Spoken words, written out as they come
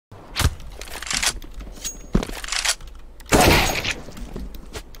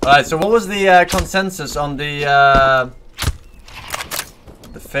Alright, so what was the consensus on the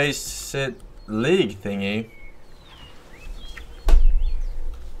FACEIT League thingy?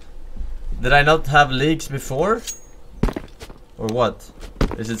 Did I not have leagues before? Or what?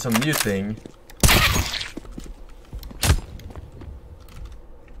 Is it some new thing?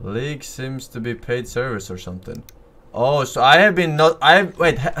 League seems to be paid service or something. Oh, so I have been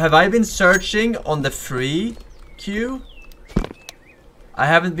wait, have I been searching on the free queue? I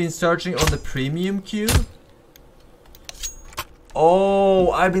haven't been searching on the premium queue?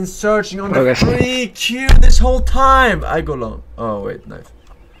 Oh, I've been searching on the free queue this whole time! I go long. Oh, wait, knife.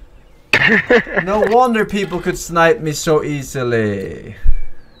 No wonder people could snipe me so easily.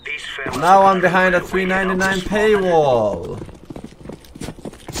 Now I'm behind a $3.99 paywall.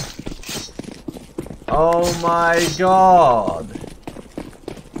 Oh my god.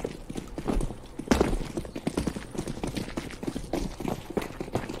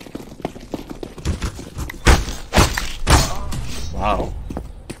 Wow.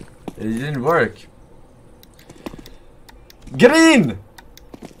 It didn't work. Green!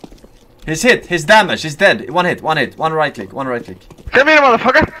 He's hit, he's damaged, he's dead. One hit, one right click, one right click. Come here,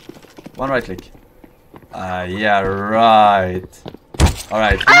 motherfucker! One right click. Yeah, right.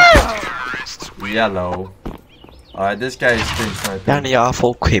 Alright. Yellow. Alright, this guy is stream sniping. Jag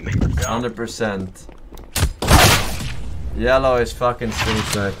fuck him. 100%. Yellow is fucking stream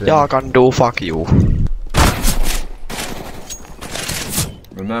sniping. Jag kan do fuck you.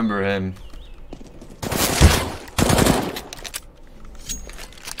 Remember him.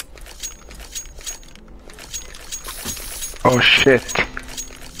 Oh shit.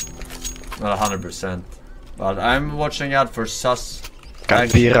 Not 100%. But I'm watching out for sus. Kan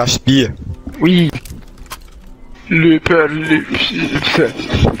vi raspie? Oui.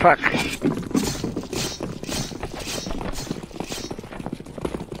 Fuck.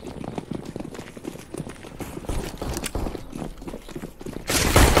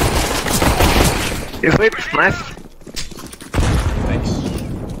 Is it nice? Thanks.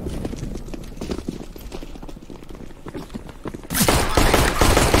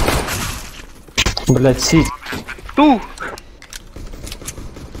 Блять, си. Two.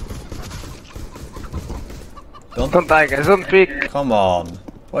 Don't die, guys. Don't peek. Come on.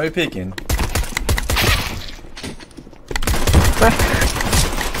 Why are you peeking?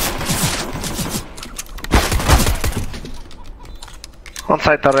 On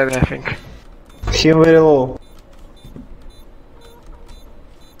site already, I think. Всем very low.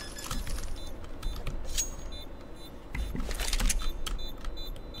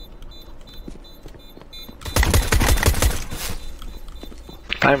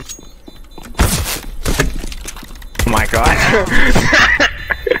 Time. Oh my god.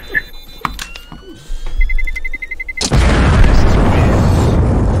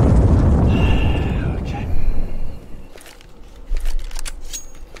 Okay.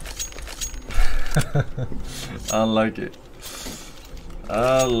 I like it.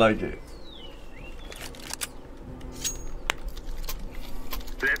 I like it.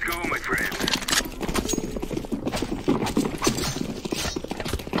 Let's go, my friend.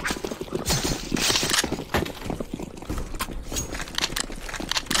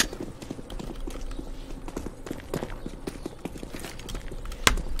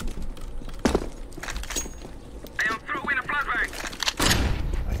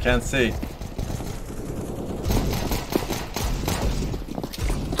 Can't see.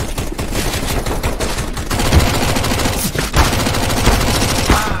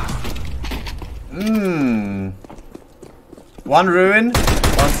 One ruin,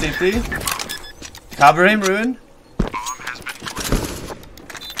 one CT. Cover him, ruin.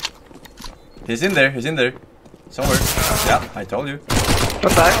 He's in there, somewhere. Yeah, I told you.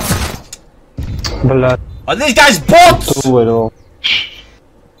 Don't die. Блять. Are these guys bots? Too low.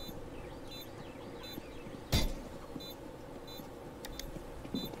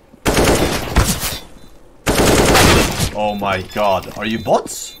 Oh my god, are you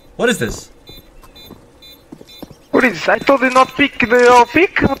bots? What is this? What is this? I told you not pick the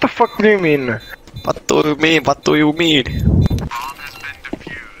pick? What the fuck do you mean? What do you mean? What do you mean?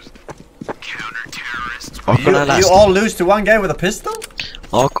 You all lose to one guy with a pistol?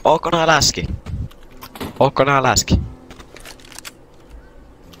 Ootko nää läski? Ootko nää läski?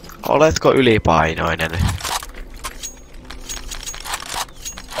 Oletko ylipainoinen?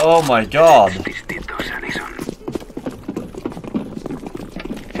 Oh my god.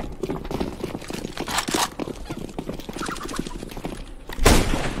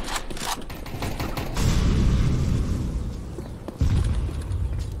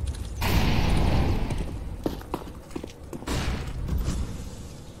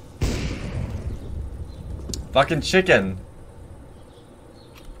 Fucking chicken.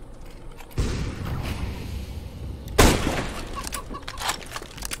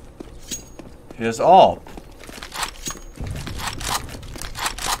 Here's all.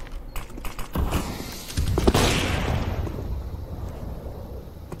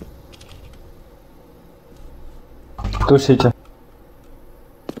 Two city.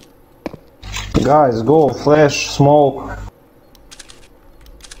 Guys, go, flash, smoke.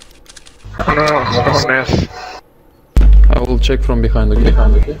 No, mess. I will check from behind,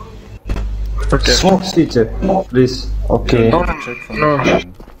 okay? Okay. Smoke city, please. Okay. No, Check from no.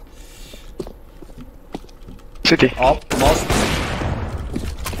 behind. City. Up, most.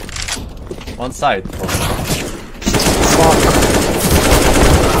 One side.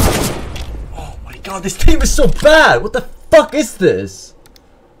 Oh my god, this team is so bad! What the fuck is this?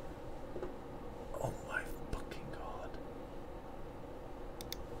 Oh my fucking god.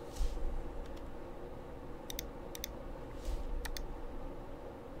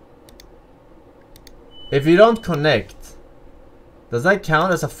 If you don't connect, does that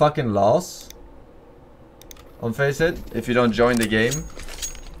count as a fucking loss? On FACEIT, if you don't join the game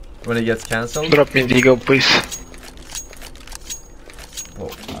when it gets cancelled. Drop me the ego, please. Oh,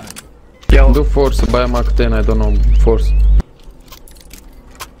 Yo. Do force, buy a Mark 10, I don't know, force.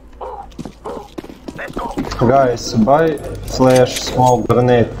 Guys, buy flash, smoke,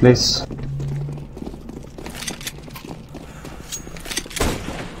 grenade, please.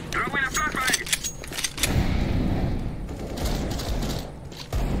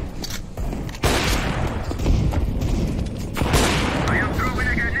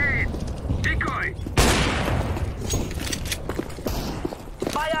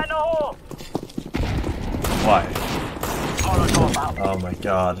 why? Oh my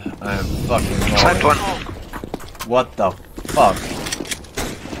god, I am fucking Side rolling. one. What the fuck?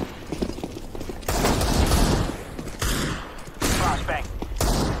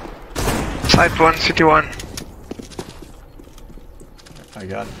 Side one, city one. I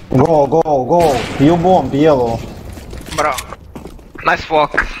got it. Go, go, go. You bomb, yellow. Bro. Nice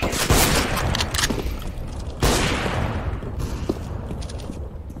walk.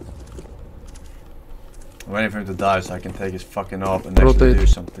 I'm waiting for him to die so I can take his fucking up and actually Rotate. do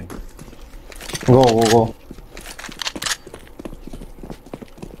something. Go, go, go.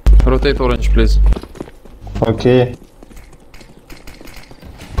 Rotate orange, please. Okay.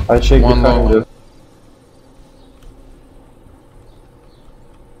 I check One behind more. you.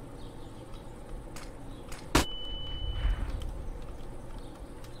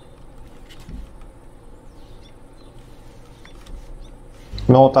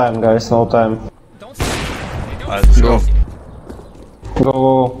 No time, guys, no time. Alright, let's go. Go,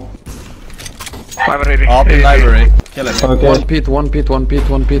 go. Library. Up in library. Kill him. Okay. One pit, one pit, one pit,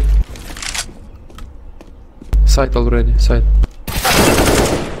 one pit. Side already, side.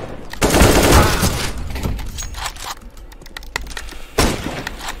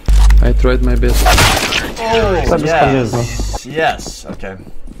 I tried my best. Oh, Это бесполезно. Yes, okay.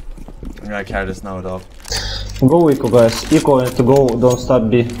 I'm gonna carry this node off. Go eco, guys. Eco and to go, don't stop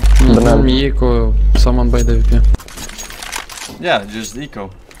B. Banana. Eco, someone by the VP. Yeah, just eco.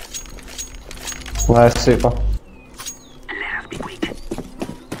 Nice eco.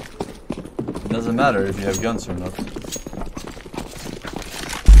 Doesn't matter if you have guns or not.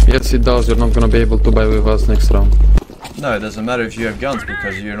 Yes, it does. You're not gonna be able to buy with us next round. No, it doesn't matter if you have guns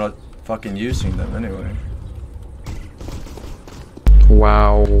because you're not fucking using them anyway.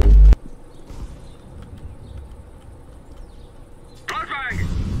 Wow.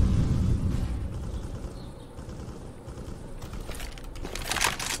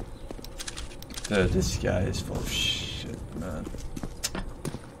 Dude, this guy is full of shit, man.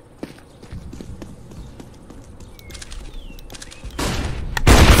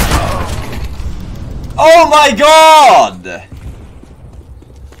 Oh my god!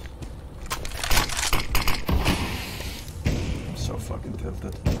 I'm so fucking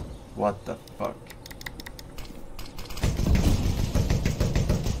tilted. What the fuck?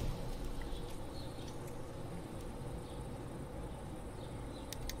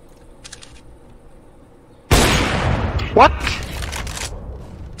 What?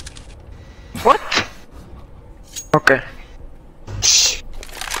 What? Okay.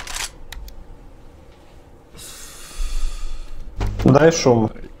 Дай шум.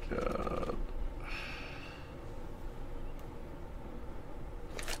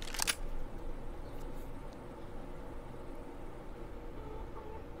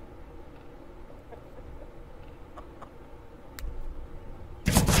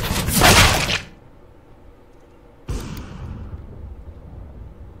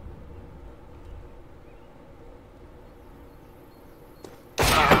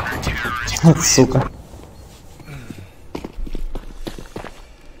 Сука.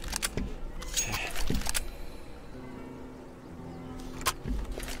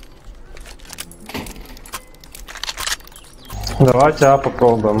 Давайте А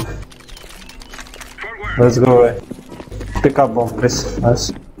попробуем. Let's go. Pick up bomb, please.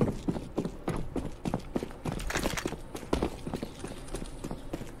 Nice.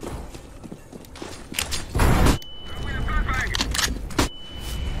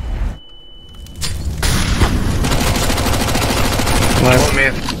 One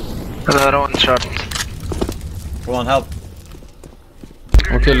mid. Another one shot. Come on, help.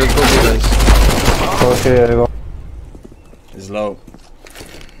 Okay, let's go, guys. Okay, I go. He's low.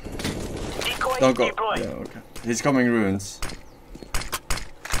 Don't go. Yeah, okay. He's coming ruins.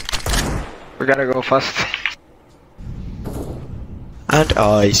 We gotta go fast. And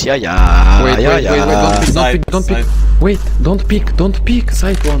ice, yeah. Wait, don't Side. pick. Wait, don't pick.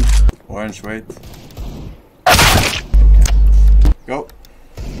 Side one. Orange, wait. Go.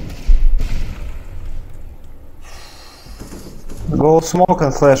 Go smoke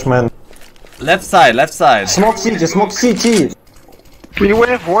and flash, man. Left side, left side. Smoke city, smoke city. We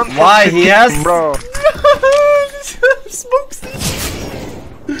have one. Why he has? Bro. Smokes.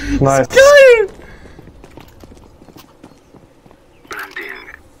 Nice.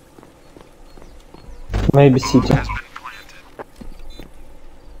 Maybe city.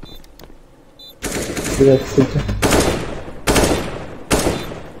 Yeah, city.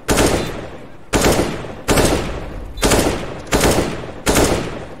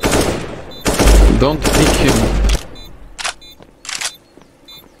 Don't pick him.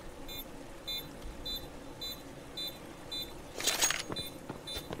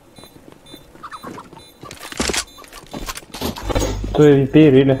 To AVP,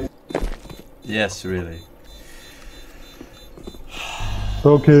 really? Yes, really.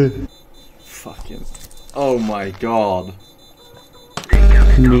 Okay. Fucking. Oh my god.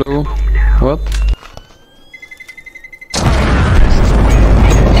 Blue. What?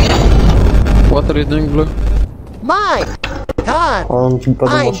 What are you doing, Blue? My God! Он подумал,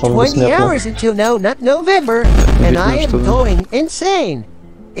 I'm что он 20 бессмертный. hours into November, and I am going insane.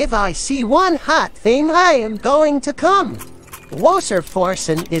 If I see one hot thing, I am going to come. Wasser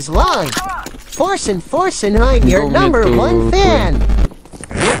Forsen is live. Forsen, I'm your Go me number to one fan.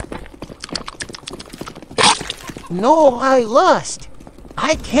 No, I lost.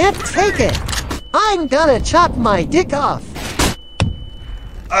 I can't take it. I'm gonna chop my dick off.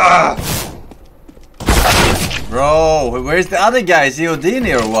 Bro, where's the other guy? Is he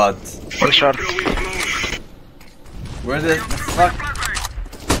Odini or what? One shot. Where the fuck?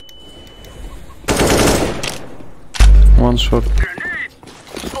 One shot.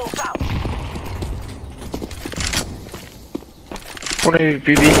 One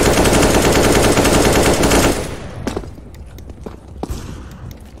AVP.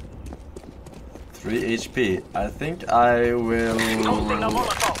 Three HP. I think I will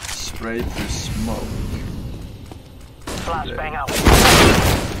spray to smoke.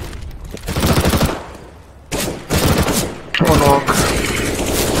 One long.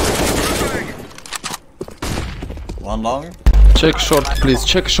 One long. Check short, please.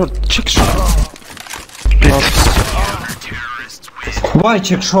 Check short. Why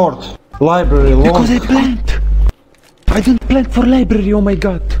check short? Library long. Because I plant. I don't plant for library. Oh my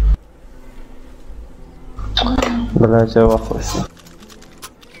god. Блять, я в ахуе.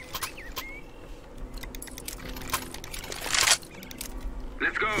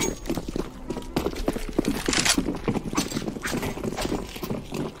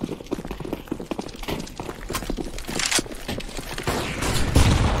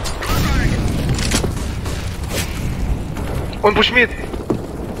 One push mid.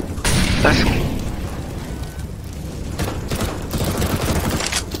 Nice.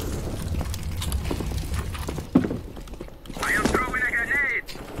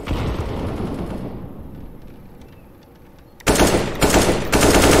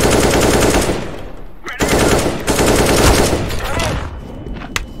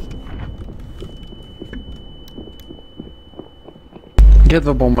 Get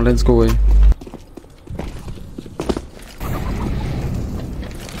the bomb. Let's go away.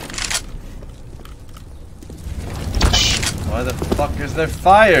 Why the fuck is there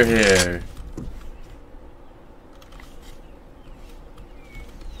fire here?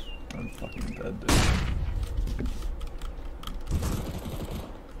 I'm fucking dead, dude.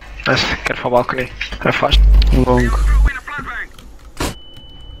 Nice. Careful balcony. Have flash. Long.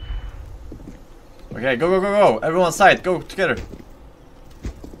 Okay, go. Everyone side, go together.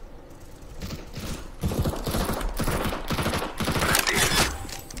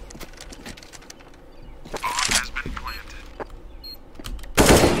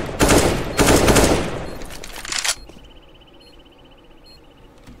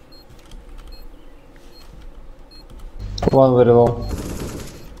 One very low.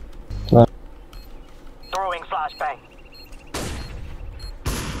 Throwing flashbang.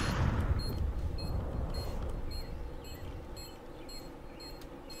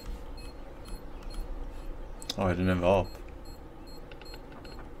 Oh, I didn't have up.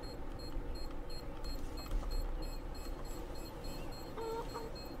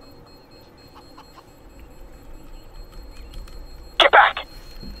 Get back!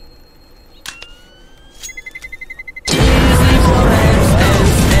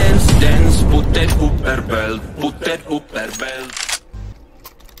 Put that upper belt, put that upper belt.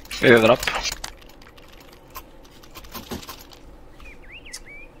 Överlapp.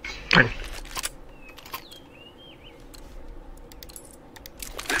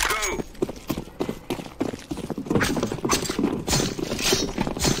 Let's go.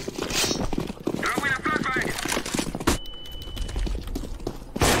 Throw in a flashbang.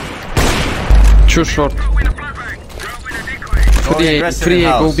 Too short. Throw in a flashbang. Throw in a decoy. Going aggressive in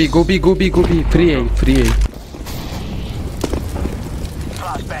house. Go B. Free A.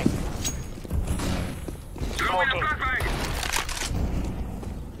 Flashbang. Throw in a flashbang.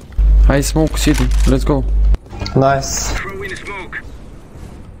 I smoke city. Let's go. Nice. Throw in a smoke.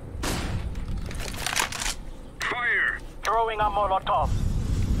 Fire. Throwing a Molotov.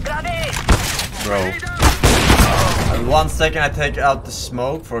 Grenade! Bro. And 1 second I take out the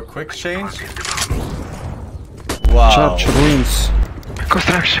smoke for a quick change. Wow. Church ruins.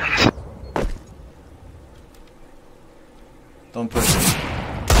 Constructions. Don't push it.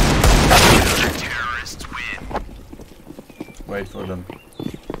 Wait for them.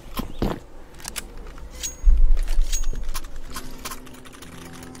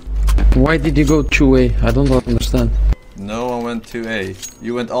 Why did you go 2A? I don't understand. No one went to A.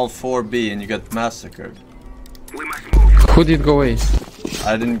 You went all 4B and you got massacred. We must move. Who did go A?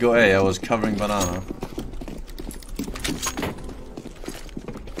 I didn't go A, I was covering banana.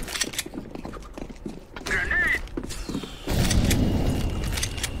 Grenade.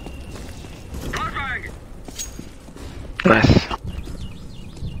 Flashbang. Nice.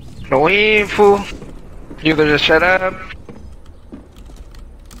 No info. You guys just shut up.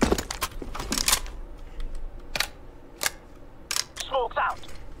 Smoke's out.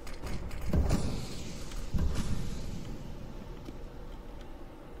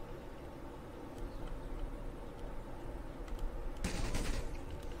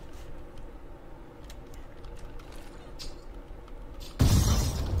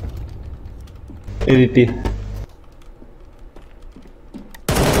 AVP.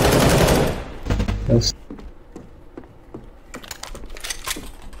 Yes.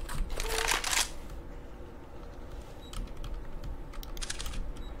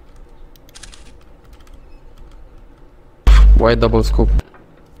 Why double scope?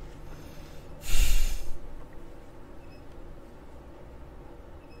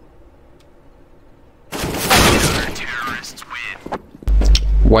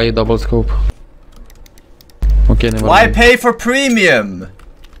 Why double scope? Okay, never Why mind. pay for premium?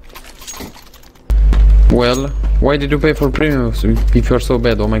 Well, why did you pay for premium if you're so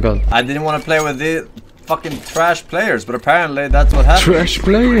bad? Oh my god. I didn't want to play with the fucking trash players, but apparently that's what happened. Trash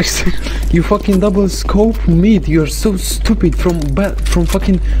players! You fucking double scope mid. You're so stupid from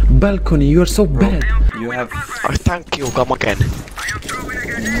fucking balcony. You're so bad. You have Oh, thank you, come again.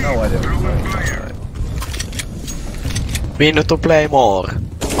 no idea what's going on. Right. We need to play more.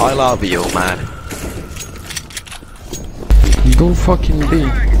 I love you, man. Don't fucking be.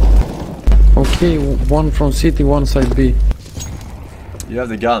 Okay, one from city, one side B. You have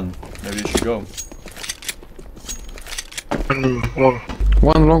the gun. Maybe you should go.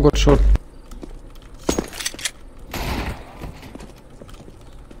 One long or short.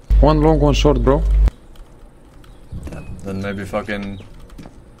 One long, one short, bro. Then maybe fucking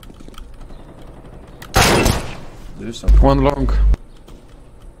do something. One long.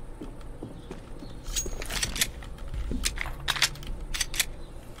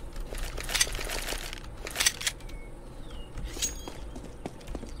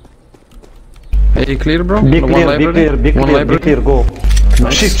 Hey, clear, bro? Be One clear, be library? clear, be One clear, be library? clear, go.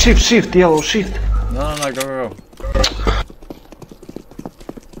 Nice. Shift, yellow, shift. No, go.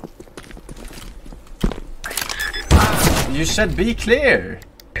 You said be clear.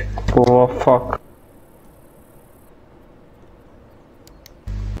 Oh, fuck.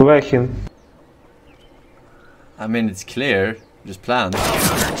 Where him? I mean, it's clear. Just plan.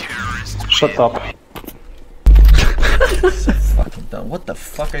 Shut up. So fucking dumb. What the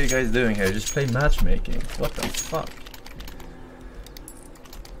fuck are you guys doing here? Just play matchmaking. What the fuck?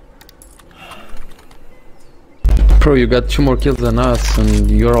 Bro, you got 2 more kills than us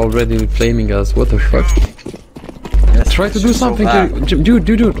and you're already flaming us. What the fuck? Yes, Try to do something.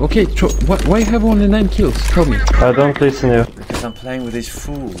 Dude. Okay, why you have only 9 kills? Tell me. I don't listen to you. Because I'm playing with these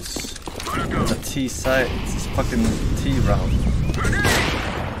fools. It's a T side. It's this fucking T round.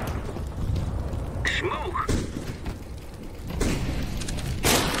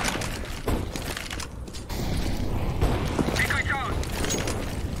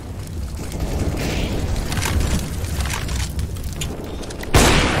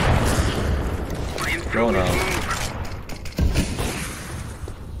 Go now.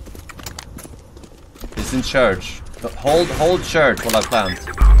 He's in church. Hold church while I plant.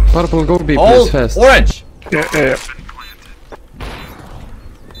 Purple, go B, Hold please, fast. orange! Yeah.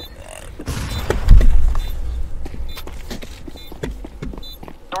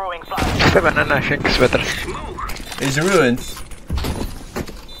 Throwing flash. 7 and I think it's better. He's ruined.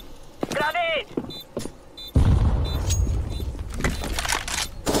 Grenade!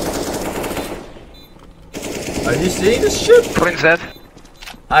 Are you seeing this shit? Ruins dead.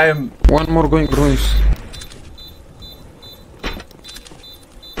 I am. One more going ruins.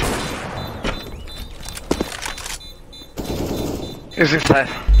 Is inside.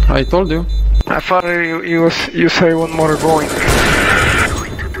 I told you. I thought you say one more going.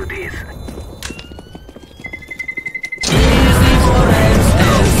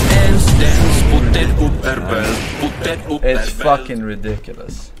 It's fucking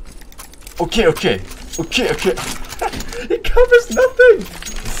ridiculous. Okay. It covers nothing!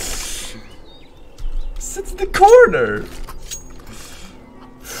 Sits in the corner!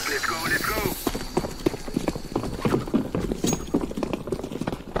 Let's go.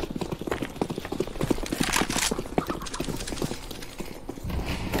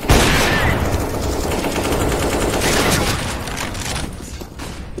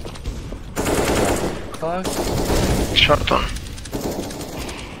 Fuck. Short one.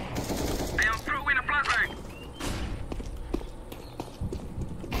 I am throwing a flashbang.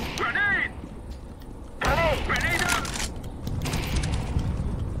 Grenade! Grenade out!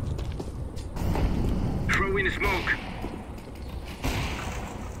 Throwing smoke.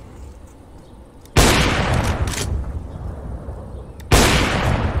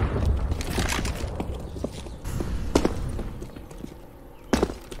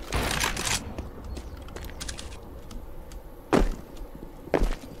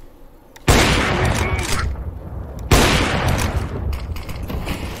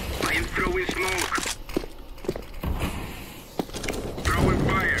 Throwing smoke. Throwing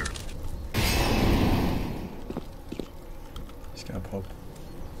fire. He's gonna pop.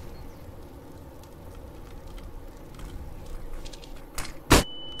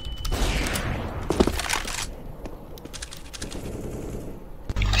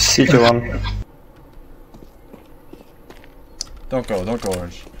 CT1. Don't go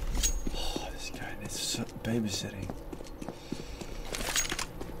orange. Oh, this guy needs babysitting.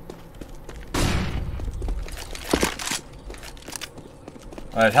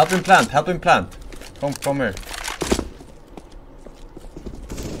 Alright, help him plant. Come here.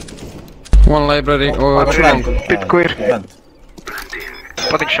 One library or Plant. Bit queer. Plant.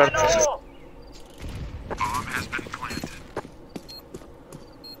 Putting short.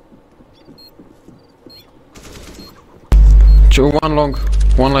 one long,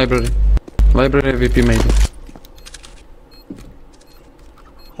 one library. Library VP maybe.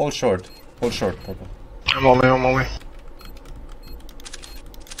 Hold short, purple. I'm away.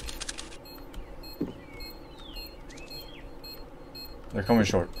 They're coming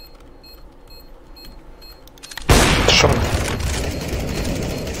short. Short.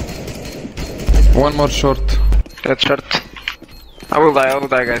 One more short. That's short. I will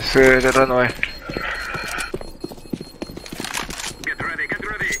die guys. Run away. Get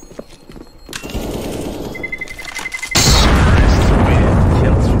ready.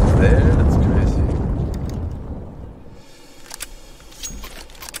 Kills from there, that's crazy.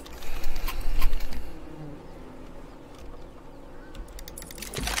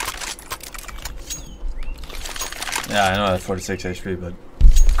 Yeah, I know I have 46 HP, but...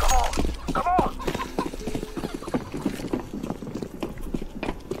 Come on!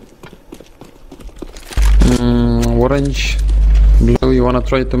 Orange, blue, you wanna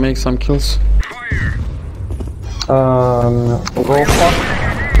try to make some kills? Fire! Go for.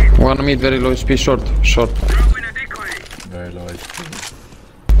 One mid, very low HP, short. Throwing a decoy! Very low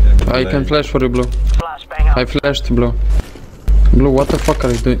HP. I can flash for you, blue. Flashbang out. I flashed, blue. Blue, what the fuck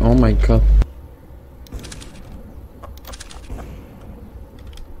are you doing? Oh my god.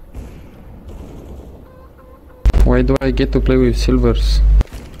 Why do I get to play with silvers?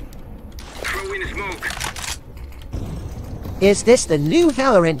 Throwing smoke. Is this the new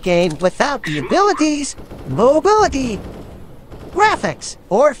Valorant game without the abilities? Mobility! graphics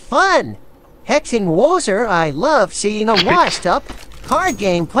or fun. Hexing Wozer, I love seeing a washed up card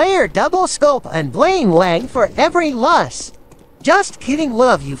game player double scope and blame Lang for every loss. Just kidding,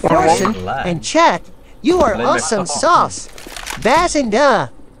 love you, Forsen, and chat. You are awesome sauce. Bazinda.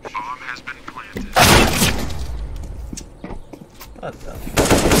 What the?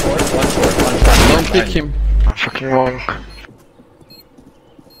 Don't pick him. I'm fucking wrong.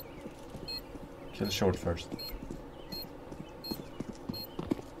 Kill short first.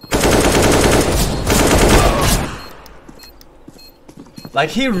 Like,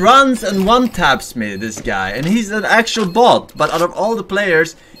 he runs and one-taps me, this guy, and he's an actual bot, but out of all the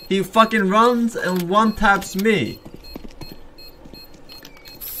players, he fucking runs and one-taps me.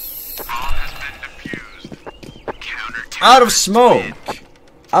 Out of smoke!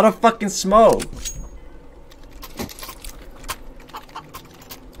 Out of fucking smoke!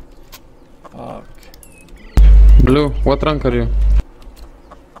 Fuck. Blue, what rank are you?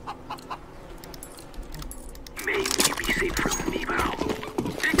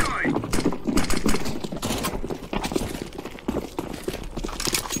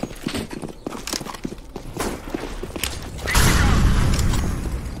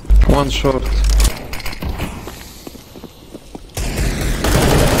 One short.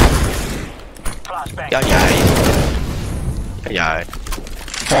 Yeah.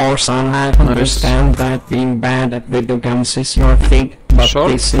 Forsen, I understand that being bad at video games is your thing, but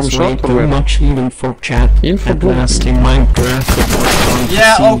Short? this From is way short or too where? much even for chat. Info At blue. last in Minecraft, it was fun to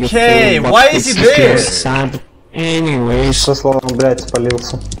Yeah, see you okay, fail, but why is this he there? just sad. Anyways, Со словом, блядь,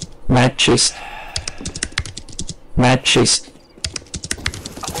 спалился. bad chest. Bad chest.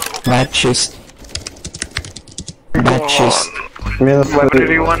 Bad chest. Bad chest. Минус,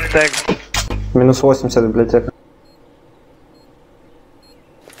 Really one tag. минус 80 библиотека.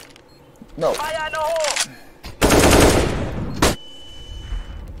 No.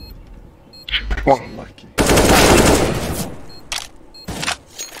 One. Lucky.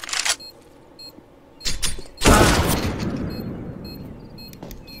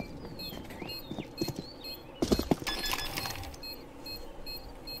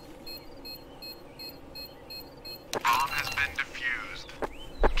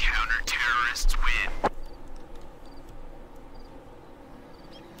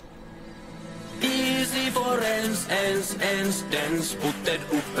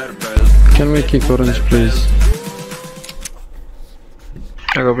 Can we kick orange, please?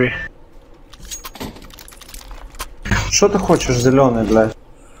 I go B. Что ты хочешь, зеленый, блядь?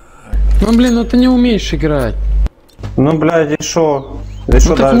 Ну блин, ну ты не умеешь играть. Ну, блядь, и шо? И Ну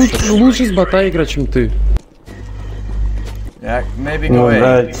шо так дальше? лучше с бота играть, чем ты. Yeah, maybe Ну, go A.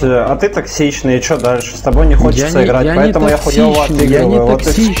 блядь, а ты токсичный, и чё дальше? С тобой не хочется играть, я поэтому не я хуёво токсичный, я не отыгрываю. Вот и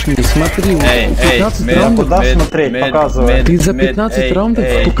токсичный, смотри, Эй, 15 mid, раундов, куда смотреть? Показывай. ты за 15 раундов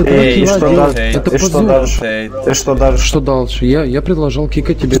только 2 Эй, и килла что делаешь, дальше? это И что позор. дальше? И что дальше? Что дальше? Я предложил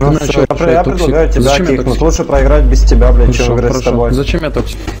кикать тебе, ты Ну, начал всё, я решать, токсик. предлагаю тебя Зачем я кикнуть. токсик? Лучше проиграть без тебя, блядь, чем Хорошо, играть с хорошо. тобой. Зачем я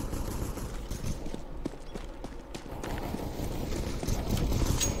токсик?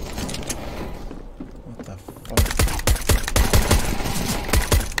 What the fuck?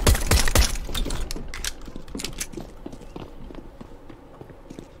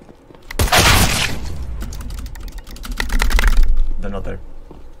 They're not there.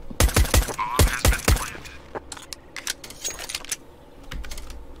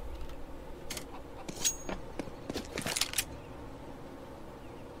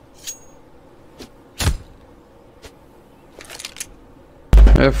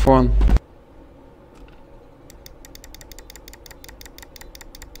 F1.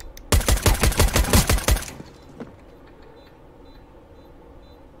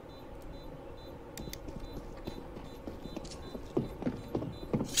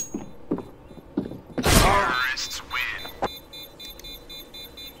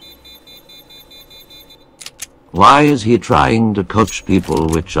 Why is he trying to coach people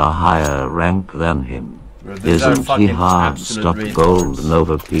which are higher rank than him? Bro, these are Isn't he fucking hard absolute stuff retards. gold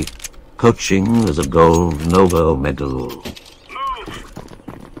Nova peak? Coaching is a gold Nova medal.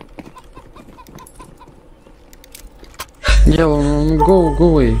 Yellow, go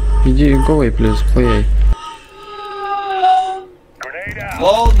away. Иди, go away, please, play.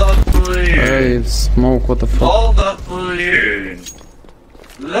 Hold up, please. Hey, smoke, what the fuck? Hold up, please.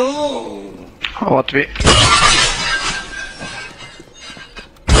 No. What we?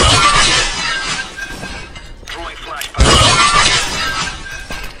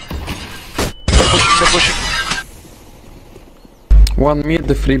 They're pushing. One mid,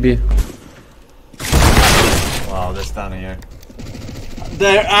 the freebie. Wow, they're standing here.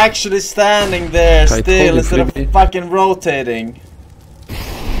 They're actually standing there Tight still hold, instead freebie. of fucking rotating.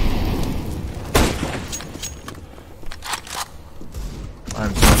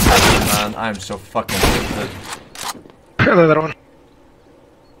 I'm so tilted, man. I'm so fucking tilted. Another one.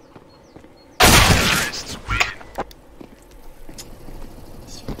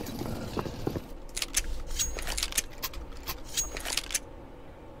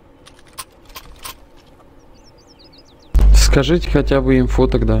 Скажите хотя бы инфу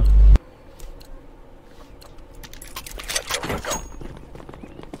тогда.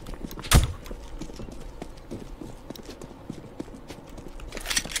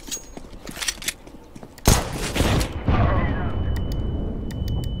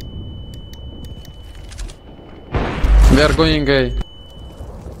 We are going A.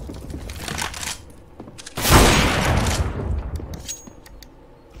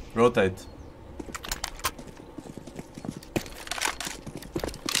 Rotate.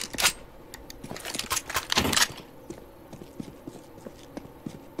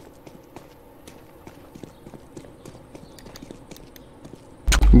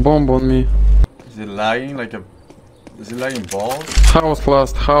 Bomb on me. Is it lagging like a... Is it lagging balls? House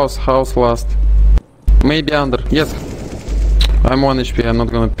last, house last. Maybe under, yes. I'm 1 HP, I'm not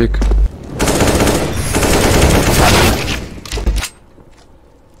gonna pick.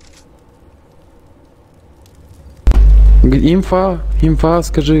 Инфа,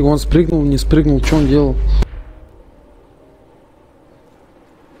 скажи, он спрыгнул, не спрыгнул, что он делал?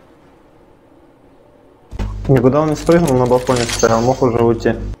 Никуда он не спрыгнул, на балконе стоял, мог уже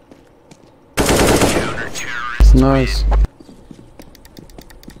уйти. Найс.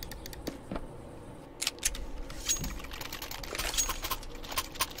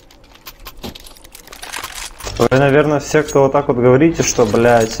 Вы, наверное, все, кто вот так вот говорите, что,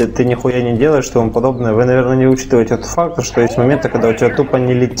 блядь, ты нихуя не делаешь, что вам подобное, вы, наверное, не учитываете тот факт, что есть моменты, когда у тебя тупо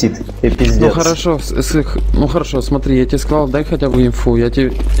не летит, и пиздец. Ну хорошо, смотри, я тебе сказал, дай хотя бы инфу, я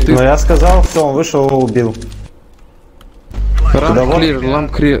тебе... Но я сказал, все, он вышел и убил.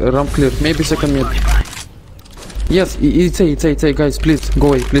 Ramp clear, maybe second mid. Yes, it's A, guys, please,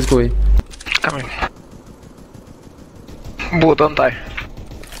 go away, Coming. Blue, don't die.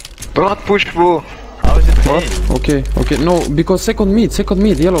 Do not push blue. How is it what? Okay, no, because second mid,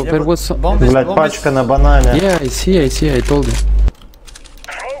 yellow, yeah, there was... Блять, пачка на банане. Yeah, I see, I told you.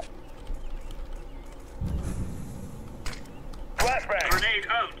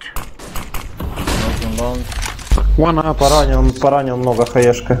 One up. Поранил много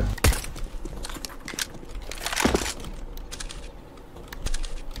хаешка.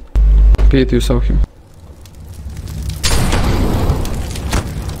 Pete, you saw him.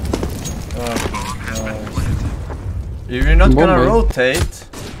 If you're not gonna rotate...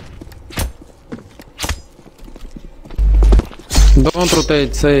 Don't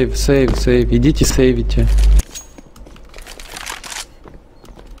rotate, save. Идите сейвите.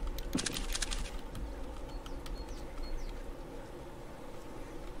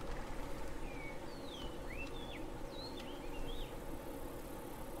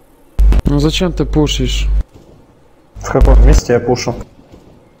 Ну зачем ты пушишь? В каком месте я пушу?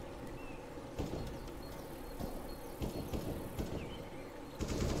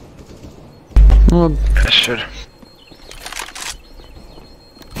 Ну, Sure.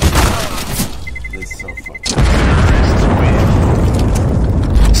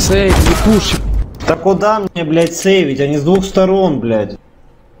 сейв, не пуш. Да куда мне, блядь, сейвить? Они с двух сторон, блядь.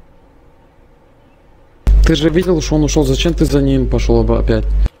 Ты же видел, что он ушел, зачем ты за ним пошел опять?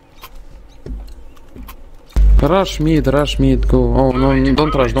 Rush mid, go. Oh no,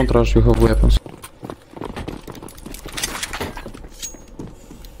 don't rush, you have weapons.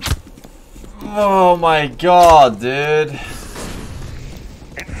 Oh my god, dude.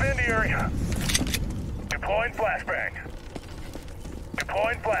 Incendiary. Deploying flashbang.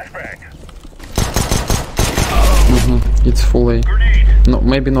 It's full A. No,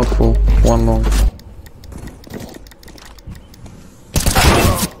 maybe not full. One long.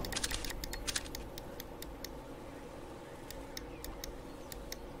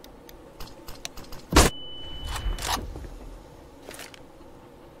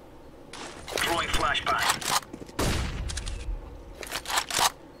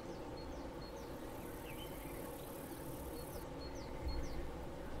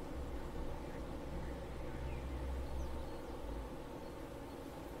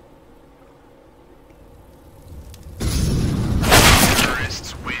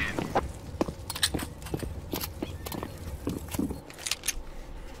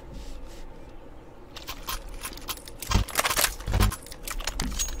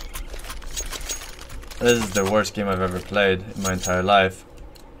 This is the worst game I've ever played in my entire life.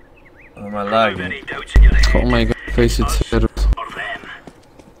 Am I lagging? Oh my god, FACEIT CS.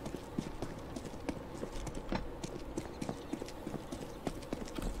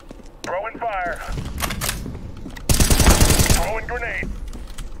 Throwing fire. Throwing grenade.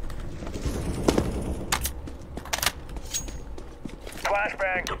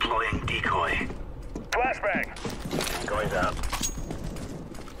 Flashbang. Deploying decoy. Flashbang. Decoy's out.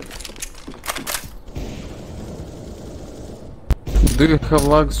 Do you have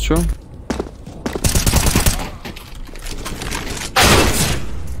lags, too?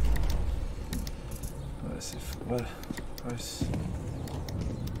 Let's see. What? Where's...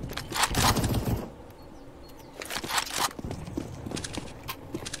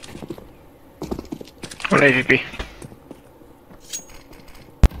 On AVP.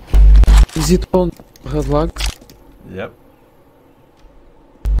 Is it on have lags? Yep.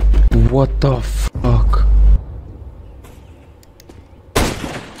 What the fuck?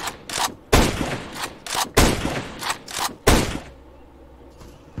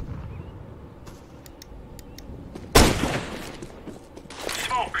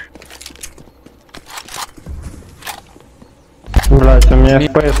 Блять, у меня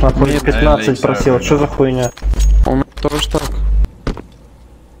FPS на 15 просил, что за хуйня? У меня тоже так.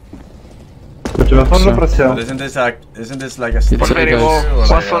 У тебя тоже просил? Isn't this like a It's stick very issue low. or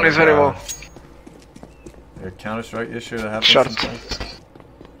Last one is very low. A Counter-Strike issue that happens Short. sometimes?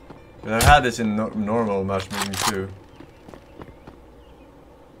 But I've had this in normal matchmaking too.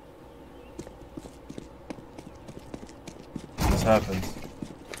 This happens.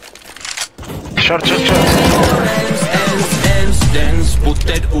 Short.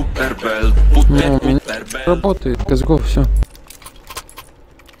 Ну, у меня работает, CSGO, все.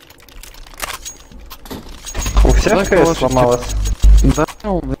 У всех КС сломалось? Да,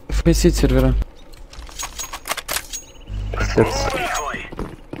 у меня FACEIT сервера.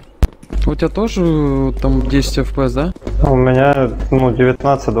 У тебя тоже там 10 FPS, да? У меня, ну,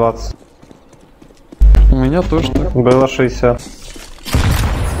 19-20. У меня тоже так. Было 60.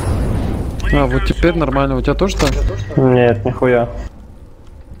 А, вот теперь нормально. У тебя тоже так? Нет, нихуя.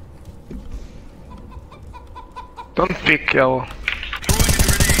 Don't pick yellow.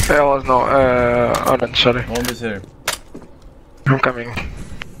 Yellow, no, orange, sorry. One is here. I'm coming.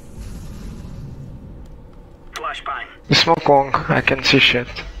 Smoke long, I can see shit.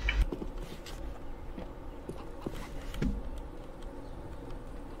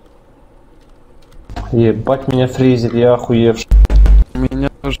 Ебать меня фризит, я охуевший. У меня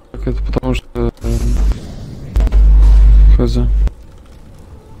тоже так, это потому что... Хз.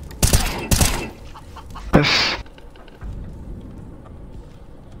 Yes.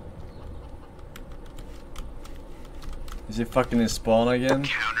 Is he fucking in spawn again?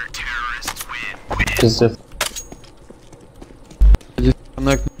 Пиздец.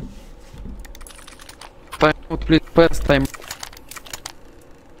 Disconnect. Time out, please, pass time.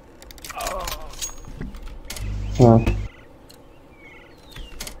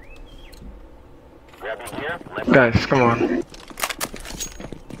 Guys, come on.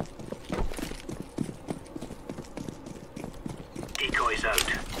 Decoys out.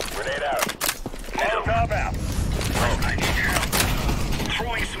 Grenade out. Molotov out. I need help.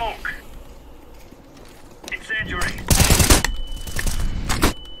 Throwing smoke. Incendiary.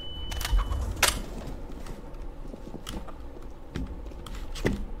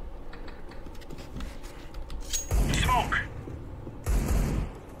 Smoke.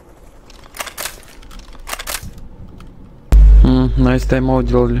 Nice тайм-аут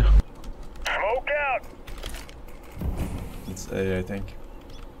делали. Smoke out. It's A, I think.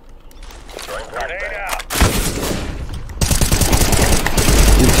 Grenade out.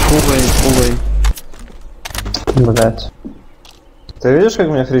 It's full A. Блять. Ты видишь, как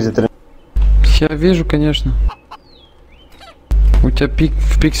меня фризит? Я вижу, конечно. У тебя пик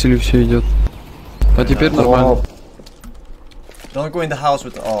в пикселе все идет. А теперь нормально. Don't go in the house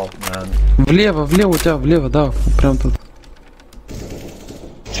with all, man. Влево, у тебя влево, да, прям тут.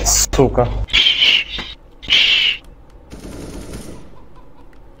 Сука.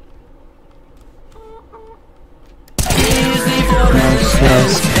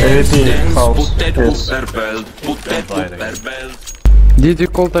 AVP house. Yes. Did you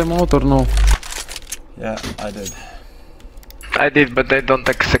call timeout or no? Yeah, I did. I did, but they don't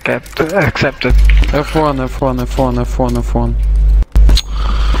accept it. F1.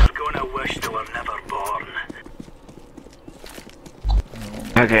 Gonna wish they were never born.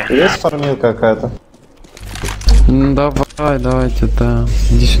 Okay. Есть фармилка какая-то? Давайте, да.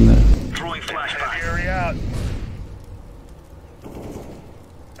 Иди сюда. Throwing flashbang. Fury out.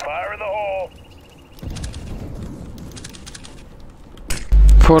 Fire in the hole.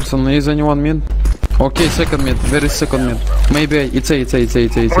 Forsen, is anyone mid? Okay, second mid. Where is second mid? Maybe it's A.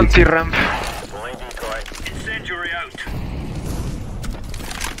 One T-ramp. Deploying decoy. Incendiary out.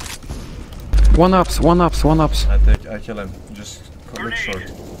 One ups. I kill him. Just look short.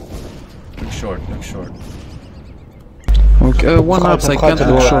 Look short. Okay, one ups, I can't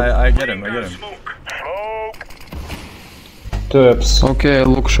look short. I get him. Two ups. Okay,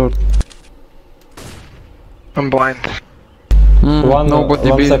 look short. I'm blind. Nobody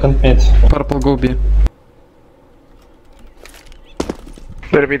one B. second mid. Purple go B.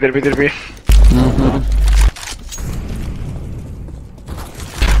 There be.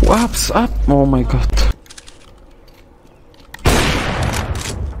 Ups, up! Oh my god.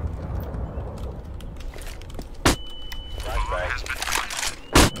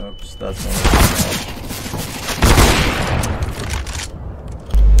 Oops, that's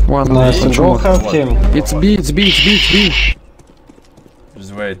One. Nice, go help him. It's B. Just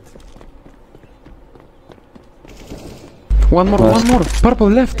wait. One more. Purple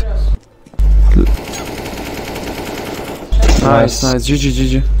left. Nice.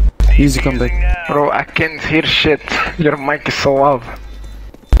 GG. Easy comeback. Bro, I can't hear shit. Your mic is so loud.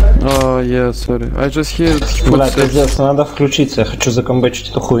 Oh, yeah, sorry. I just hear Бля, footsteps. пиздец, надо включиться, я хочу закомбечить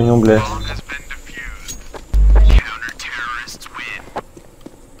эту хуйню, блядь.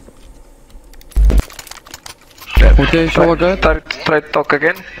 У тебя еще лагает? Try to talk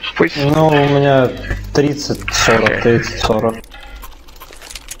again, please. Ну, у меня 30-40.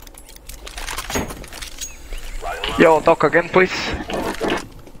 Yo, talk again, please.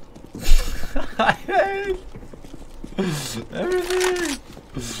 I hate everything.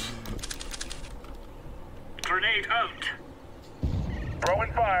 Grenade out.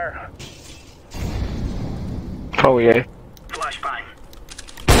 Throwing fire. Probably A. Flashbang.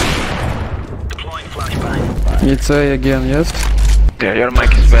 Deploying flashbang. It's A again, yes? Yeah, your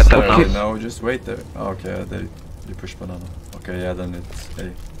mic is better now. No, just wait there. Okay, they push banana. Okay, yeah, then it's A.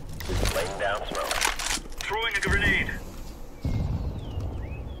 Laying down smoke. Throwing a grenade.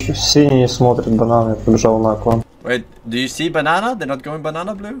 Синий не смотрит банан, я побежал на окон. Wait, do you see banana? They're not going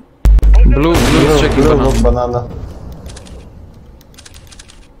banana, blue? Blue is checking banana. Банана.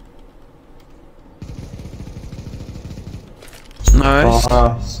 Nice.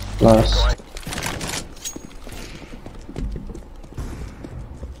 Ага, nice.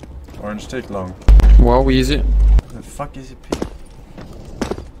 Orange, take long. Wow, easy. The fuck is he?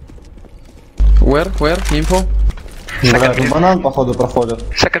 Where? Info? Бля, тут банан походу проходит.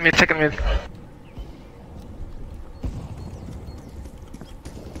 Second mid.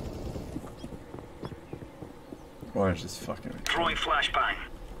 Orange is fucking. Throwing flashbang.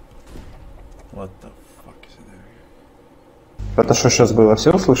 What the fuck is it doing? Это что сейчас было?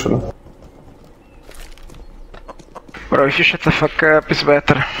 Все услышали? Bro, if you shut the fuck up, it's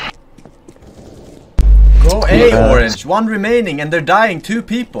better. Go A, Orange. One remaining, and they're dying. 2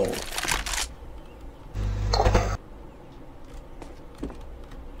 people.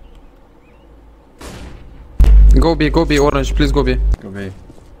 Go B, Orange, please go B. Go B.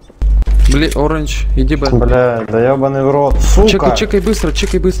 Orange, иди Б. Бля, да ебаный в рот, сука! Чекай быстро.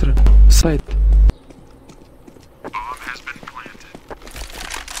 Сайт.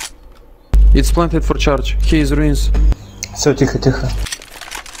 It's planted for charge. He is ruins. Все, тихо.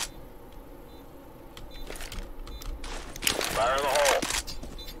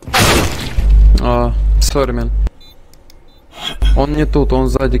 Sorry, man. Он не тут, он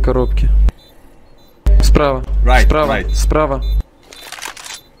сзади коробки. Справа. Right, справа. right. Справа.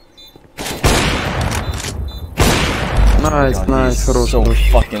 Nice, God, nice, he's хороший. so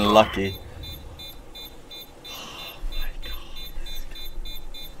fucking lucky.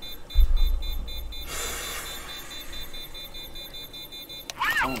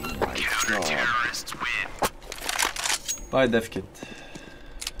 Oh my god. Buy dev kit.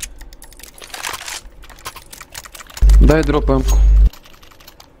 Дай дроп эмку.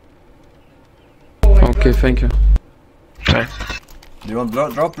 Okay, thank you. Okay. Do you want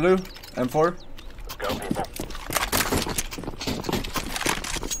drop blue? M4?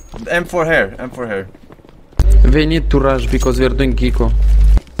 M4 here. We need to rush because we are doing Geeko.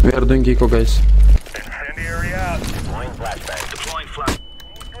 Guys. Incendiary out. Deploying flashbang. Deploying flash.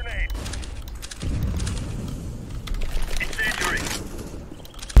 Grenade. Incendiary.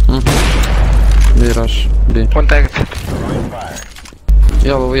 We rush B. Contact. Throwing fire.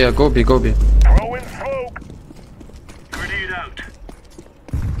 Yeah, go B. Throwing smoke. Grenade out.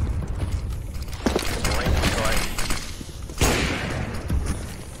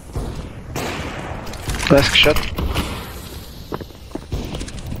 Last shot.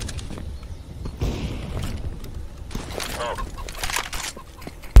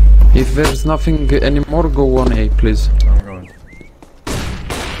 If there's nothing anymore, go on A, please. I'm going.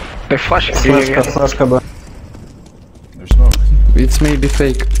 They're flashing B Флешка, again. флешка Б. There's smoke. It's maybe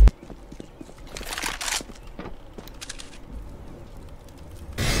fake.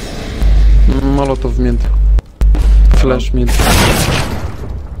 Molotov mid. Flash mid.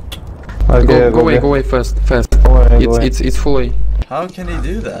 Okay, go away fast. It's full A. How can he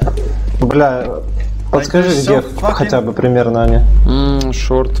do that? Бля, подскажи, you're где so fucking- хотя бы примерно они.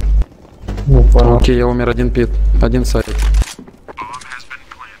 Шорт. Ну, понял. Окей, я умер, один пит. Один сайт.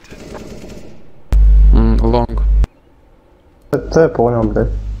 Лонг. Это я понял, блядь.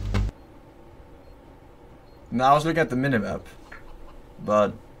 No, I was looking at the minimap.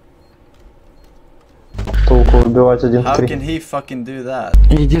 But Толку убивать один в how три. can he fucking do that?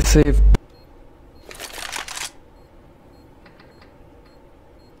 Иди сейв.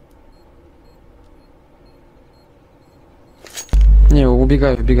 Не,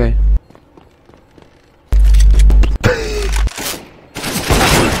 убегай.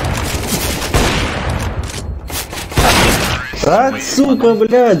 А, сука,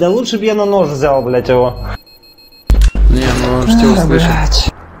 блядь, да лучше бы я на нож взял, блядь, его. Не, ну он же тебя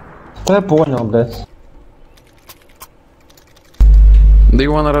услышит. Да я понял, блядь. Do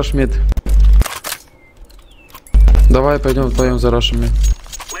you wanna rush mid? Давай пойдем вдвоем за рашем mid.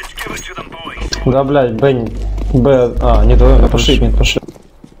 Да, блядь, Б, не вдвоем, пошли.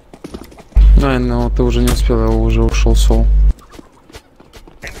 Ну ты уже не успел, я уже ушел сол.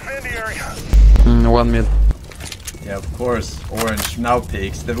 One mid. Yeah, of course, Orange now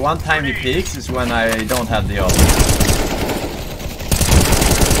peeks. The one time he peeks is when I don't have the ult.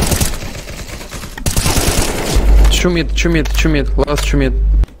 Chumid, last chumid.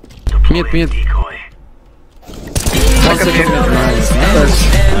 Mid. Nice.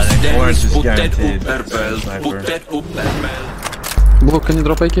 Orange is guaranteed. Sniper. Blue, can you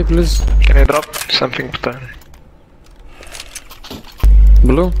drop AK please? Can I drop something to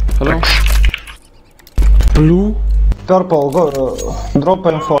Blue, hello? Blue? Purple, go, drop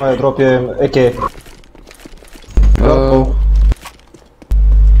info, I drop you AK. Purple.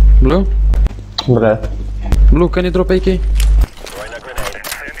 Blue? Бля. Blue, can you drop AK?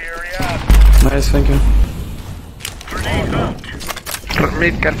 Nice, thank you.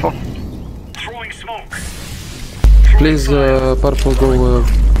 Mid, careful. Please, purple, go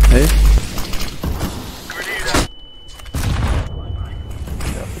A.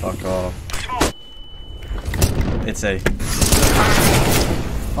 Fuck off. It's A.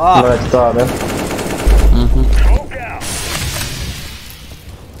 Ah! Блять, да.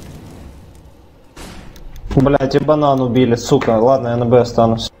 Блять, и банан убили, сука. Ладно, я на Б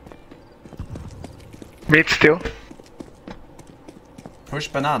останусь. Mid still. Push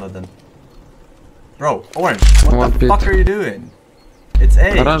banana then. Bro, Orange, what One the pit. fuck are you doing? It's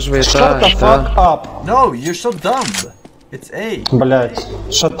A. Оранжевый Shut the этаж, fuck да. up. No, you're so dumb. It's A. Блять,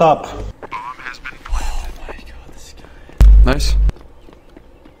 shut up. Nice.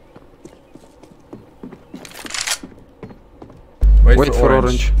 Wait for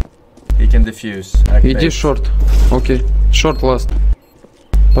orange. He can defuse. Иди Activate. шорт. Окей. Шорт ласт.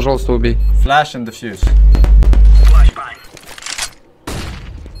 Пожалуйста, убей. Flash and defuse.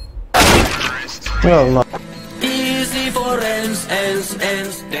 Ну, Easy for ends,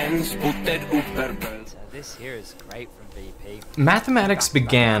 dance, putted upper bells. This here is great from VP. Mathematics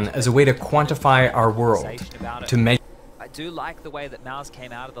began as a way to quantify our world, to measure. I do like the way that Mouse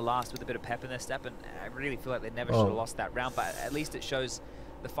came out of the last with a bit of pep in their step, and I really feel like they never should have lost that round, but at least it shows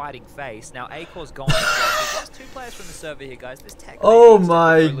the fighting face. Now Acor's gone as well. We've lost 2 players from the server here, guys. This tech Oh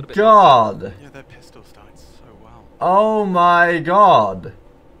my god. Yeah, their pistol started so well. Oh my god.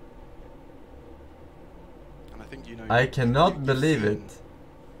 And I think you know. I cannot believe it.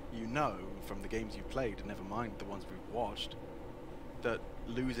 You know from the games you played, and never mind the ones we've watched, that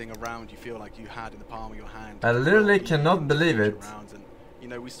losing a round you feel like you had in the palm of your hand. I literally cannot believe it. Rounds, and you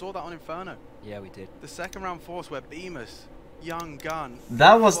know, we saw that on Inferno. Yeah, we did. The second round force where Bemis, young gun.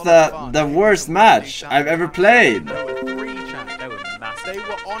 That was the worst match I've ever played. They were free, chat. They were massive. They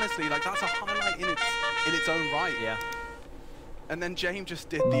were honestly like that's a highlight in its own right. Yeah. And then James just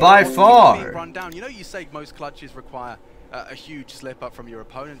did the By far. run down. You know, you say most clutches require a huge slip up from your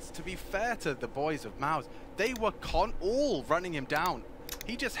opponents. To be fair to the boys of Mouse, they were all running him down.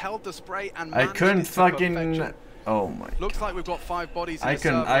 He just held the spray and I couldn't fucking. Oh my. Looks like we've got 5 bodies. I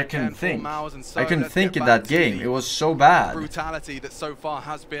couldn't think. So I couldn't let's think get in back that to game. the It was so bad. brutality that so far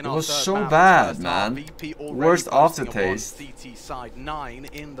has been. It our was third so round. bad, First half, man. VP already Worst posting a aftertaste. 1, CT side 9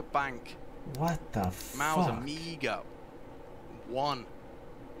 in the bank. What the Mouse fuck? Amigo 1.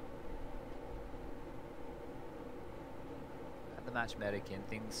 At the match medic in,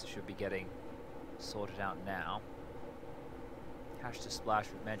 things should be getting sorted out now. Cash to splash,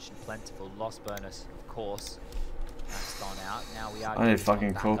 we've mentioned plentiful. Lost bonus, of course. That's gone out. Now we are I need getting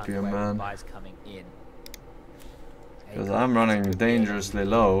fucking back copium, underway with man. buys coming in. Because I'm running dangerously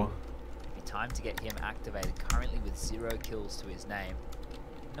low. time to get him activated. Currently with 0 kills to his name.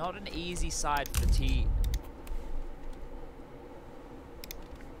 Not an easy side for T.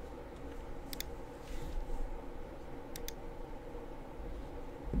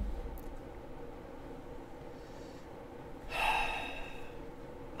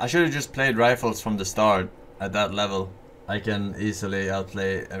 I should have just played rifles from the start at that level. I can easily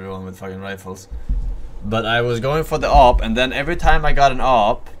outplay everyone with fucking rifles. But I was going for the AWP, and then every time I got an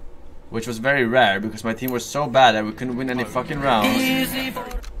AWP, which was very rare because my team was so bad that we couldn't win any fucking rounds,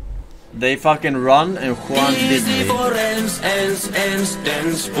 they fucking run and Juan did me. I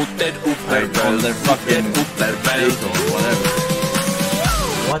called their fucking vehicle or whatever.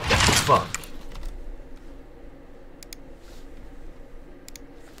 What the fuck?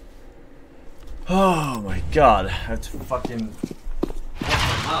 Oh my god, I have to fucking wash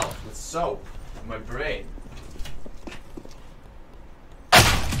my mouth with soap in my brain.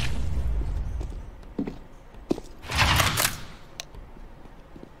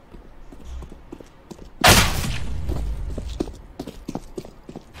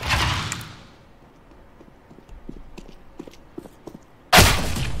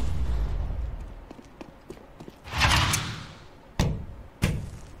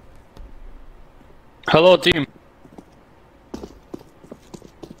 Hello, team.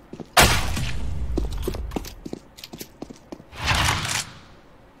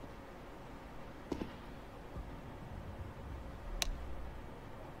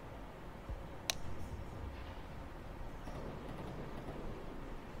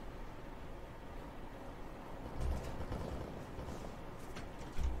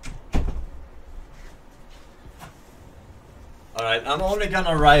 Alright, I'm only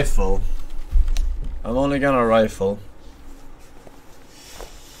gonna rifle.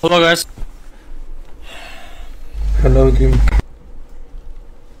 Hello, guys. Hello, team.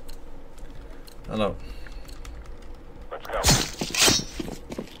 Hello. Let's go.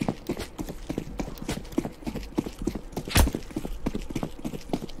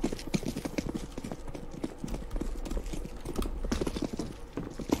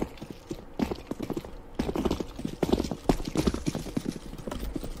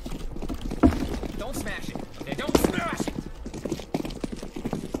 Don't smash it. Okay, don't smash it.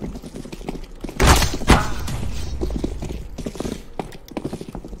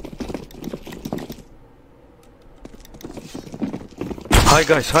 Hi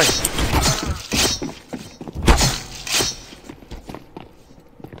guys, hi.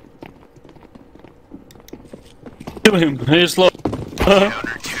 Kill him. He's low.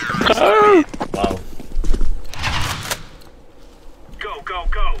 Wow.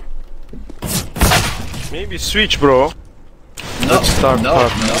 Go. Maybe switch, bro. No, Let's start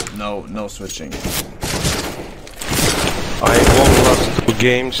part. no switching. I won last 2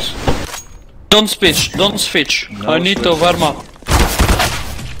 games. Don't switch. Don't switch. No I need to switch. warm up.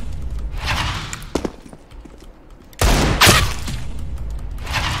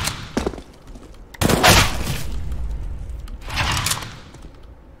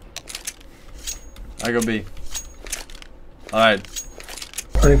 I go B. Alright,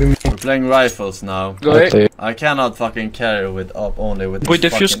 I can we're playing rifles now. Go ahead. I cannot fucking carry with up only with With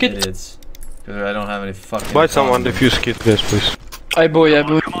these defuse fucking kit? idiots. Because I don't have any fucking Buy someone condoms. defuse kit, guys, please. I boy.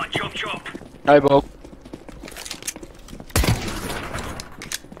 Come on, chop. I bow.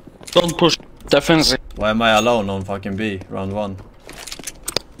 Don't push. Defensive. Why am I alone on fucking B, round 1?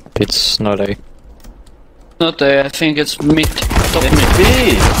 It's not A. Not A. I think it's mid. Top It's mid. B!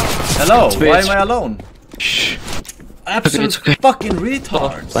 Hello, It's B, why it's- am I alone? Shh. Absolute it's okay. fucking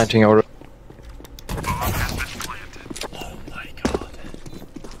retards! Planting our Oh my god.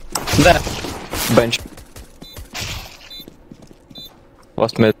 There. bench.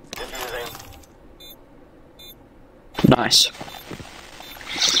 Last mid. Nice.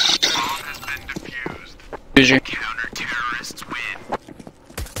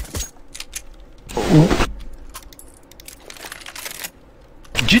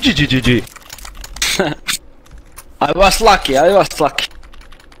 GG. GG. I was lucky. Let's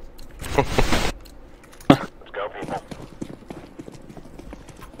go, people.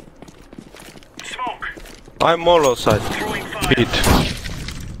 Smoke. I'm mollo side. Throwing fire. Hit.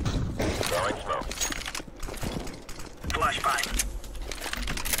 Throwing smoke. Flashbang.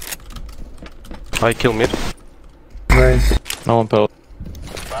 I kill mid. Nice. No one pellet.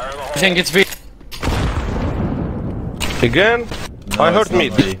 Fire in the hole. I think it's V. Again? No, I heard it's not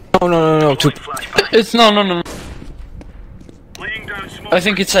mid. B. No. Two. Flashbang. It's no. Laying down smoke. I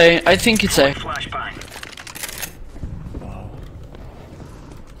think it's A. I think it's A. Flashbang.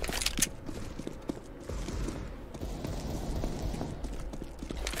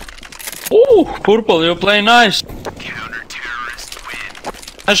 Ooh, Purple, you play nice.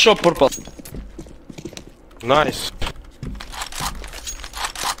 Nice shot, Purple. Nice.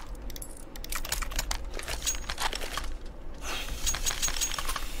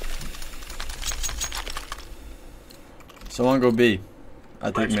 Someone go B.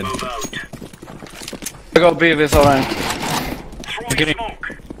 I take mid. I go B with Orion. Throwing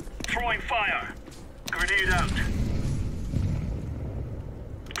smoke. Throwing fire. Grenade out.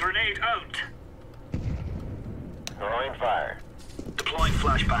 Grenade out. Throwing fire. Deploying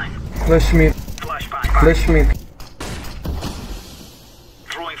flashbang. Flash me. Flashbang. Flash me.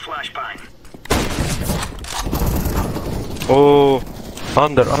 Throwing flashbang. Oh,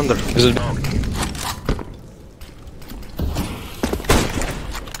 under. Is it?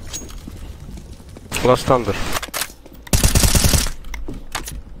 Last under.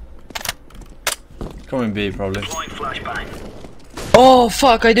 Coming B probably. Deploying flashbang. Oh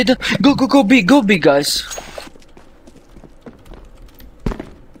fuck, I didn't. Go B, guys.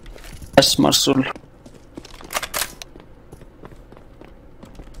 Yes, Marsul.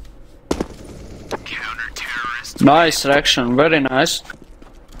 Nice reaction, very nice.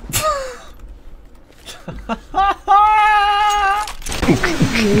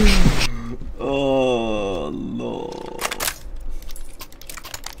 Oh no.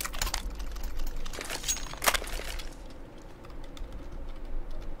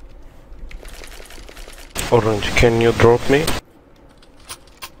 Orange, can you drop me?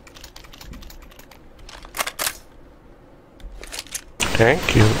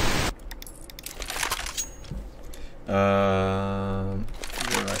 Thank you. You're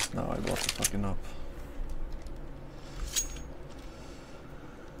right now, I bought the fucking up.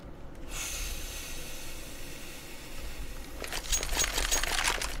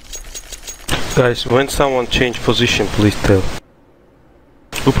 Guys, when someone change position, please tell.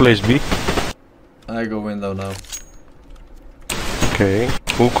 Who plays B? I go window now. Okay.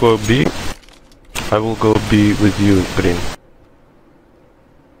 Who go B? I will go B with you, Green.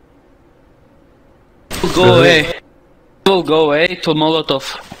 We'll go A. We'll go A to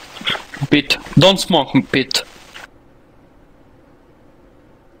Molotov. Pit. Don't smoke, Pit.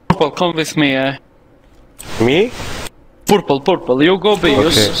 Purple, come with me, eh? Me? Purple, you go B.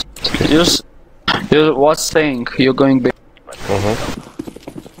 Okay. You what's saying? You're going B.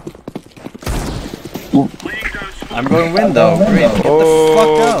 I'm going window. Green, get the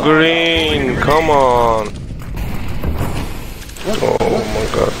fuck out. Green, come on. Oh my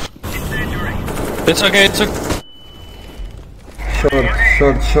god. It's okay, it's okay.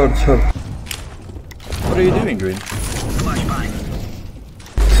 Short. What are you doing, Green?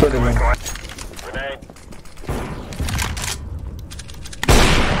 Sorry, man.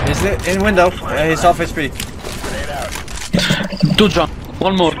 He's in window. He's off HP. Two jungle.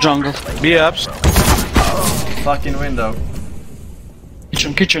 One more jungle. B ups. Fucking window.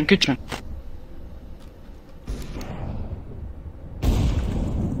 Kitchen.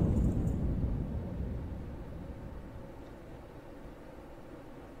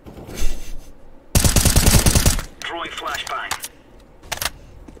 Throwing flashbang.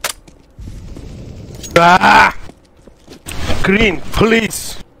 Ah! Green,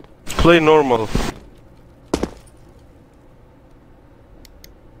 please. Play normal.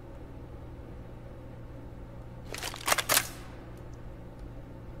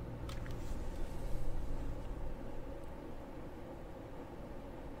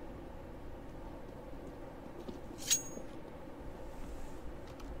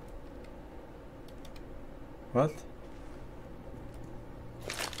 What?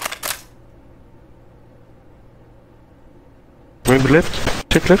 Maybe left?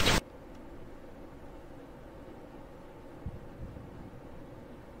 Check left?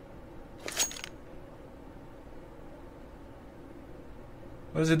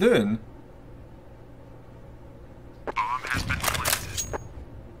 What is he doing?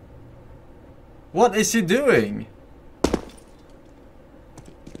 What is he doing?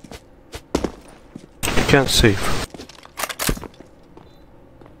 You can't save.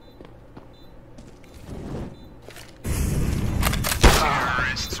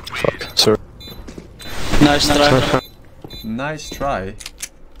 Fuck, sorry. Nice try. Nice try.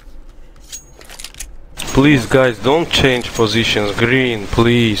 Please guys, don't change positions. Green,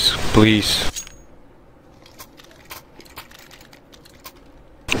 please.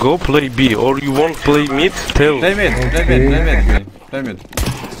 Go play B, or you won't play mid? Tell. Play mid, Green. Play mid.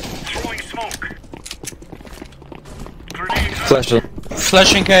 Throwing smoke.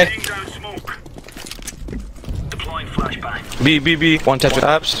 Flashing K. Deploying flashbang. B. One tap.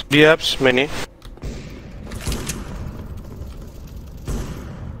 Apps, B apps, many.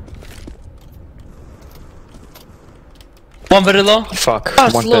 One very low. Fuck.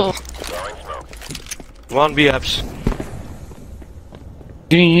 One low. One B apps.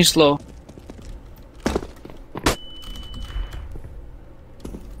 Green is low.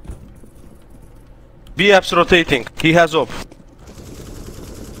 B apps rotating. He has op.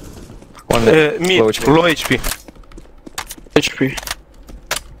 One mid. low HP. Low HP. HP.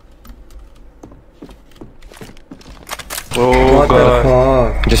 Oh What god.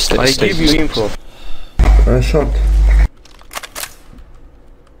 the fuck? Just I stay, give you info. Short.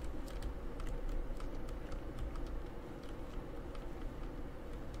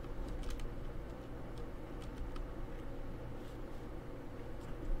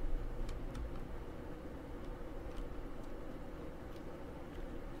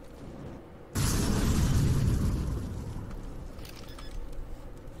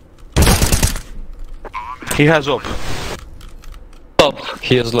 He has op. Top.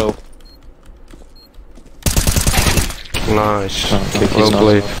 He is low. Nice. Okay, he's Well not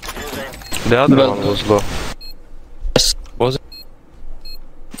played. low. The other Well one was low. Was it?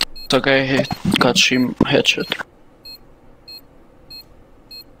 It's okay, he got him headshot.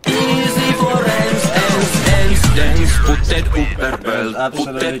 Easy for ends, dance. Put that upper belt, put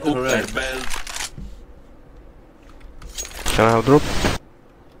Absolutely that upper correct. belt. Can I have drop?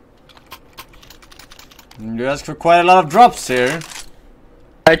 You ask for quite a lot of drops here.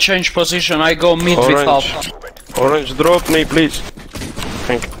 I change position, I go mid with half. Orange, drop me, please.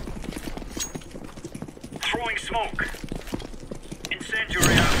 Thank you. Throwing smoke.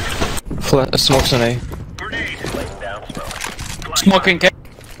 Incendiary out. Smokes on A. Grenade. Laying down smoke. Smoking K.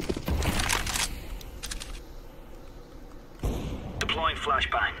 Deploying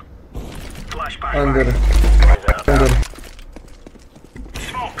flashbang. Flashbang. Under. Under.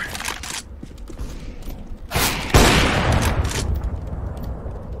 Smoke.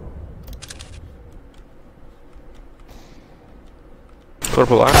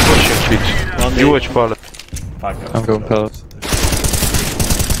 Purple, I'm pushing feet. You watch pallet. I'm going pallet.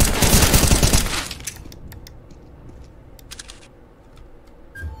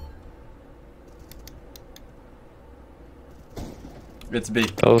 It's B.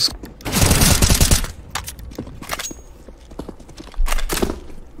 That was...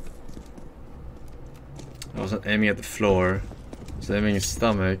 I wasn't aiming at the floor. I was aiming at his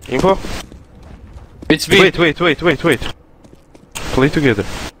stomach. Info? It's B. Wait. Play together.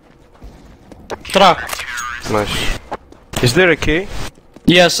 Truck. Nice. Is there a K?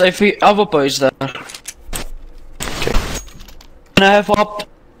 Yes, AWP is there. Okay. Can I have up?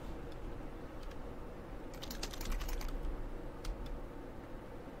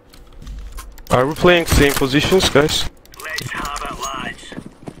 Are we playing same positions, guys? Let's have it, lads.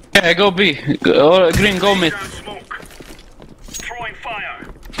 Yeah, go B. Green, go mid. Down smoke. Throwing fire.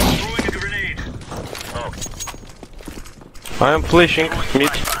 Throwing a grenade. I am flashing mid.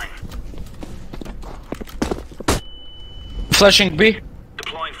 Flashing B.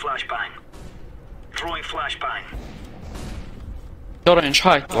 Deploying flashbang. Throwing flashbang. Orange,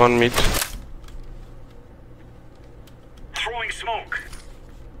 high. One mid. Throwing smoke.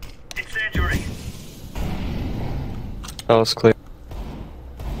 Incendiary. That was clear.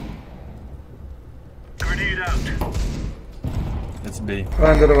 Grenade out. It's B.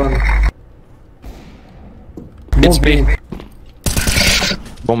 Under one. It's B.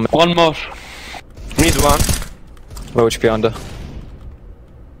 One more. Mid one. low HP under.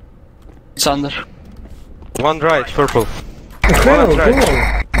 It's under. One right, purple. Go, One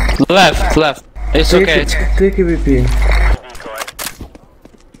right. go. Left. It's Take okay. it, take EVP.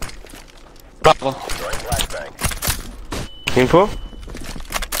 Bravo. Info?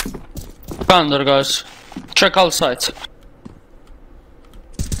 Under, guys. Check all sides.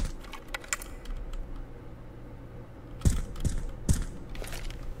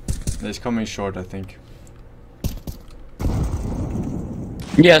 He's coming short, I think.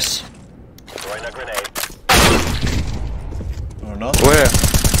 Yes. Throwing a grenade. Or not? Where?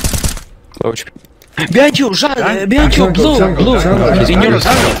 Low HP. Behind you, behind you, blue. In your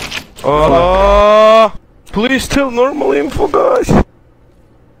Oh, please tell normal info, guys.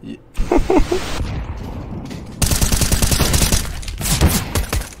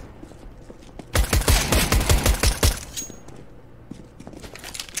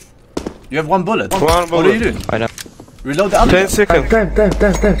 You have one bullet. One What are bullet. you doing? I know. Reload the other. 10 seconds.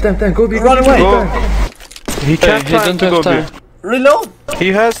 Time. Go big. Run away. Go. He can't he time don't to go have time. big. Reload. He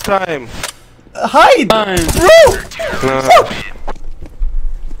has time. Hide. Time. Bro. No.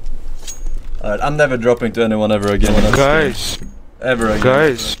 Alright, I'm never dropping to anyone ever again. Guys, Ever again.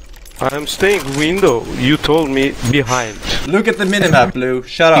 guys, I am staying window. You told me behind. Look at the minimap, Blue.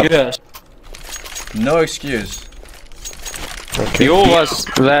 Shut up. Yes. No excuse. Okay. You was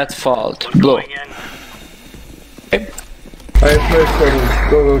that fault. Blow. I flash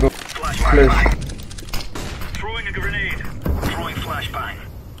forward. Go, go, go. Flash. Throwing a grenade. Throwing flashbang.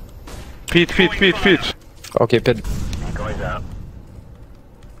 Pit. Okay, pit. Going out.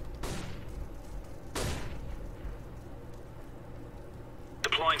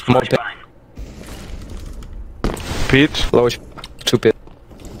 Deploying More pit. flashbang. Pit. Low HP. 2 pit.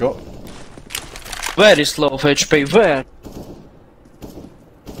 Go. Very slow of HP. Where?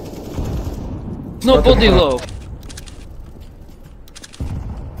 Nobody low.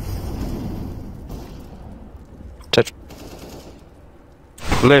 Touch.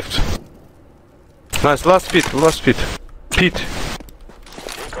 Left. Nice, last pit. Pit.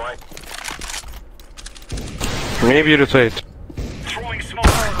 Maybe rotate. Throwing smoke.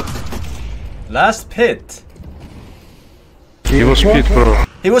 Last pit. He was pit, bro.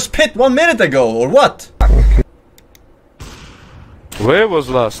 He was pit 1 minute ago, or what? Where was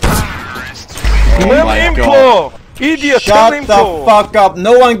last? Oh my info! God. Idiot, Shut tell the info! fuck up.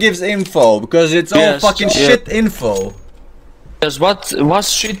 No one gives info because it's all Yes, fucking yeah. shit info. Yes, what's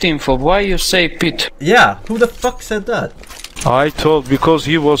shit info? Why you say pit? Yeah, who the fuck said that? I told because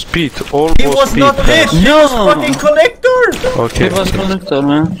he was pit. All He was pit. not pit. He No. was fucking connector. Okay. It was connector,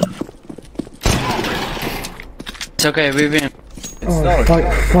 man. It's okay, we win. Oh,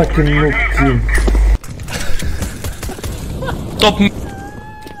 fucking noob team. Top.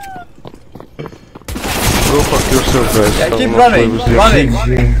 Go fuck yourself, guys. Yeah, I will keep not play running, with you.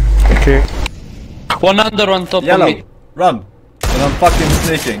 running. Okay. One under, on top of Yellow, me. run. And I'm fucking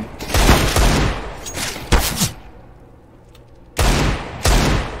sneaking.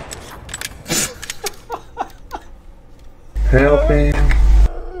 Help me.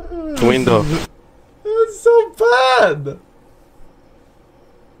 Window. It's so bad.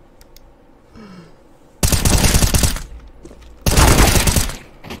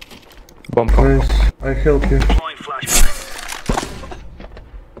 Bomb. Nice. I help you. Deploying flashbang.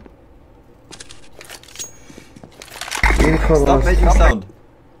 Info Stop last. making sound.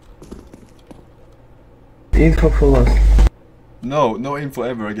 Info for last. No, no info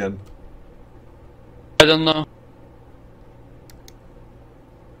ever again. I don't know.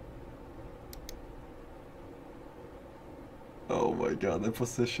 Oh my god, the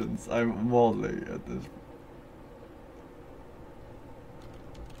positions. I'm modeling at this.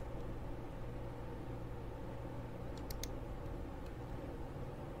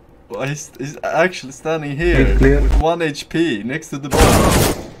 Well, he's actually standing here with 1 HP next to the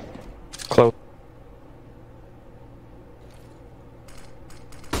ball. Close.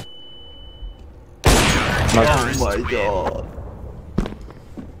 Oh my god.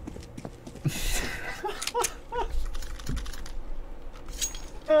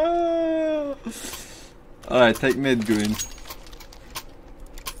 Alright, take mid, Green.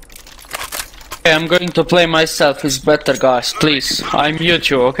 Okay, I'm going to play myself. It's better, guys. Please, I mute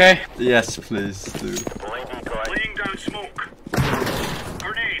you, okay? Yes, please do. Laying down smoke.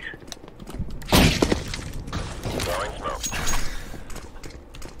 Grenade. Throwing smoke.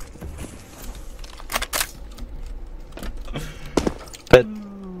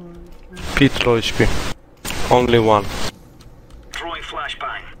 Pit low HP. Only one. Throwing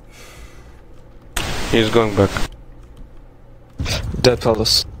flashbang. He's going back. Dead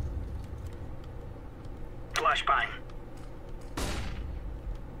fellas. Flashbang.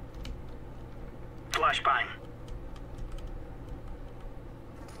 Flashbang.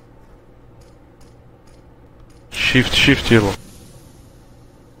 Shift yellow.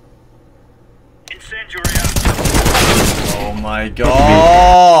 Incendiary. Oh my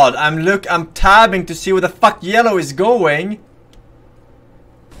god! I'm tabbing to see where the fuck yellow is going.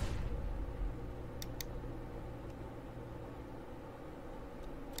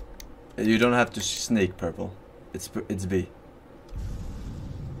 You don't have to sneak, purple. It's B.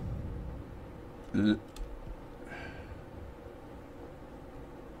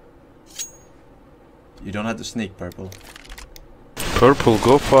 You don't have to sneak, purple. Purple,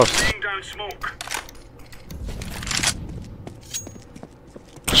 go fast. Laying down smoke.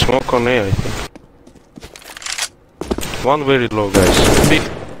 Smoke on A, I think. One very low, guys.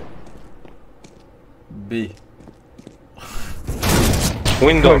 B.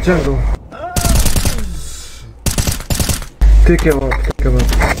 Window. Oh, jungle. Take him out, take him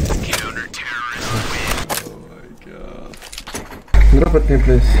out. Oh my god. Drop at me,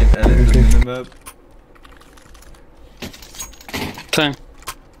 please. Map. Time.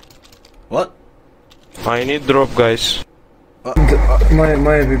 What? I need drop, guys. My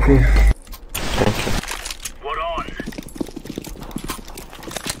MVP. What on?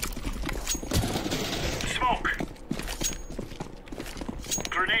 Smoke.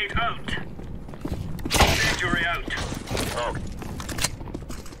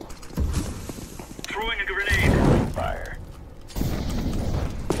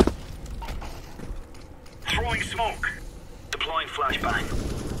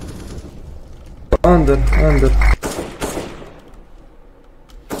 Under.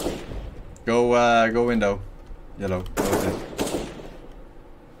 Go window. Yellow.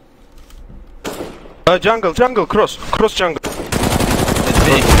 Go Jungle, cross jungle. It's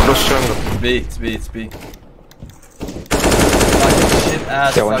B. Cross jungle. It's B. Fucking shit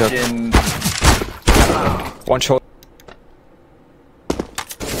ass fucking... One shot.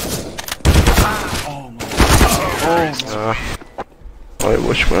 Oh my god. I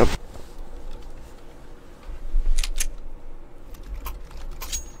watch map.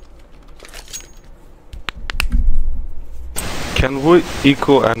 Can we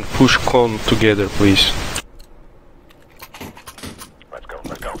echo and push con together, please? Let's go.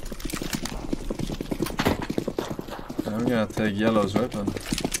 I'm gonna take yellow's weapon.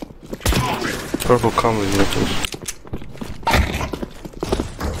 Purple come with metals.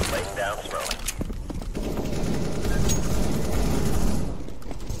 Laying down smoke.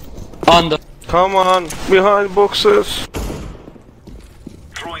 Under. Come on, behind boxes.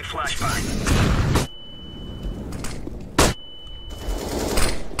 Throwing flashbang.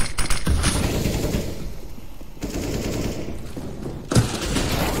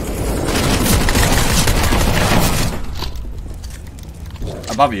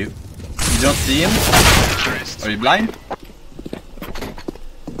 Above you. You don't see him? Are you blind?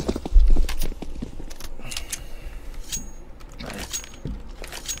 Nice.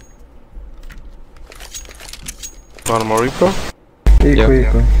 One more echo? Echo.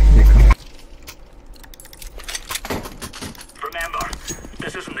 Remember,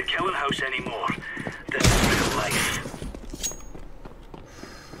 this isn't the killing house anymore. This is real life.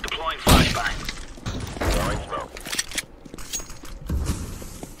 Deploying flashbang. Throwing smoke.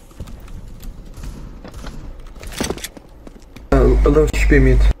 Low HP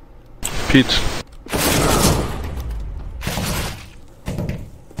mid. Pit.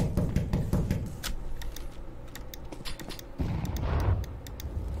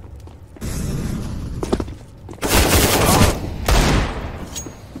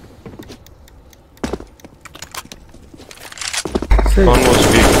 One was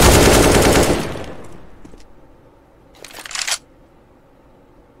big.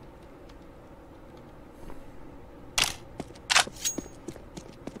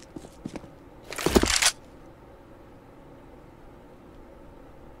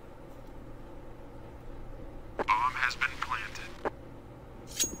 Bomb has been planted.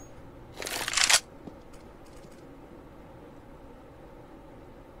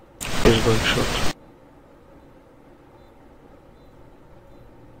 He's going shot.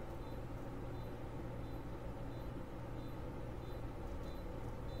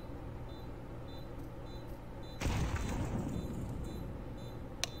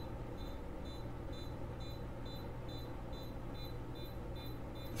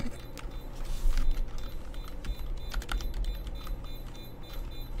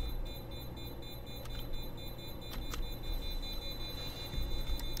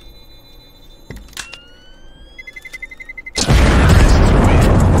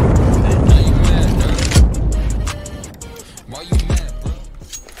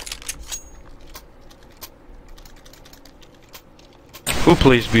 Who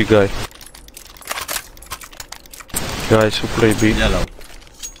plays B, guy? Guys who play B. Yellow.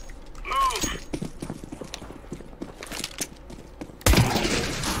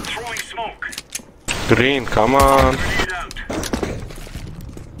 Throwing smoke. Green, come on. Grenade out.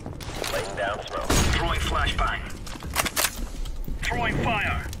 Laying down smoke. Throwing flashbang. Throwing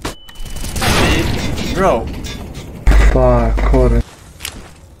fire. Bro. Fuck, corner.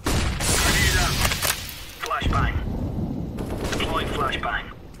 Grenade out. Flashbang. Deploying flashbang.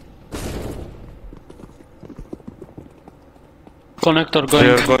 Connector They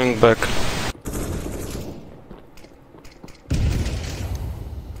going. are going back.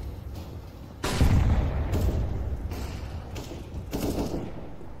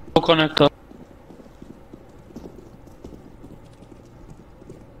 Connector.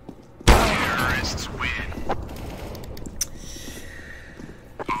 Terrorists win.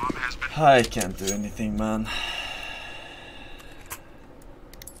 Bomb has been. I can't do anything, man.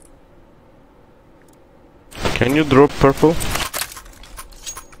 Can you drop purple?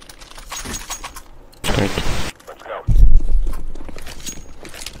 Thank you. Let's go.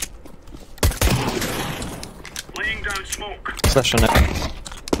 Laying down smoke. Flash on it.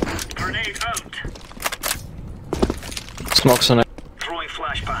 Grenade out. Smokes on it. Throwing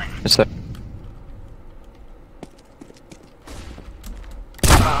flashbang. It's there.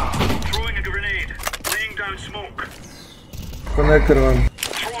 Throwing a grenade. Laying down smoke. Connector one.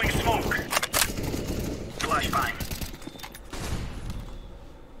 Throwing smoke. Flashbang.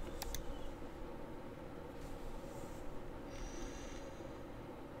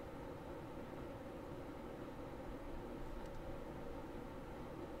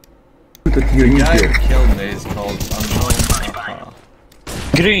 that you The need guy here. who killed me is called Unknown.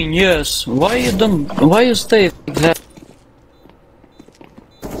 Green, yes. Why you don't? Why you stay like that?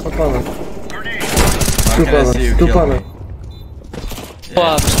 Попало. How can I see you Two kill palace. me?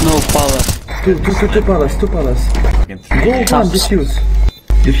 Pass, no power. Two palace. Go one, defuse.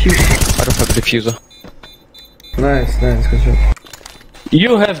 I don't have a diffuser. Nice, good job.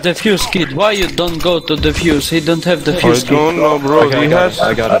 You have the fuse kit. Why you don't go to the fuse? He don't have the fuse I kit. don't know, bro. Okay, He has.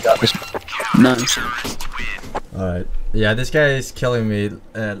 I got it. Nice. Alright. Yeah, this guy is killing me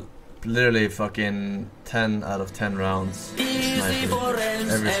literally fucking 10 out of 10 rounds. Sniper.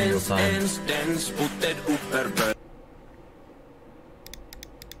 Every single time.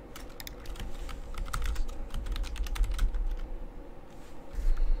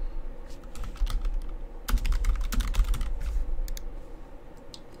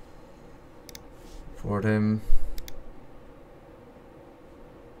 For him.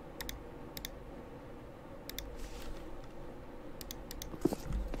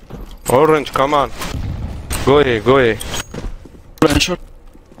 Orange, come on. Go away. Orange.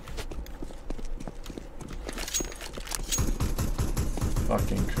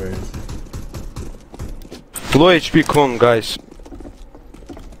 Fucking crazy. Low HP con, guys.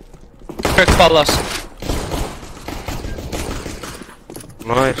 Crack palace.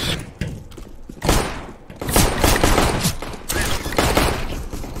 Nice.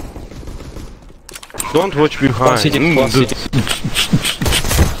 Don't watch behind. City.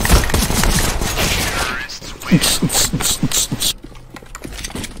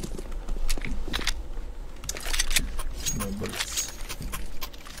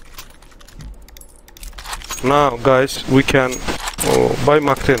 Now, guys, we can buy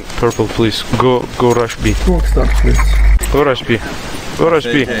Mach 10 purple, please. Go rush B. Smoke start, please. Go rush B. Go rush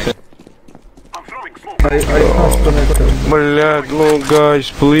B. I pass connector. Блядь, no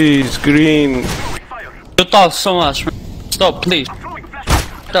guys, please, green. You talk so much. Man. Stop, please.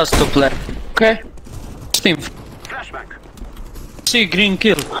 Just to play. Okay? Steam. See green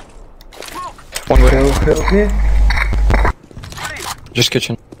kill. One way. Help me. Just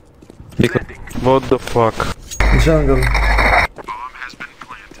kitchen. Be quick. What the fuck? Jungle.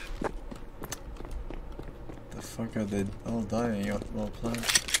 The fuck are they all dying while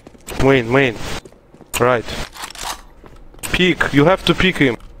playing? Main. Right. Peek, you have to peek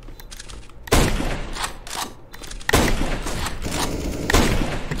him.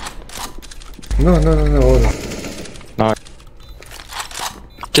 No. Order. No.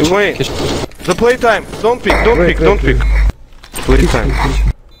 Wait. The playtime. Don't peek. Don't peek. Playtime.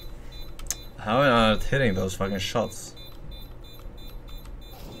 How am I not hitting those fucking shots?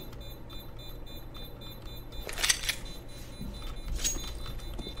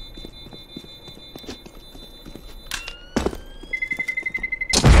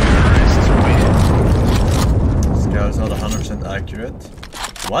 Scout is not 100% accurate.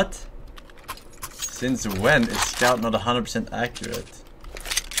 What? Since when is Scout not 100% accurate?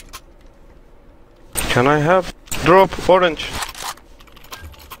 Can I have drop orange?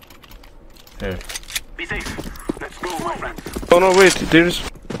 Here. Be safe. Let's go, my friend. Oh no, wait, there's.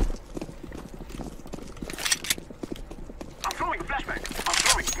 I'm throwing a flashback. I'm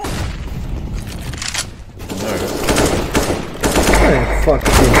throwing smoke. Hey, fuck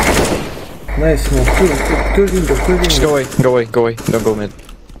you. Nice smoke. Two window. Just go away. Don't go mid.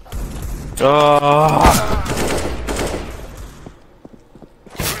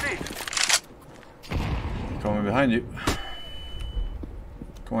 Coming behind you.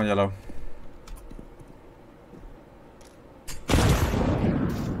 Come on, yellow.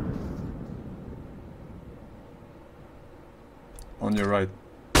 On your right.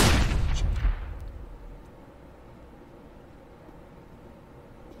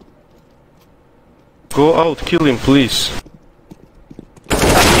 Go out, kill him, please.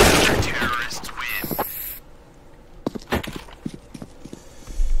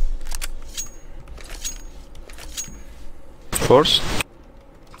 Force?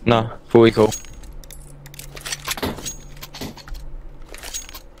 No, full eco.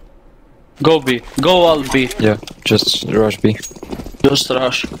 Go B. Go all B. Yeah, just rush B. Just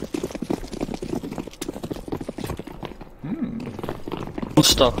rush. Don't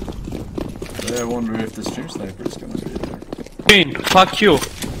stop. I wonder if the stream sniper is gonna be there. Green, fuck you.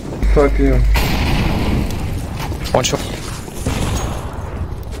 Fuck you. One shot.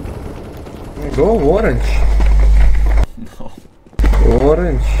 Go orange. No.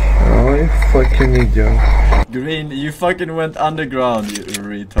 Orange. Oh, you fucking idiot. Green, you fucking went underground, you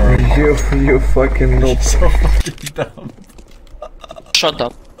retard. You fucking noob. So fucking dumb. Shut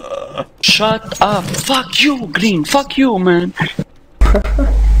up. Shut up. Fuck you, Green. Fuck you, man.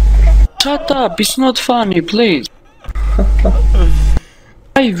 Shut up, it's not funny, please.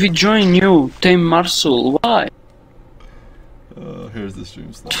 Why we join you, Team Marcel? Why? Here's the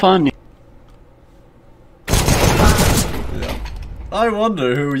stream stuff. Funny. Yeah. I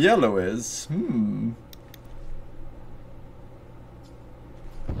wonder who yellow is.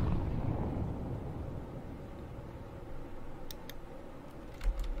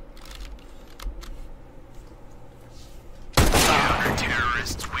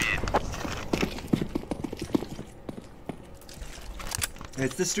 Terrorists win.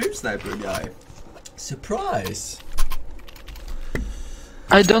 It's the stream sniper guy. Surprise.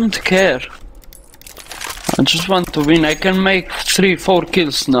 I don't care. I just want to win. I can make 3-4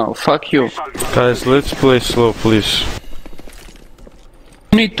 kills now. Fuck you. Guys, let's play slow, please.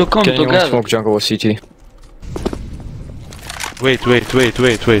 We need to come Can anyone together. smoke jungle or CT? Wait.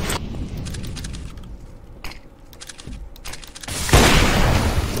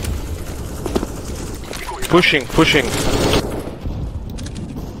 Pushing.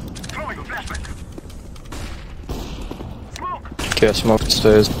 Okay, I smoked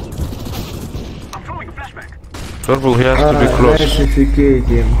stairs. Purple, he has to be close.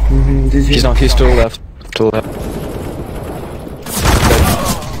 He's not, he's to the left. To the left.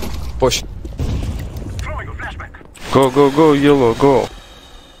 Push. Go, yellow, go.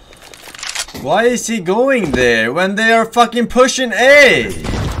 Why is he going there when they are fucking pushing A?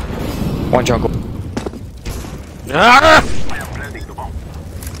 One jungle. Ah!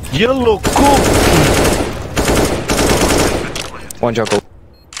 Yellow, go! One jungle.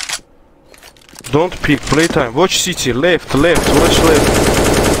 Don't peek, playtime. Watch CT, left, watch left.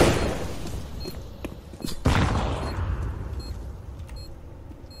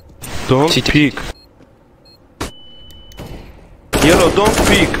 Don't peek. Yellow, don't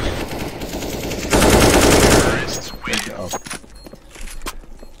peek.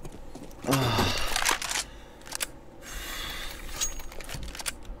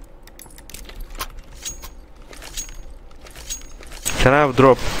 Can I have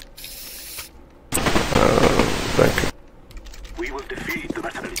drop? Thank you.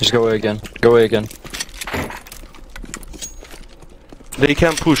 Just go away again. Go away again. They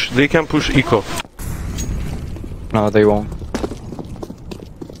can push eco. No, they won't.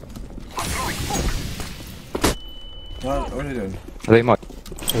 What are you doing? They might.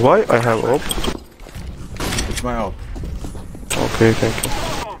 Why? I have op. It's my op. Okay, thank you.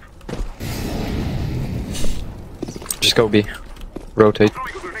 Just go B. Rotate.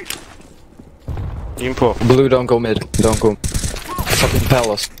 Info. Blue, don't go mid. Don't go. Fucking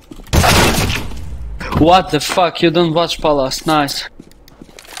palace. What the fuck? You don't watch Palace? Nice.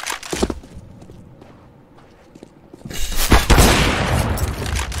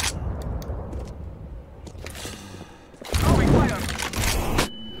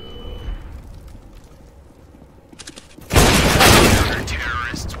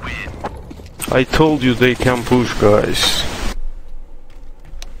 I told you they can push, guys.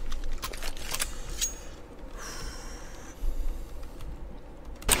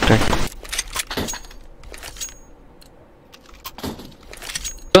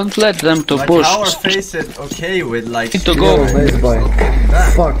 Don't let them to like push. How are FACEIT okay with like to go.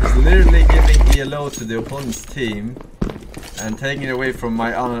 Fuck. Literally giving ELO to the opponent's team and taking it away from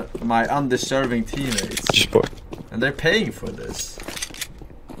my undeserving teammates. And they're paying for this.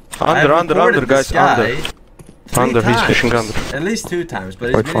 Under, guys, under. He's pushing under. At least 2 times, but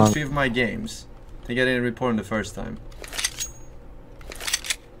he's been in 3 of my games. I think I didn't report him the first time.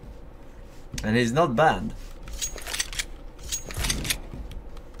 And he's not banned.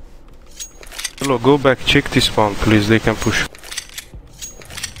 Hello, go back, check this spawn, please. They can push.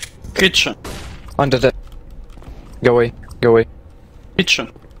 Kitchen. Under that. Go away.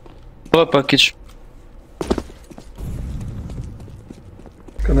 Kitchen. Papa kitchen.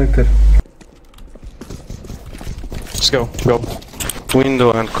 Connector. Let's go.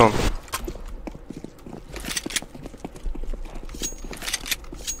 Window and con.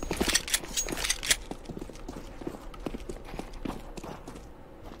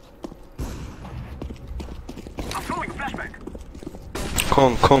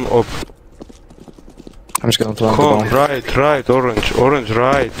 Con up. I'm just gonna plant Con, the bomb. right, orange,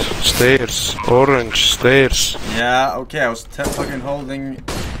 right, stairs, orange, stairs. Yeah, okay, I was fucking holding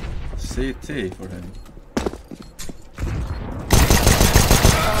CT for him.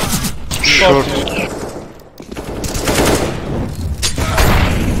 Short.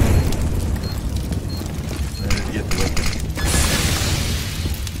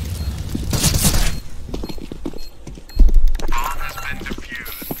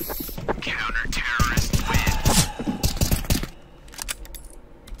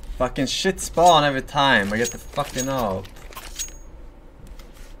 Fucking shit spawn every time. I get the fucking up.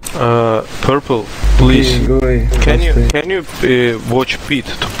 Purple, please. Okay, go away. Can you watch Pete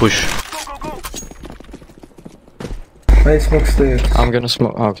to push? I smoke stairs. I'm gonna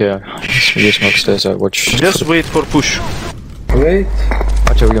smoke. Okay, you smoke stairs. I watch. Just wait for push. Wait.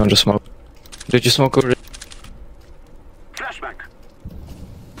 Actually, we're going to smoke. Did you smoke already? Flashback.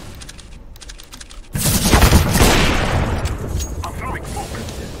 I'm throwing smoke.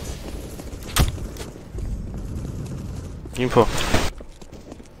 Info.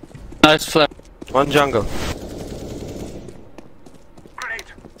 Nice flash. One jungle.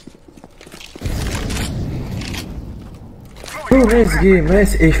 Oh, nice game,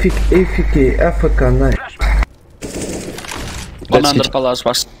 nice AFK, AFK, nice. One under palace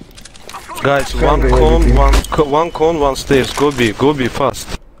was. Guys, one cone, one stairs. Go B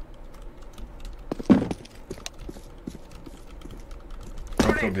fast.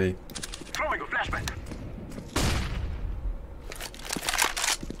 Go B. Throwing a flashback.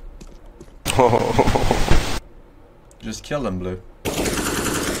 Just kill him, Blue.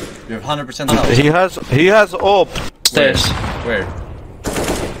 You have 100% health. He has op. Stairs. Where?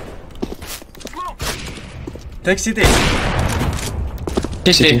 Take CT.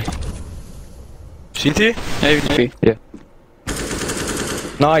 CT. CT? AVP. Yeah.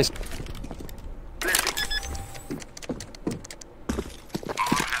 Nice.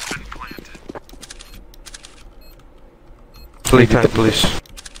 Playtime, please.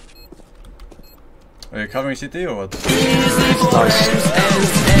 Are you covering CT or what?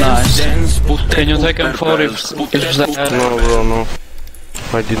 Nice. Can you take him for if that? No, bro, no.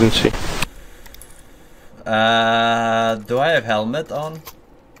 I didn't see. Do I have helmet on?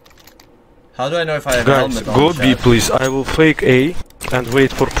 How do I know if I have Guys, helmet on? go B, please. I will fake A and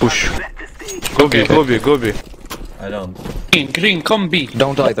wait for push. Go B, go B, go B. I don't. Green, come B.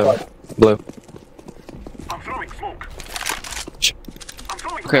 Don't die though. Blue. I'm throwing smoke. I'm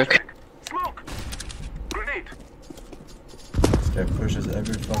throwing Okay. smoke. Grenade. This guy pushes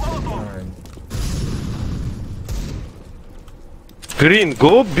every fucking time. Green,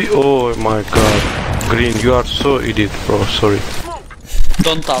 go B. Oh my god. Green, you are so idiot, bro. Sorry.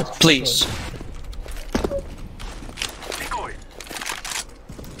 Don't out, please.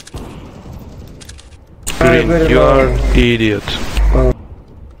 Green, you are idiot.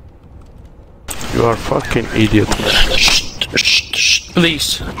 You are fucking idiot.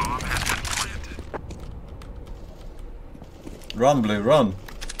 Please. Run, Blue, run.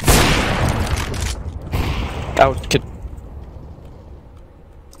 Out, kid.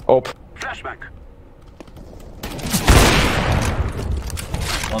 Op. Flashback.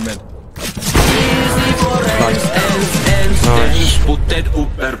 One mid. Nice. Put that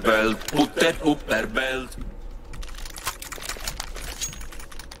upper belt. Put that upper belt.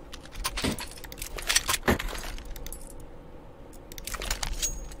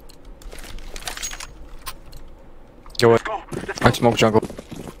 Go away. I smoke jungle.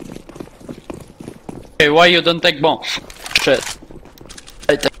 Okay, why you don't take bomb? Shit.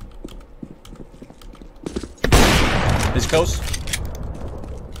 He's close.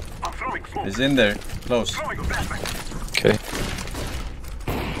 He's in there. Close. Okay.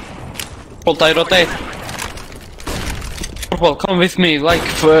 Rotate, rotate. Well, come with me, like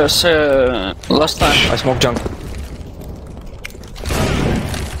first, last time. I smoke jungle.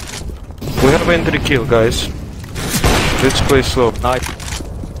 We have entry kill, guys. Let's play slow. Nice.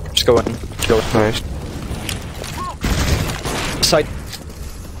 Just go in. Go in. Nice. Side.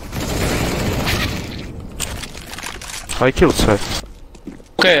 I killed side.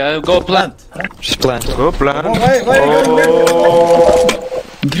 Okay, I'll go plant. Just plant. Go plant. Oh.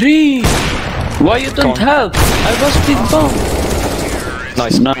 Green! Why you don't help? I was with bomb.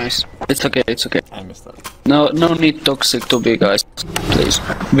 Nice. Nice. It's okay, it's okay. I missed that. No need toxic to be, guys. Please.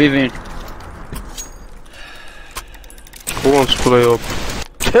 We win. Who wants to play up?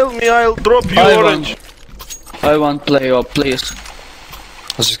 Tell me, I'll drop you orange. I want play up, please.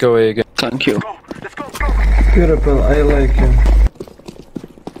 Let's just go away again. Thank you. Beautiful, I like him.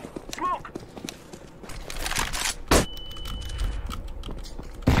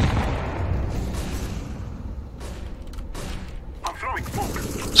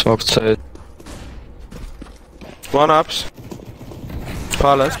 Smoke side. One ups.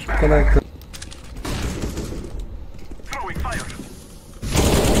 Palace. Connected.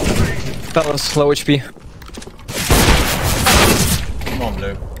 Palace, low HP. Come on,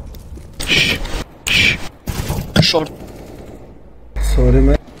 Blue. Short. Sorry,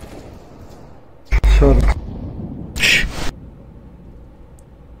 man. Short.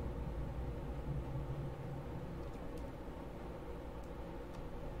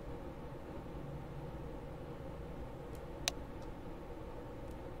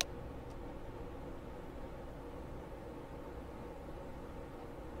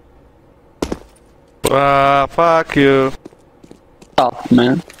 Fuck you. Stop,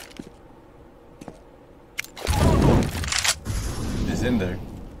 man. He's in there.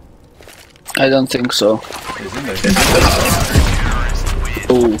 I don't think so. He's in there.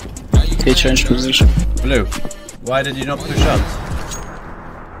 Oh, he changed position. Blue, why did you not push out?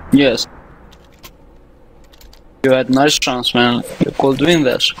 Yes. You had nice chance, man. You could win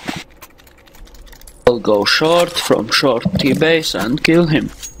this. I'll go short from short T-base and kill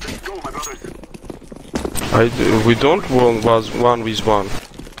him. We don't want was 1v1.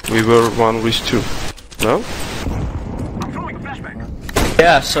 We were 1v2. No?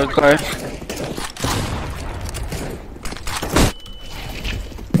 Yes, okay.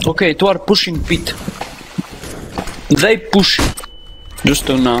 Okay, two are pushing pit. They push. Just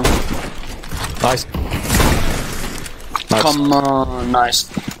to know. Nice. Come on, nice.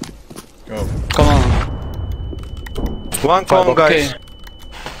 Go. Come on. One con, guys.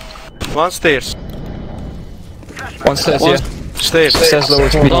 One stairs. One stairs, yeah. Stairs. Stairs low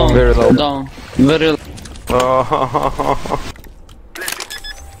HP, Down, very low. down, very low.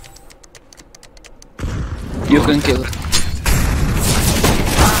 You can kill her.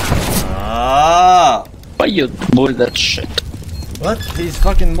 Ah! Why you bull that shit? What? He's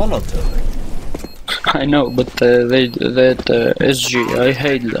fucking Molotov. I know, but that SG, I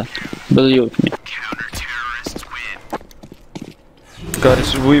hate that. Believe me.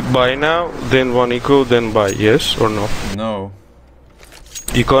 Guys, we buy now, then one eco, then buy. Yes or no? No.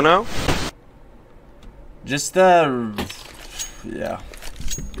 Eco now? Just yeah.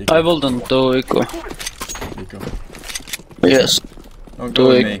 I wouldn't do eco. Eco. Yes. Don't do go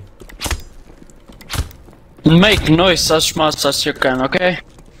with me. Make noise as much as you can, okay?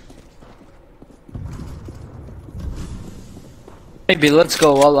 Maybe let's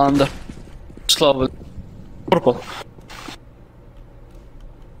go all under. Slowly. Purple.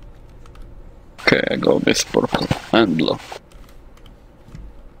 Okay, I go with purple and blue.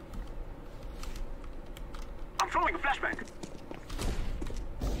 I'm throwing a flashbang.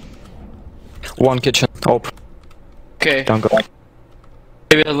 One kitchen, open. Okay. Don't go.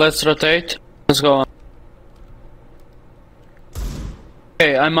 Maybe let's rotate. Let's go on.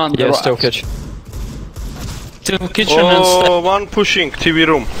 Okay, I'm on the Yeah, right. still kitchen. Still kitchen and Oh, one pushing TV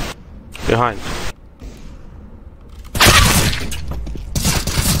room. Behind.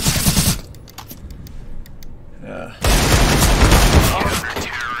 Yeah.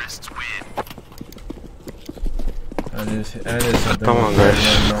 I did something. Come on, guys.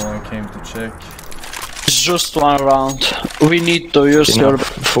 No one came to check. It's just one round. We need to use your...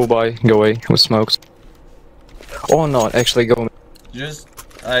 Full buy, go away with smokes. Oh no, actually go. Just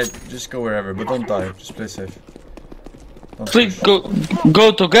go wherever, but don't die. Just play safe. Don't Please push.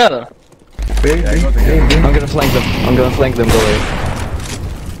 go together. Yeah, go together. I'm gonna flank them. I'm gonna flank them, go away.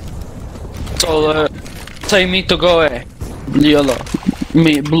 So, say me to go away. Yellow.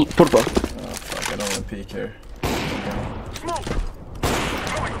 Me, blue, purple. Oh fuck, I don't want to peek here.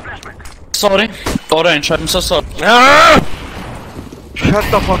 Sorry. Orange, I'm so sorry. Ah! Shut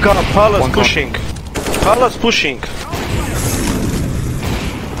the fuck up. Palace pushing. Palace pushing.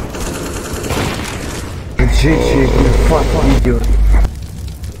 GG, you fucking idiot.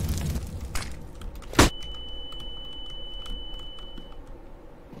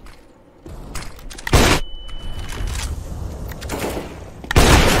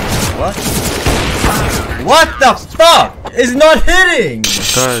 What? What the fuck? It's not hitting!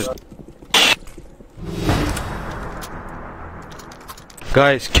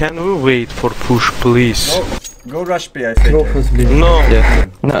 Guys, can we wait for push, please? Go rush B, I think. No. Yeah.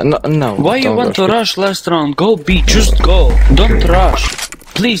 No. Why you want to rush last round? Go B, just go. Don't rush.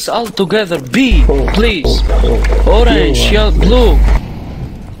 Please, all together, B, please. Orange, yellow, blue.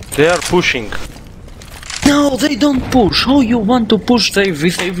 They are pushing. No, they don't push. How you want to push they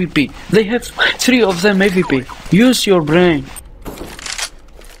with AVP? They have 3 of them AVP. Use your brain.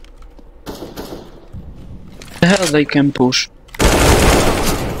 The hell they can push.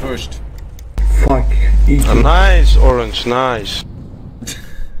 Pushed. Fuck. Nice, Orange, nice.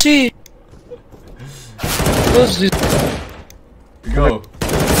 See? What's this? Go.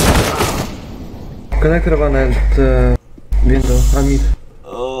 Connector one and window. Mid.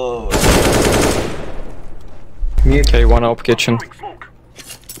 Oh. Mid. Okay, one up kitchen.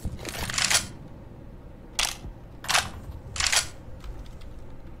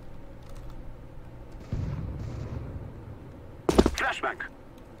 Flashbang.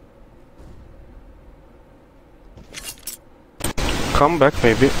 Come back,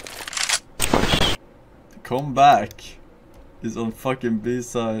 maybe. Come back. Is on fucking B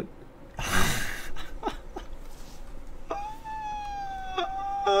side.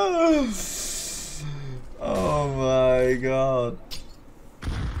 Oh my god.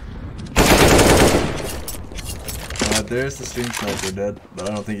 There's the stream sniper dead, but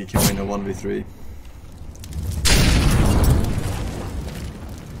I don't think he can win a 1v3.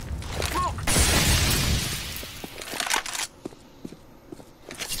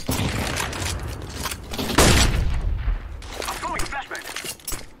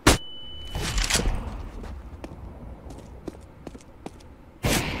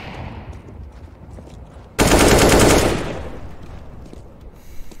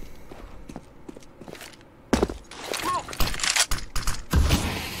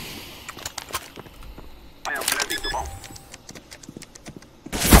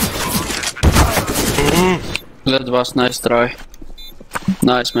 That was nice try.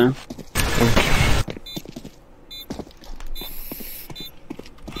 Nice, man.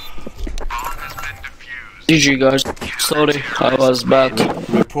 GG guys. Sorry, I was bad.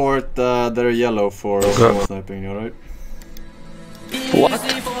 Report they're yellow for sniping, alright? What?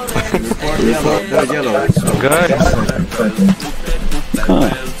 Report yellow, they're yellow. Guys.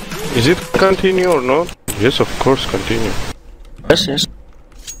 Is it continue or not? Yes, of course, continue. Yes, yes.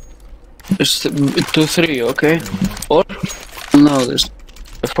 It's 2-3, okay? Or? No, this.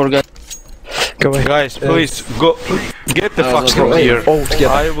 I forgot. Go ahead. Guys, please go. Get the fuck from here.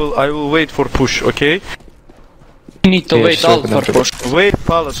 I will wait for push, okay? You need to wait alt for push. Wait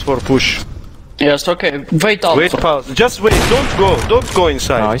palace for push. Yes, okay. Wait alt. Wait palace. Just wait. Don't go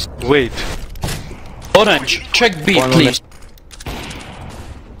inside. Nice. Wait. Orange, check B, please.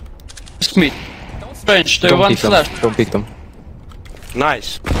 Smith. Orange, do you want flash? Don't pick them.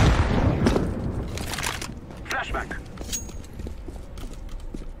 Nice.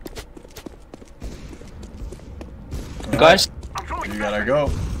 Guys, you gotta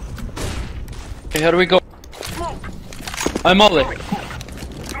go. Here we go. I'm Ollie.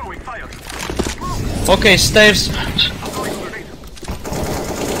 Okay, stairs.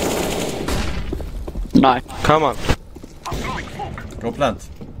 Nice. Come on. Go plant.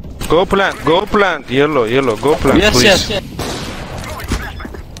 Go plant. Go plant. Yellow. Go plant. Yes, please. yes.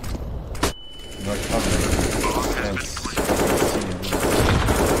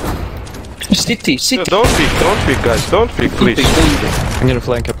 City. Don't pick, guys. Don't pick, please. Don't pick. I'm gonna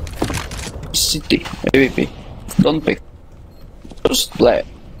flank up. City. AVP. Don't pick. Just play.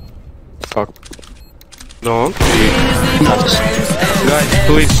 Fuck. Don't pick. Guys,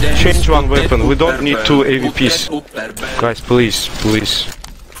 please change one weapon. We don't need two AVPs. Guys, please.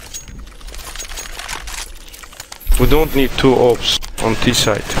 We don't need two ops on T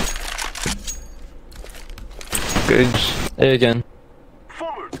side. Okay. A again.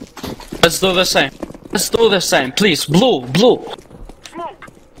 Let's do the same. Please, blue.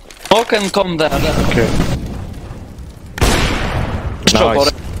 Smoke and come there. Okay.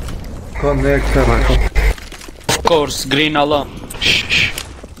 Nice. Of course, green alone. Shh.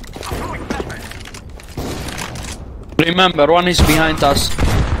 Remember, one is behind us.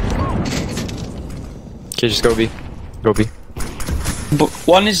 Okay, just go B. Go B.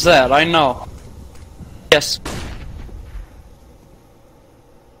 One is there, I know. Yes.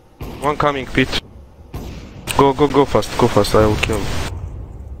 One coming, Pete. Go fast, I will kill him.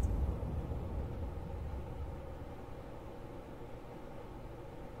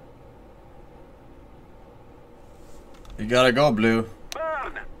 You gotta go, blue.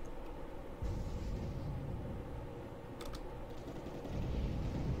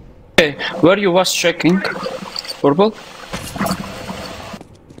 Okay, where you was checking? Purple?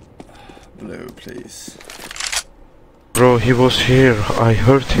 Blue, please. Bro, he was here. I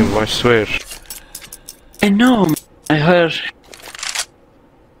heard him, I swear. I know, I heard.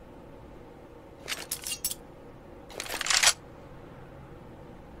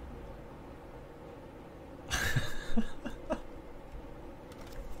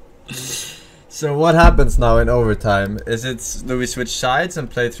 So what happens now in overtime? Do we switch sides and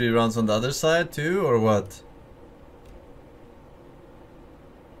play 3 rounds on the other side too, or what?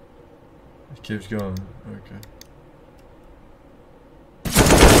 It keeps going. Okay.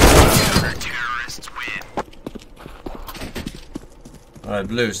 Alright,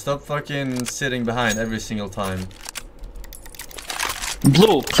 blue, stop fucking sitting behind every single time.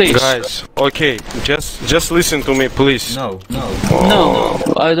 Blue, please. Guys, okay, just listen to me, please. No. No,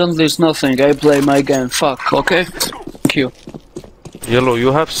 I don't lose nothing. I play my game. Fuck, okay? Thank you. Yellow,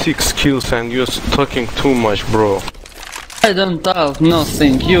 you have 6 kills and you're talking too much, bro. I don't talk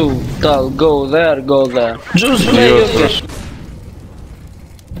nothing. You talk. Go there. Just play your game.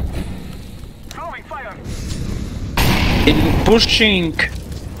 In pushing.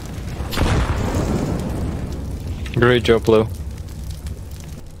 Great job, Blue.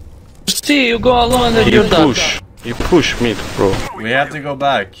 see, you go alone and you're done. You push mid, bro. We have to go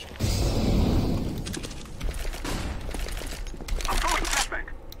back.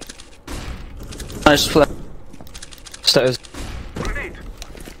 Nice flag. Stairs.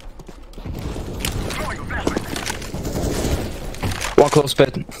 One close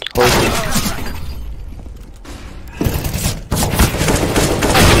bed.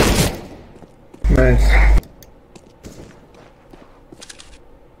 Nice.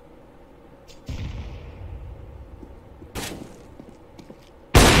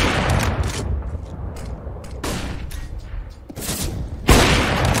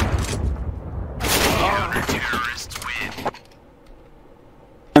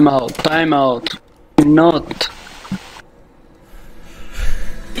 Time out, time out. Not.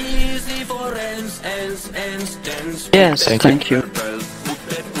 Yes, thank you.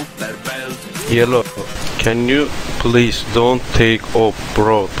 Yellow, can you please don't take off,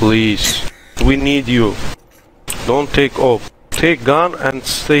 bro, please. We need you. Don't take off. Take gun and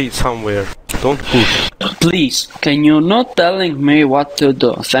stay somewhere. Don't push. Please, can you not telling me what to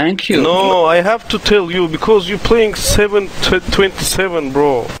do? Thank you. No, I have to tell you because you're playing 7-27,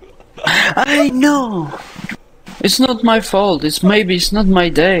 bro. I know. It's not my fault. Maybe it's not my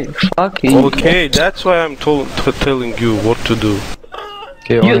day. Fucking. Okay, that's why I'm telling you what to do.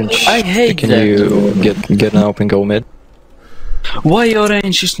 Okay, Orange. I hate can that. you get an open go mid? Why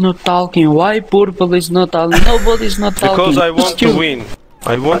Orange is not talking? Why Purple is not talking? Nobody's not talking. Because I want to win.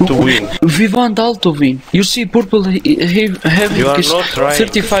 I want to win. We want all to win. You see, Purple having You are not trying.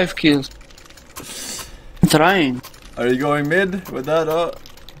 35 kills. Trying. Are you going mid with that?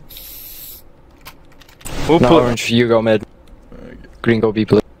 No, Orange, you go mid. Green, go B,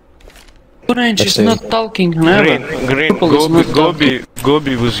 please. Orange is not talking never. Green, go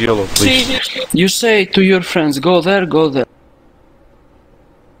B with yellow, please. See, you say to your friends, go there, go there.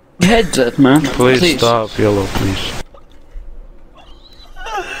 Head that, man. Please stop, yellow, please.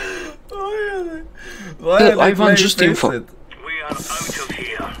 I want just info. We are out of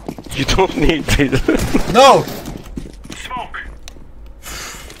here. You don't need it. No! Smoke.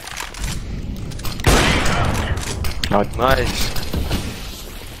 Nice.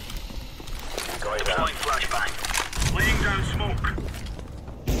 Deploying flashbang. Laying down smoke.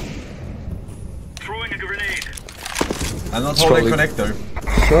 Throwing a grenade. I'm not holding connector.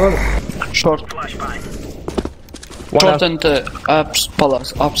 Short. Flashbang. Short and ups,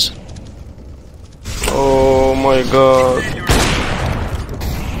 palace, ups. Oh my god.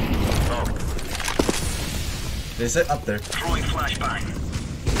 They sit up there. Throwing flashbang.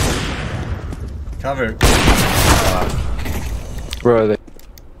 Cover. Where are they?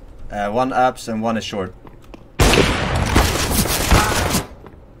 One apps and one is short.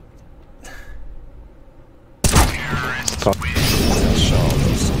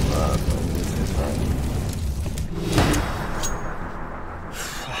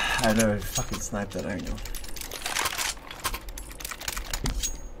 I know, fucking sniped that angle.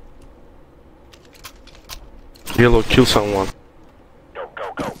 Yellow, kill someone. Go.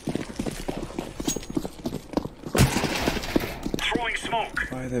 Throwing smoke.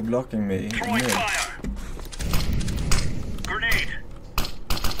 Why are they blocking me? Throwing fire. Grenade.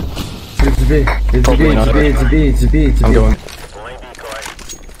 It's B. It's B. It's B. It's B. It's B. It's B. I'm going.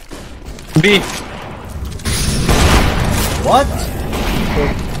 B. What?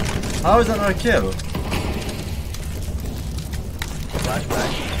 How is that not a kill?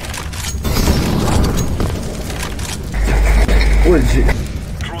 Ой,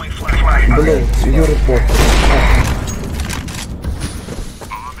 below, you report.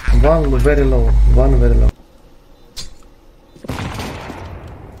 One very low, one very low.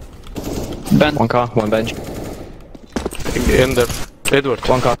 Ben. 1K, one bench. Ender. Edward.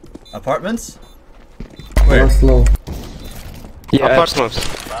 1K. Apartments? Where? One slow. Yeah, apartments.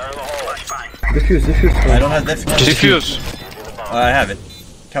 Defuse. I don't have defuse. Defuse. I have it.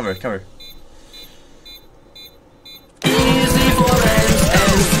 Cover.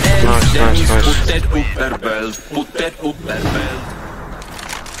 Nice.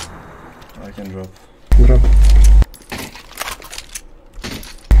 I can drop. Drop.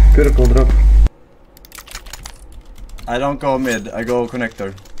 Purple drop. I don't go mid, I go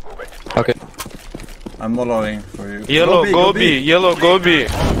connector. Okay. I'm following for you. Yellow, go B. Yellow, go B.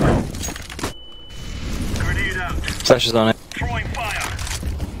 Flash is on it.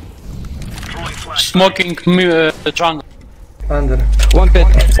 Smoking jungle. Under. One pit.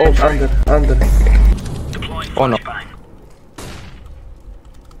 Oh, Under. Oh no.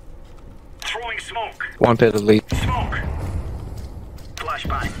 Throwing smoke. One pit at least. Smoke.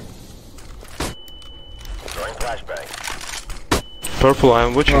 Flashbang. Throwing flashbang. Purple,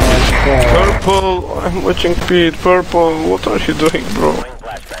 I'm watching Pete. Purple, I'm watching Pete. Purple, what are you doing, bro?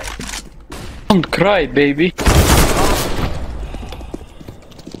 Don't cry, baby.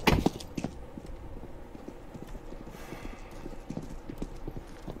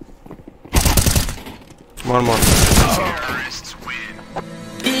 One more.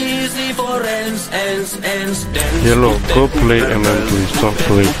 Easy for ends, Yellow, go play MM please, don't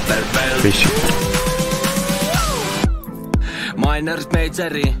play FACEIT. Miners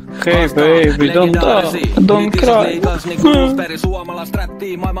majori. Hey baby, don't cry.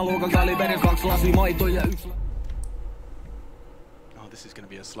 Oh, this is going to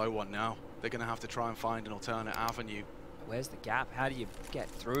be a slow one now. They're going to have to try and find an alternate avenue. Where's the gap? How do you get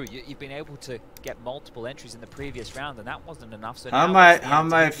through? You've been able to get multiple entries in the previous round, and that wasn't enough. So how am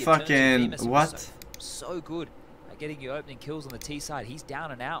I fucking what? So good at getting you opening kills on the T side. He's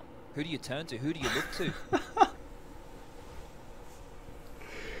down and out. Who do you turn to? Who do you look to?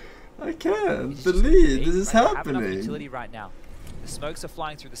 I can't believe this is happening. Utility right now. The smokes are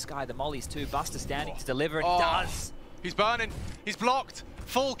flying through the sky. The mollies too. Buster standing to deliver. And does. He's burning. He's blocked.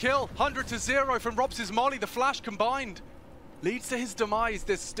 Full kill. 100-0 from Robs' molly. The flash combined leads to his demise.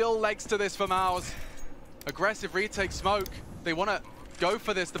 There's still legs to this for Mouse. Aggressive retake smoke. They want to go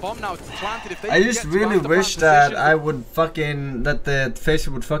for this. The bomb now is planted. If they I just really wish that I would fucking the FACEIT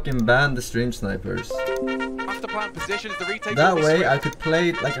would fucking ban the stream snipers. After plant positions, the retake that way I could play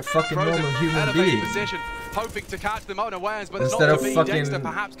it like a fucking normal human being. Hoping to catch them unawares, but instead of fucking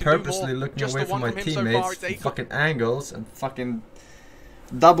purposely looking away from my teammates, fucking angles and fucking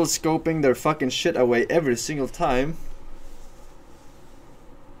double scoping their fucking shit away every single time.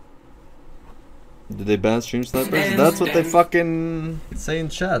 Did they ban stream snipers? That's what they fucking say in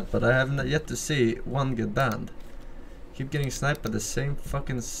chat, but I haven't yet to see one get banned. Keep getting sniped by the same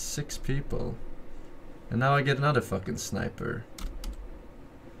fucking 6 people. And now I get another fucking sniper.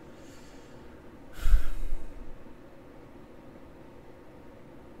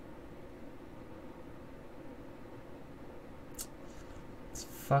 It's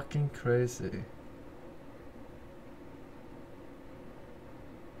fucking crazy.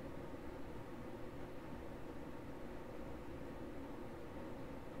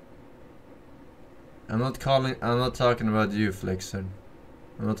 I'm not talking about you, Flexer.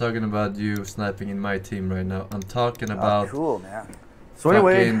 I'm not talking about you sniping in my team right now. I'm talking about cool, man. So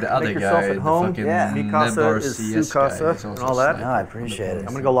anyway, the other guy, at home. the fucking Mikasa is CS Sukasa and all that. No, I appreciate it.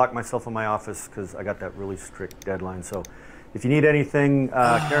 I'm gonna go lock myself in my office because I got that really strict deadline. So, if you need anything,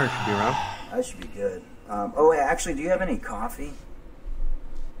 Karen should be around. I should be good. Oh, actually, do you have any coffee?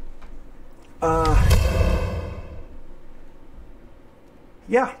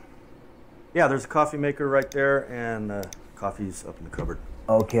 Yeah. Yeah, there's a coffee maker right there, and coffee's up in the cupboard.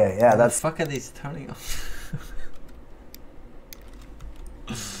 Okay, yeah, that's... What the fuck are these turning off?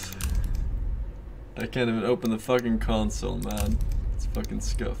 I can't even open the fucking console, man. It's fucking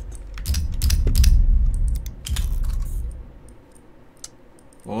scuffed.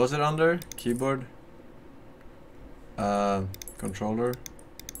 What was it under? Keyboard? Controller?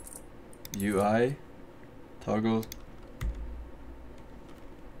 UI? Toggle?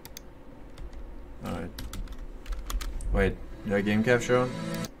 Alright. Wait, did I game capture on?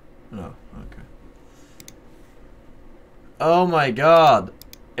 No, okay. Oh my god!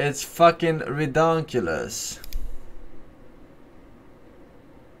 It's fucking redonkulous.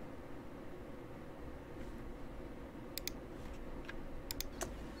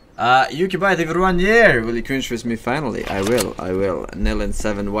 Yukibyte, if for 1 year, will you cringe with me finally? I will.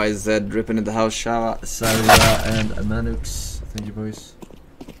 Nilin7, YZ, dripping in the house, Shava, Sarah, and Manux. Thank you, boys.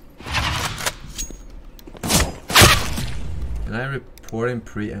 Can I report him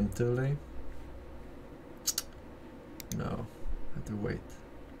preemptively? No, I have to wait.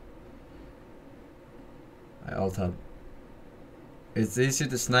 I alt-tab. It's easier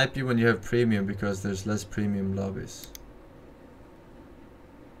to snipe you when you have premium because there's less premium lobbies.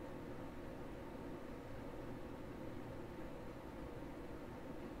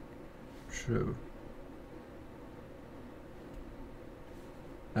 True.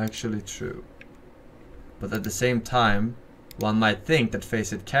 Actually true. But at the same time, one might think that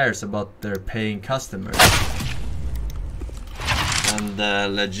FACEIT cares about their paying customers and the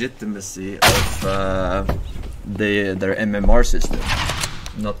legitimacy of their MMR system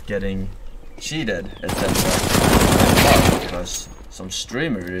not getting cheated, etc. Because some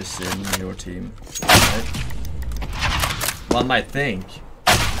streamer is in your team, right? One might think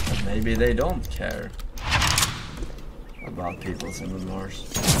that maybe they don't care about people's MMRs.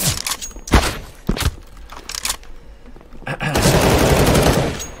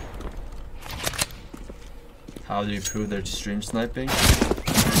 How do you prove they're stream sniping?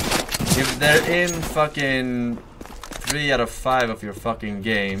 If they're in fucking 3 out of 5 of your fucking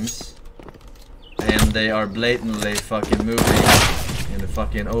games, and they are blatantly fucking moving in the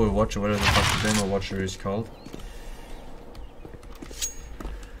fucking Overwatch or whatever the fuck the demo watcher is called,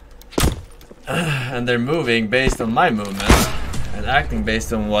 and they're moving based on my movement and acting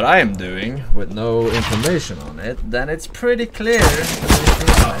based on what I am doing with no information on it, then it's pretty clear that they're stream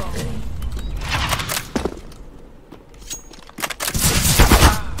sniping.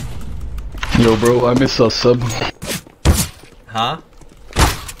 Yo, bro, I miss us sub. Huh?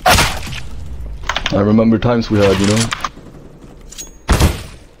 I remember times we had, you know?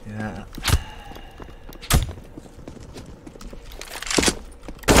 Yeah.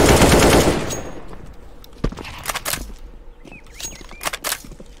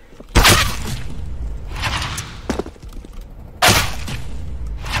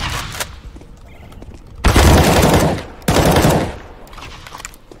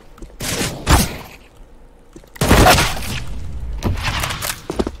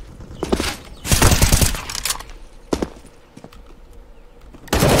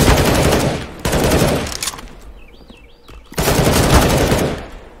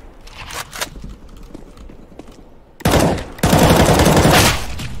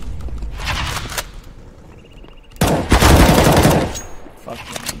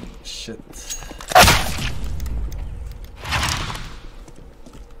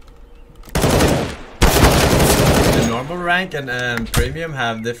 Rank and premium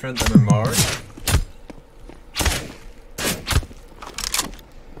have different MMRs.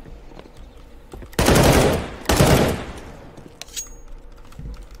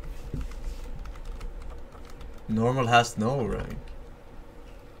 Normal has no rank.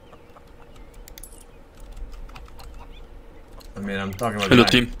 I mean, I'm talking about Hello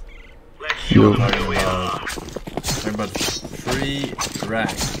rank. team. I'm talking about free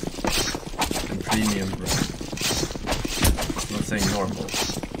rank and premium rank. I'm not saying normal.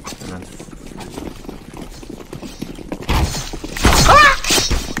 I meant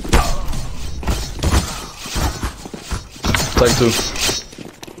Time 2.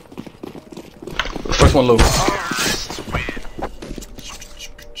 First one low.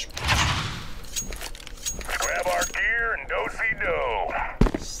 Grab our gear and do-si-do.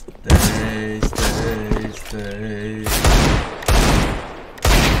 Stay.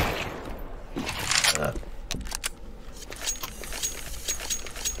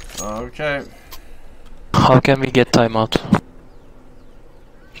 Okay. How can we get timeout?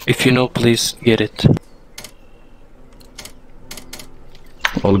 If you know, please get it.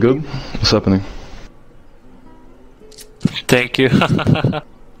 All good? What's happening? Thank you.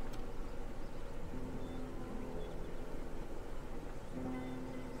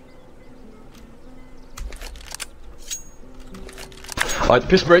 Alright,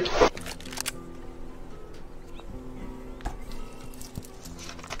 piss break.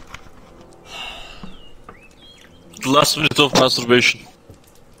 Last minute of masturbation.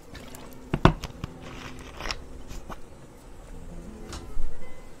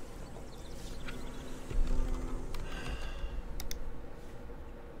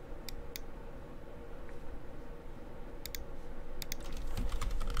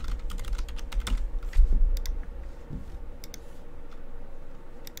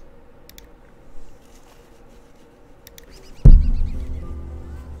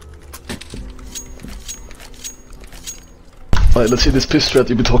 Alright, let's see this piss strat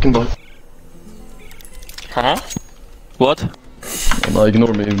you've been talking about. Huh? What? Oh, no,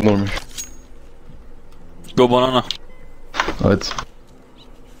 ignore me. Go banana. Alright.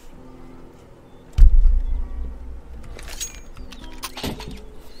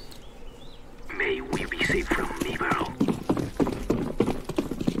 May we be safe from evil.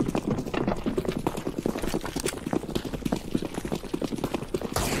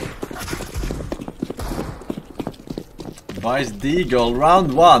 Vice Deagle,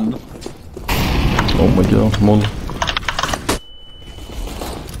 round 1. Oh my god, come on.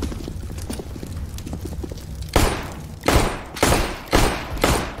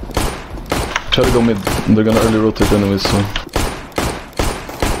 Try to go mid, they're gonna early rotate anyways, so...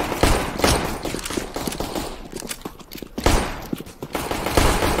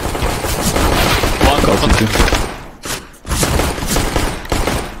 One city.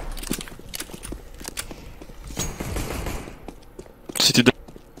 City dead.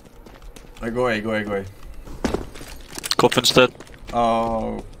 Go away. Coffin's dead.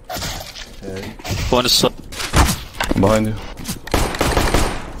 Oh. Okay. One is up. Behind you.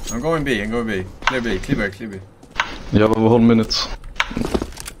 I'm going B. Clear B. You have a whole minute.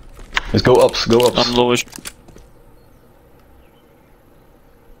 Let's go ups. I'm lowish.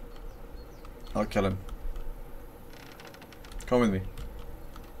 I'll kill him. Come with me.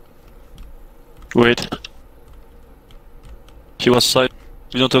 Wait. He was side.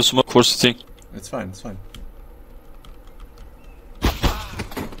 We don't have smoke for sitting. It's fine, it's fine.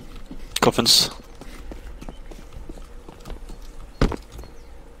 Coffins.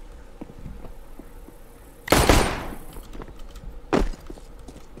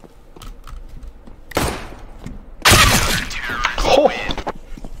 Oh.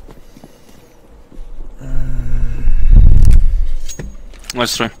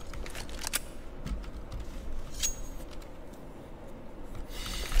 Nice try.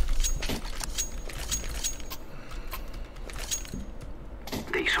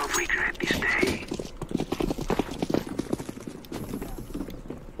 They so regret this day.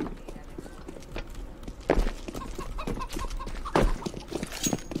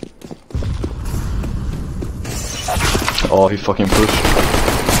 Oh, he fucking pushed.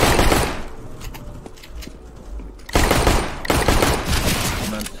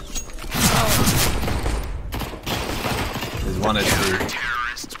 There's one HP.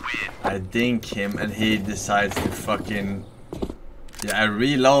 I dink him and he decides to fucking... Yeah, I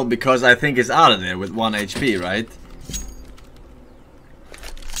reload because I think it's out of there with 1 HP, right?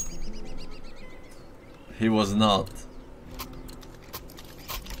 He was not.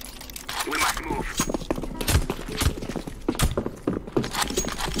 We must move.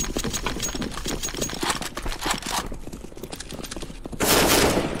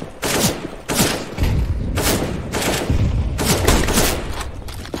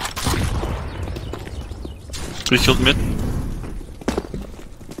 He killed mid.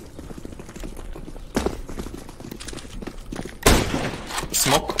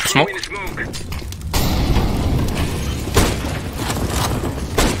 Smoke, smoke.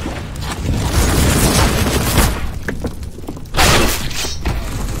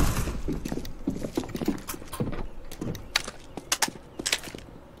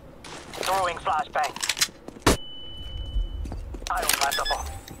 Throwing flashbang. I don't plant the bomb.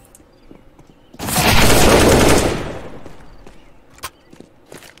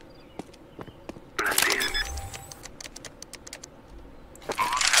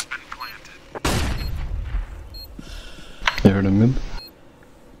 You heard him mid?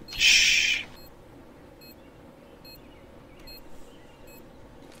 Shh.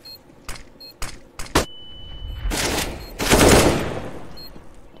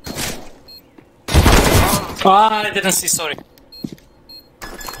 Ah, I didn't see, sorry.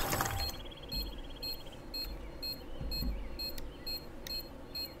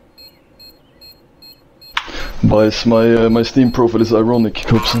 Boys, my Steam profile is ironic,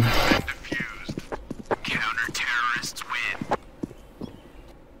 Cobson.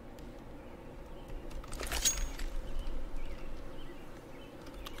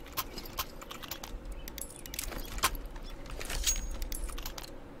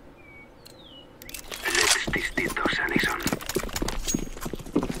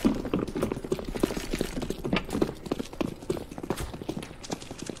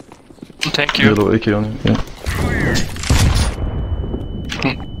 Thank you. Yellow AK on him, yeah.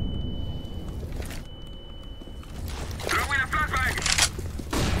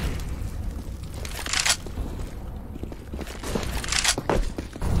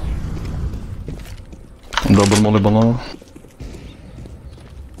 Double molly banana.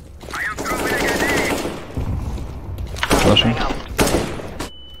 Flashing.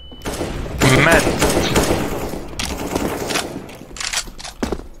 Man.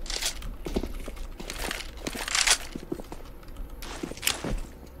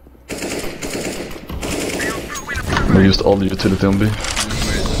 We used all the utility on B.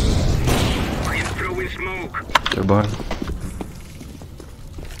 They're behind.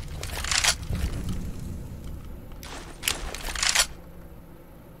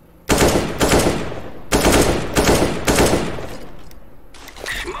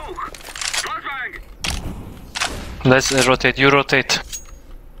 Let's rotate, you rotate.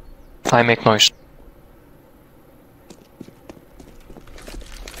 I make noise.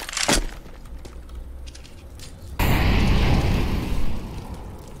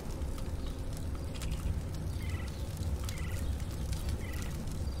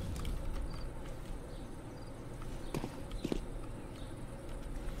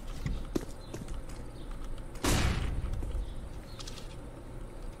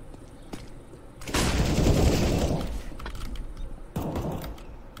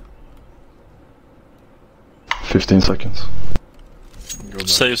 Fifteen seconds.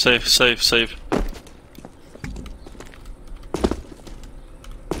 Save, save, save, save.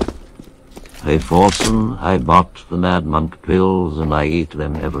 Hey Forsen, I bought the Mad Monk pills and I eat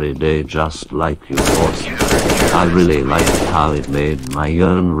them every day just like you, Forsen. I really liked how it made my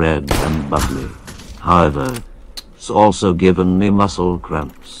urine red and bubbly. However, it's also given me muscle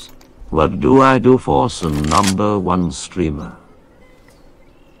cramps. What do I do, Forsen, #1 streamer?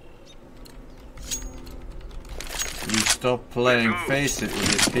 You stop playing FACEIT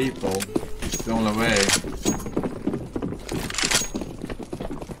with these people. It's the only way.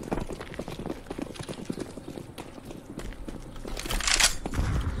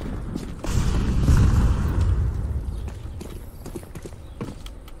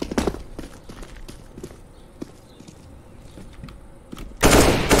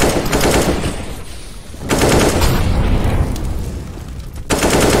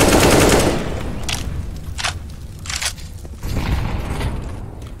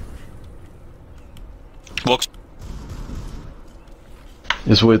 Box.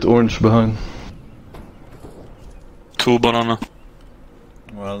 Is white orange behind. 2 banana.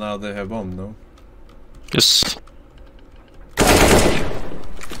 Well, now they have bomb, no? Yes.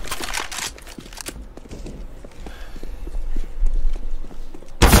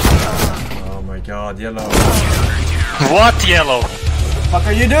 Oh my god, yellow. What yellow? What the fuck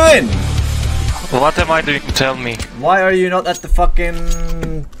are you doing? What am I doing? Tell me. Why are you not at the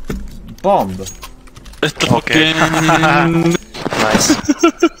fucking bomb? At the fucking... Nice.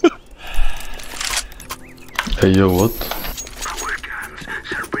 Hey yo, what?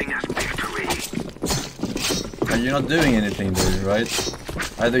 You're not doing anything, dude, right?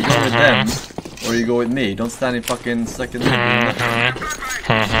 Either go with them or you go with me. Don't stand in fucking second mid.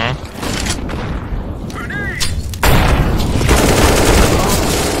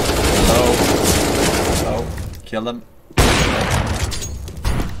 Oh, kill them.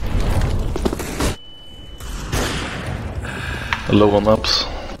 Low on maps.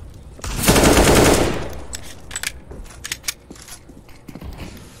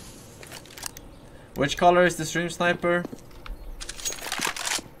 Which color is the stream sniper?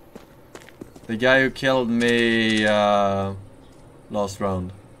 The guy who killed me last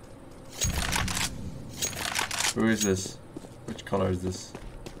round. Who is this? Which color is this?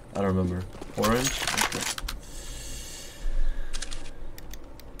 I don't remember. Orange? Okay.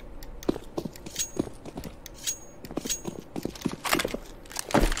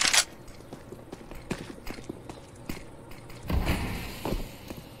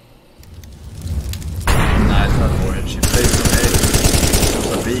 Nah, it's not orange. She plays some A. It was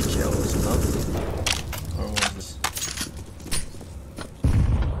a B kill, was it not? Or what was this?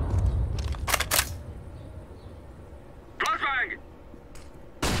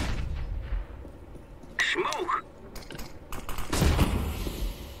 Smoke!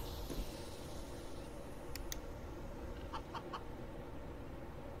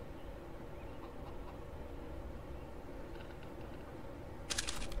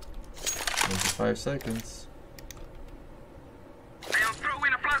 Five seconds. I'll throw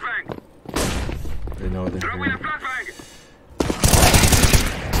in a flashbang! They know they're Throw in a flashbang!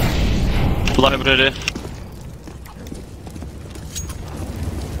 Library.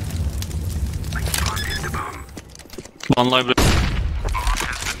 One library.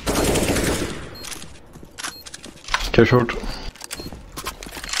 Care short.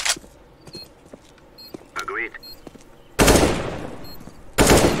 Agreed.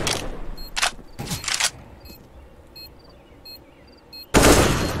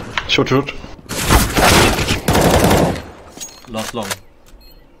 Short, short. Last long.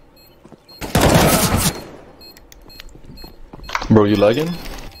 Bro, you lagging?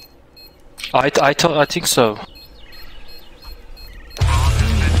 I think so.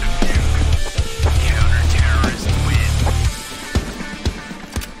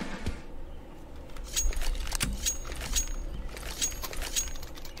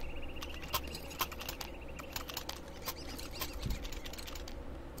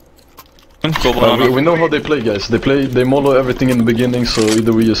 We know how they play, guys. They mollo everything in the beginning, so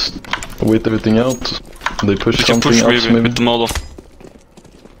either we just wait everything out, they push We can something push else maybe. with the mollo.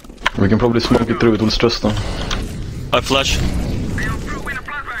 We can probably smoke it through, it will stress them. I flash.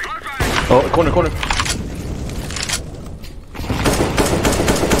 Oh, corner, corner.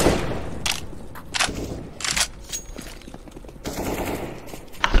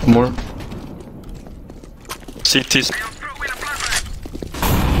 More. CTs.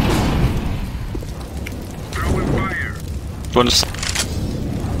 One is...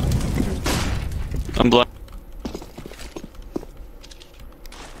 I'm blind.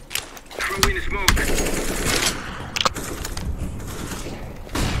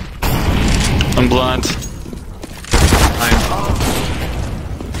 I'm blind.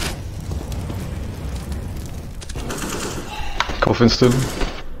 Coffin still.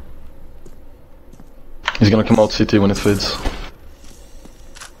 He's gonna come out CT when it fades.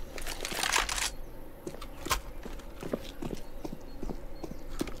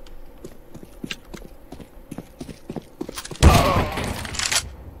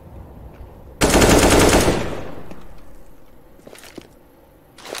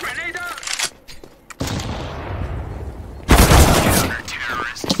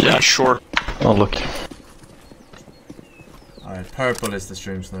 Yeah, sure. Oh, look. Alright, purple is the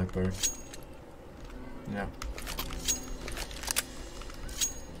stream sniper. Yeah.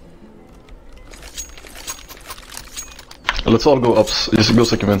 Let's all go ups. Just go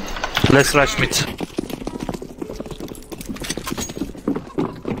second man. Let's rush mid.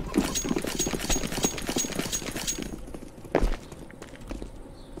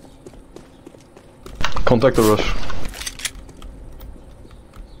 Contact the rush.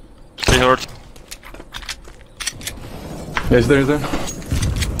 He hurt. Yeah, he's there,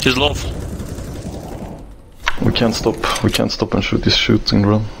 He's low. We can't stop. We can't stop and shoot. Just shoot and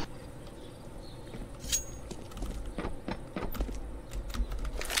run.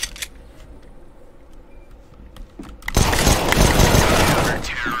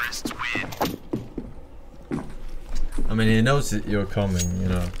 I mean, he knows that you're coming, you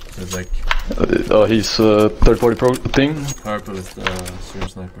know. So it's like. He's third-party pro thing. Purple is the stream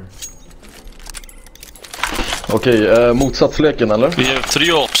sniper. Okej, motsatsleken eller? We have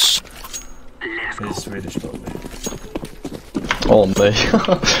 3 ops. He's Swedish probably. Åh nej.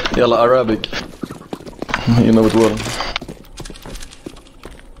 Jävla Arabic. You know it well.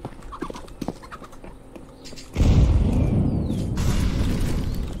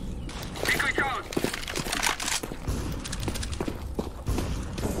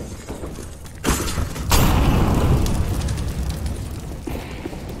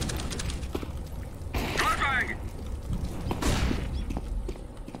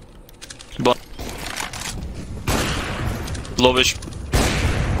 Lowish.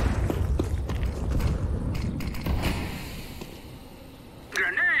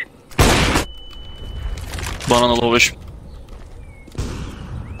 Banana lowish.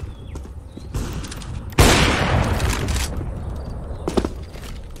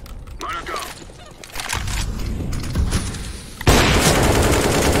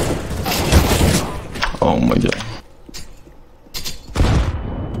 Oh my god.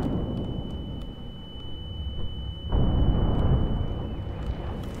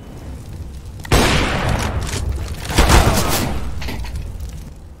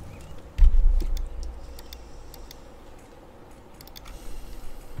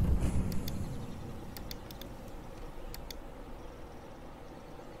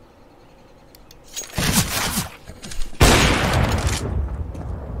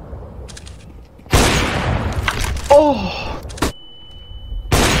 Oh!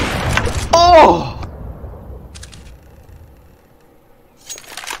 Oh!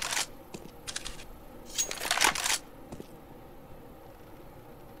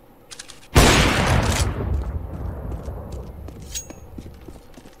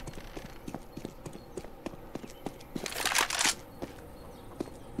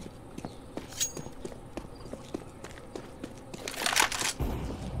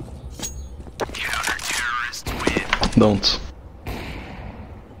 Don't.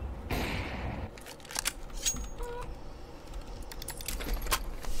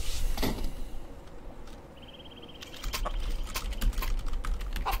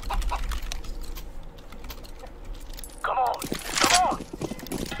 Come on, come on.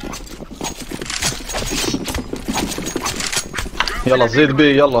 يلا زيد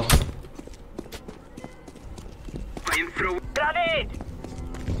بي يلا.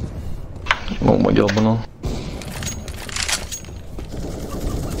 Oh my god, banana.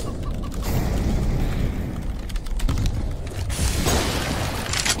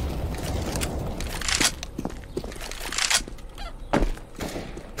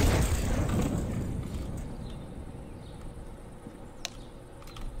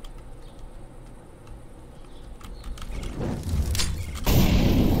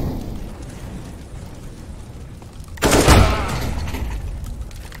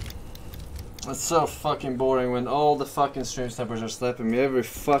 It's so fucking boring when all the fucking stream snipers are sniping me every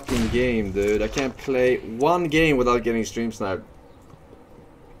fucking game, dude. I can't play one game without getting stream sniped.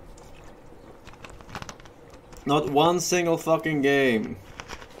 Not one single fucking game.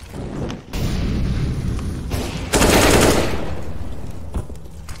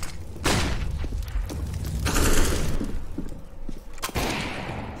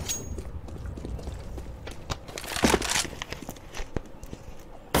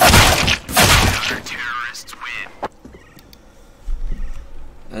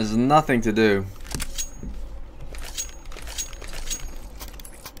 There's nothing to do.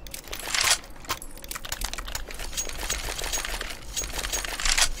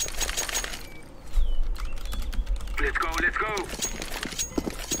 Let's go, let's go.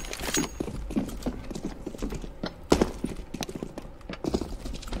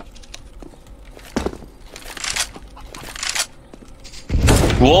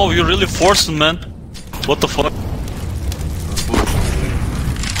 Whoa, you're really forcing, man. What the fuck?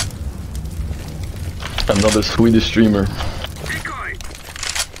 Another Swedish streamer.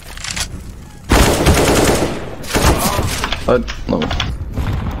 No.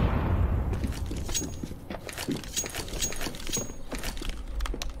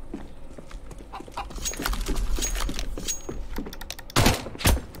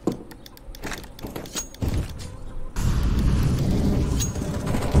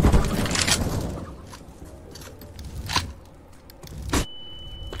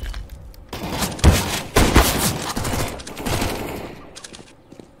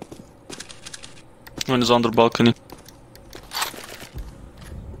 One is on the balcony.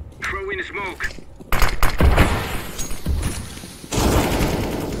 Throw in smoke.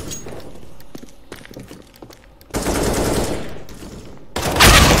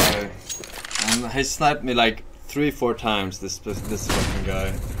 And he sniped me like 3-4 times. This fucking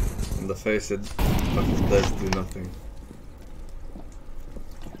guy. In the face, it does do nothing.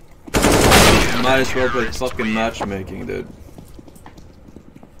 Might as well play fucking matchmaking, dude.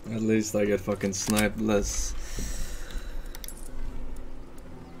 At least I get fucking sniped less.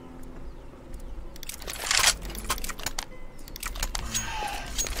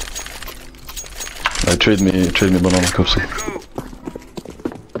 Trade me banana cups.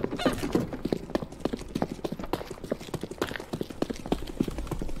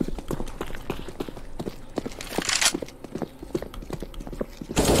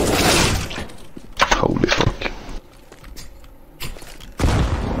 Holy fuck.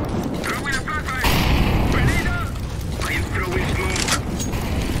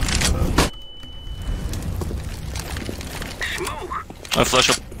 I flash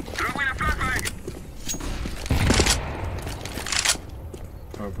up.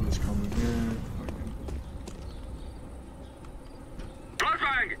 Purple is coming here.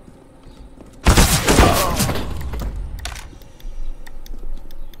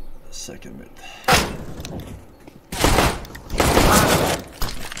 Second mid.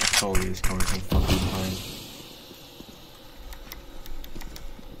 Totally is coming from fucking behind.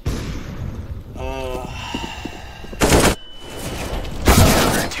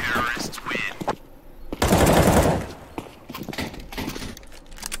 Terrorists win.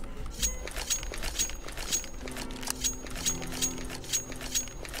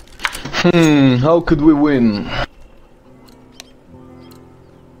 How could we win?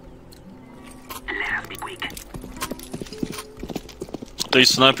 They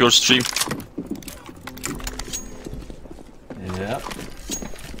snipe your stream. Yep.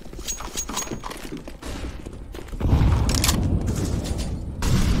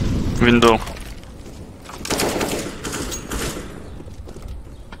 Window.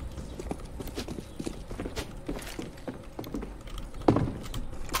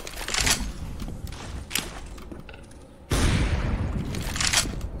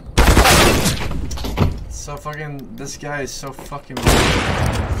 So fucking, this guy is so fucking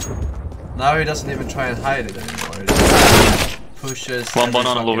now he doesn't even try and hide it anymore. He just pushes One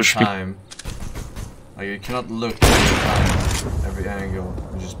banana every lower fucking time. Like you cannot look every time, every angle.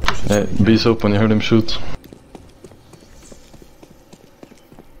 He just pushes it. B's open, you heard him shoot.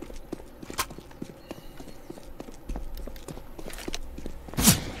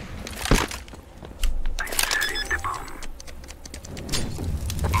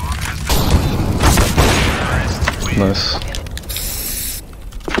 Nice.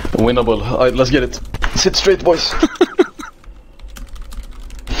 Winnable. Alright, let's get it. Sit straight, boys.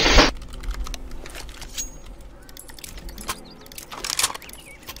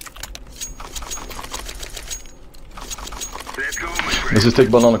 Let's just take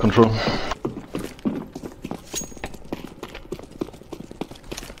banana control.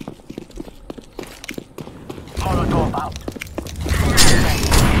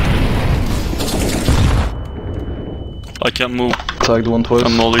 I can't move. Tagged one twice.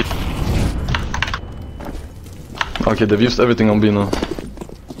 I'm molly. Okay, they've used everything on B now.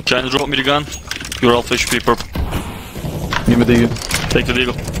 Can you drop me the gun? You're half HP, purple. Give me the eagle. Take the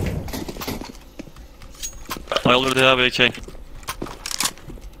eagle. I already have AK.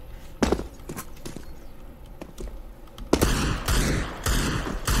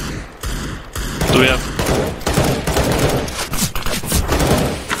 Do we have?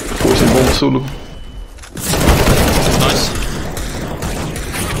 solo. Nice.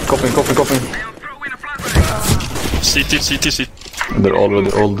 Coughing. CT. They're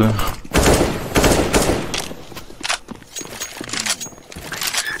already all there.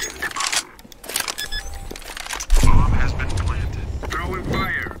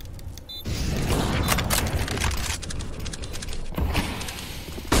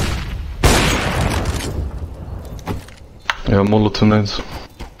 Yeah, Molotov nades.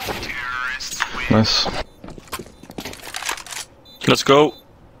 Nice. Let's go.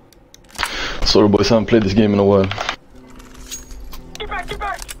 Sorry boys, I haven't played this game in a while. Get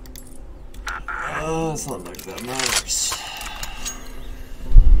back! Oh, it's not like that matters.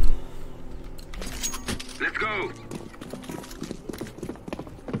 Let's go!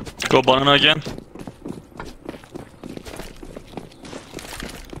 Go banana again.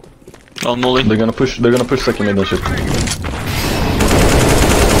 Oh, molly. They're gonna push second mid and shit.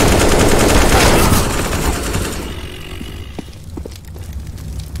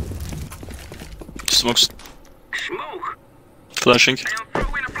 Smokes. Smoke! Flashing.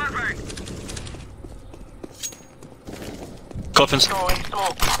 Coffins.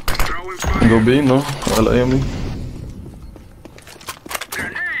 Go B, no? LA me.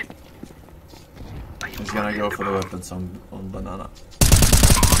 He's gonna go for the weapons on banana.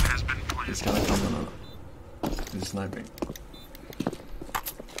 He's gonna come banana. He's sniping.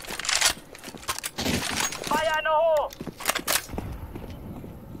 Fire in the hole!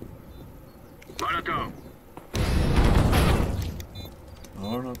 Molotov.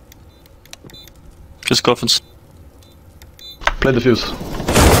 Or not. Just coffins. Play the fuse.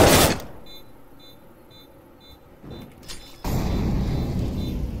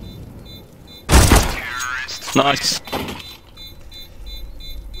 Nice.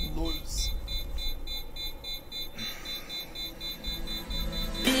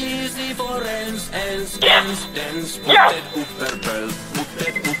 Easy for ens, dens, puttet upperbelt.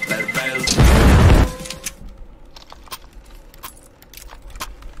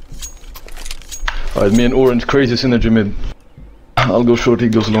 Alright, me and Orange, crazy synergy mid. I'll go short, he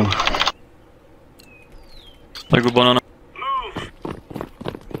goes long. I go banana.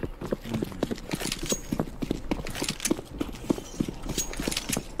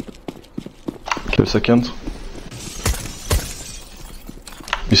 Clear second.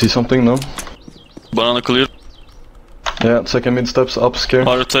 You see something? No? Banana clear. Yeah, second mid steps up, scare.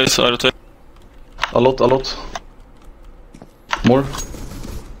 I rotate. A lot. More.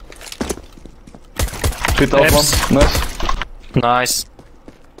 Hit out one, nice. Nice.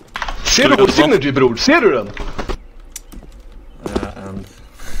 Ser du vår synergy bror? Ser du den? And...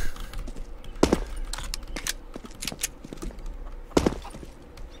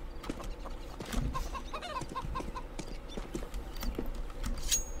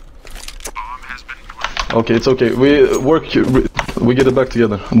 Okay, it's okay. We work, we get it back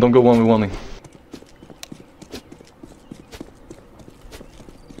together. Don't go 1v1ing.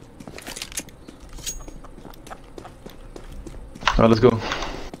 Alright, let's go.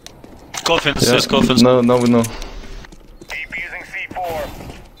 Coffins, Yeah, yes, coffins. now we know. Keep using C4.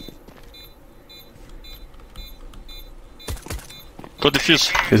 Got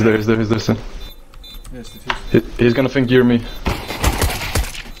defuse. He's there still. Yes, defuse. He's gonna think you're me.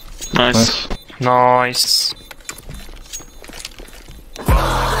 Nice. Nice.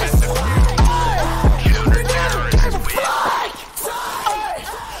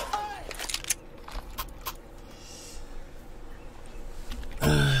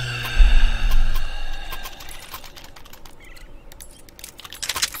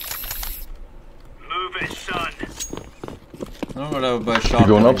 Move it, son. I don't know what I would buy shotgun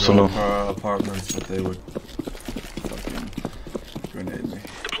going up, so no? for apartments, but they would fucking grenade me.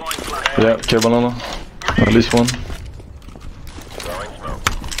 Yeah, okay, banana. At least one.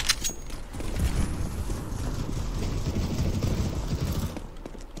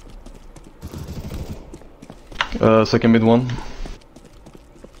 Second mid one.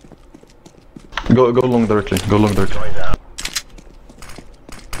 Go long directly. Go long directly.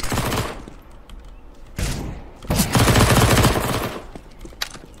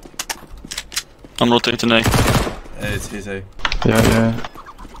 I'm rotating A. It's his A. Yeah.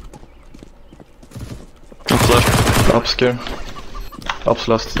 I'm flash. Up scare. Up's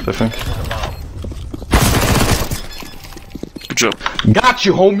last, I think. Good job. Got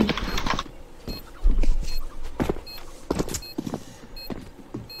you, homie!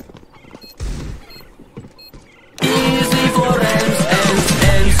 Easy for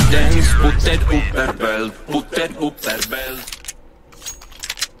ens, dens, puttet upperbelt.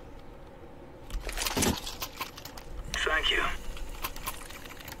 Thank you.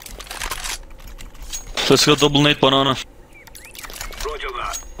 Let's go double nade banana. Roger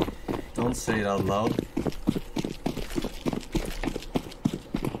that. Don't say it out loud.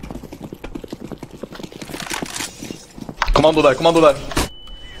 Kommando där.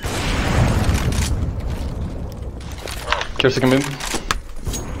 Care second mid.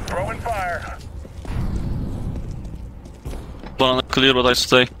 Throwing fire. Banana clear, but I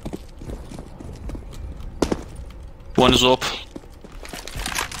stay. One is up.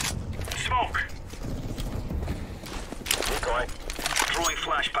 Smoke. Decoy. Throwing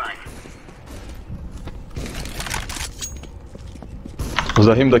flashbang. Was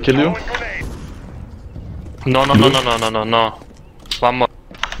that him that killed you? No. One more.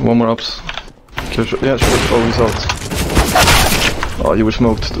 One more ups. Okay, yeah, sure. Oh, he's out. Oh, you were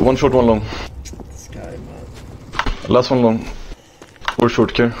smoked. One short, one long. This guy, man. Last one long. Or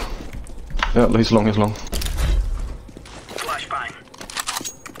short, care. Yeah, he's long. Flashbang.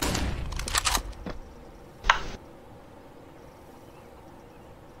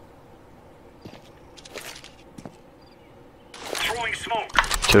 Throwing smoke.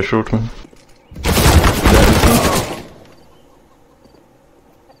 Care short, man.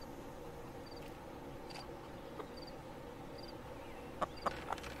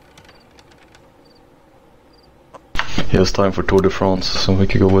 He has time for Tour de France, so we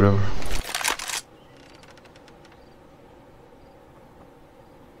could go whatever.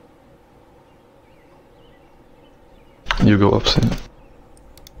 You go up, see.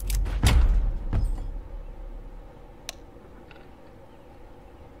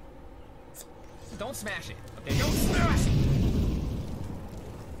 Don't smash it. Okay, don't smash it.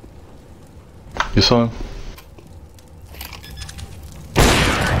 You saw him?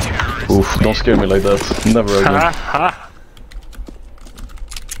 Oof, don't scare me like that. Never again.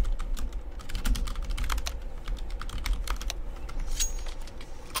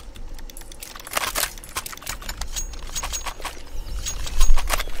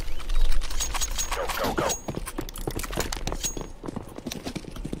 Go.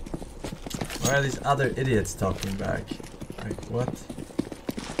 Why are these other idiots talking back? Like, what?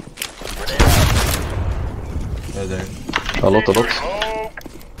 They're there. A lot.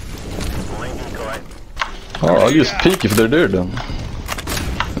 Oh, I'll just peek if they're there then.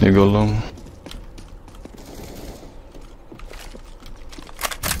 You go long.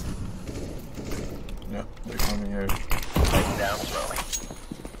 Yeah, they're coming here. Laying down slowly.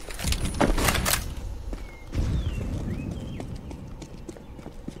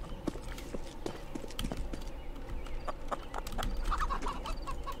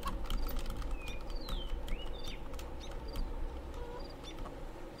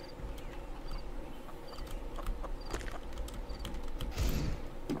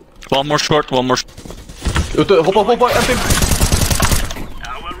 One more short. Ute, hoppa, en till!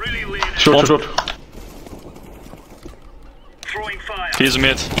 Short. Throwing fire. He's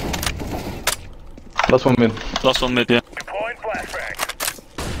mid. Last one mid. Yeah. Deploying flashbang.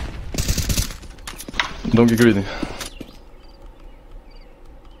 Don't get greedy.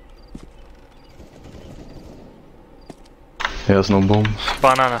 He has no bombs.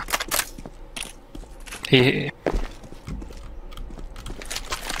 Banana. He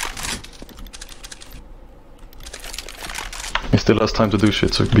still has time to do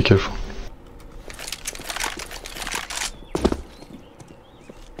shit, so be careful.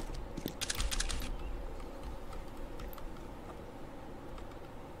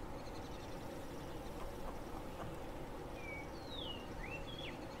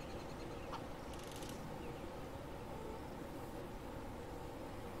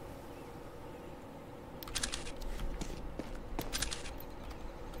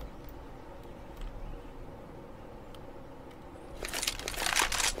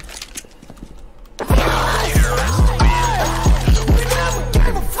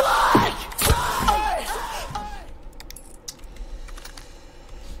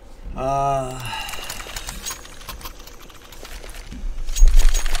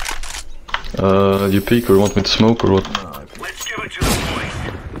 You peek or want me to smoke or what? Let's give it to the boys.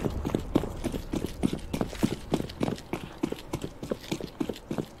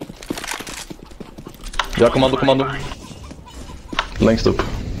 Ja, kommando. Längst upp.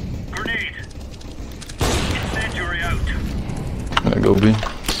 Grenade. Incendiary out. Go B.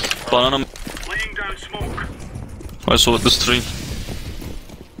 Banana. Laying down smoke. I saw it, this tree.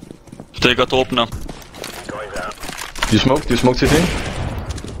 They got open now. Going down. You smoked CT?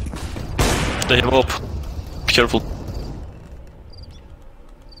 They have up. Be careful.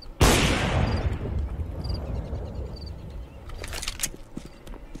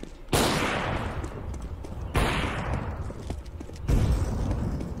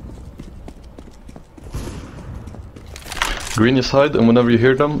 Green is hide, and whenever you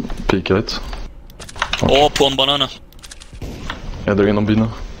hear them, peek, right? Oh, up on banana. Yeah, they're in on B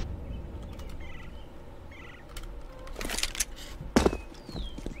now.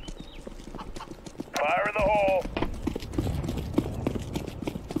 Fire in the hole.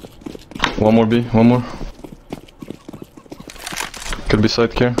 One more B, one more. Could be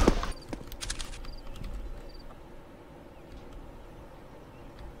side care.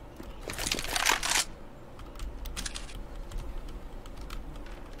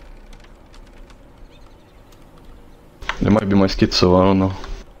 There might be my schizo, I don't know.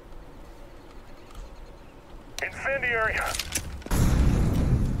 Incendiary.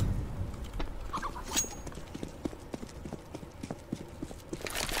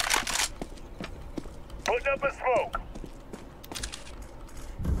 Putting up a smoke.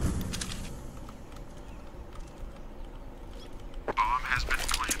 Bomb has been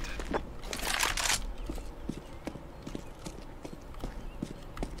planted.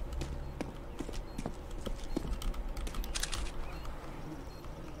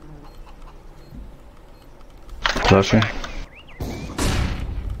 Flashing.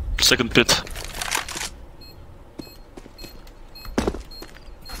 Second pit.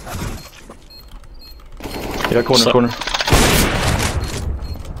 Yeah, corner, corner.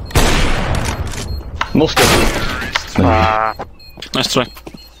 No scatter. Nice try.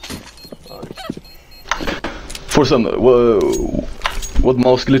 Forsen, what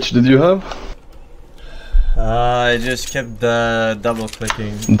mouse glitch did you have? I just kept double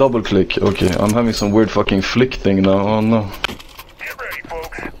clicking. Double click, okay. I'm having some weird fucking flick thing now, oh no. Get ready,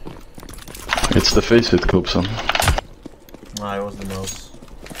 folks. It's the FACEIT Cobson. Nah, it was the mouse.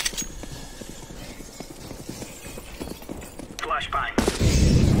 Flashbang.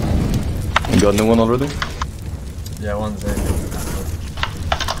 You got a new one already? Yeah, one's in.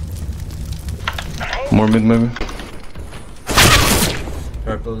 More mid maybe?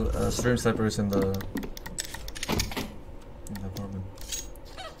 Purple, stream sniper is in the apartment.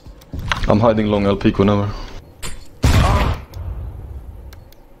 I'm hiding long, I'll peek whenever.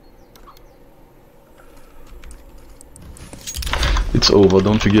 It's over,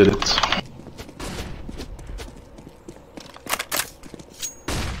 don't forget it.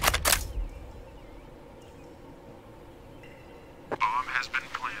 Bomb has been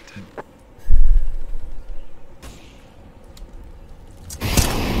planted.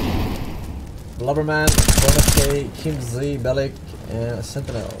 Blubberman, Bonus Kim Z, Bellic, and a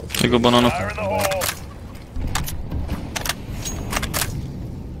Sentinel. You go banana. Fire in the hole.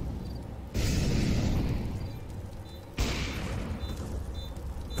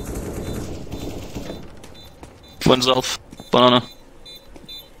 One's off. Banana.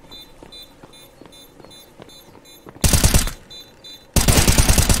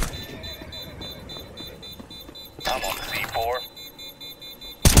 I'm on C4.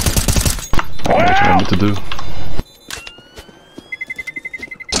 Oh, what you want me to do?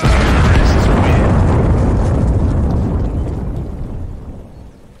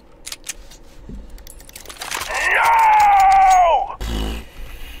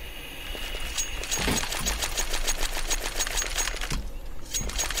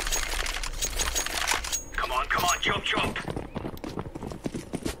 Come on, jump, jump.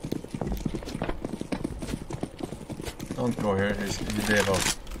 Don't go here, he's dead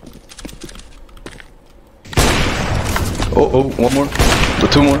off. Oh, one more. The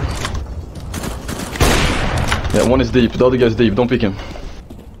two more. Yeah, one is deep, the other guy's deep, don't pick him.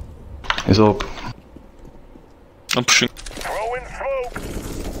 He's up. I'm pushing. Throwing smoke.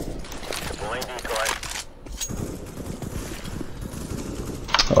 Deploying decoy.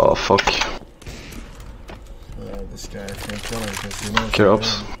 Oh, fuck. This guy, I can't kill him because he knows. Care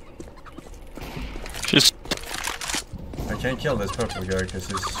ups. She's. I can't kill this purple guy because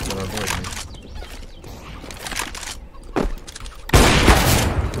he's gonna avoid me.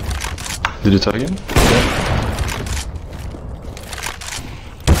 Did you tag him?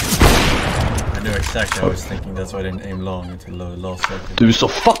 I knew exactly what I was thinking, that's why I didn't aim long until the last second. Du är så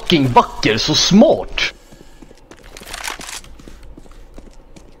fucking vacker, så smart!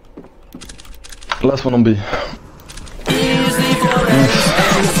 Last one on B. Easy for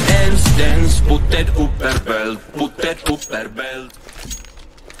ends, dance, putted upper belt.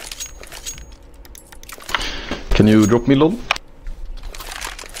 Can you drop me lol?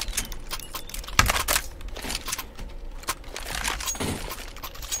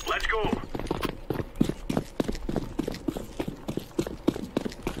 Let's go.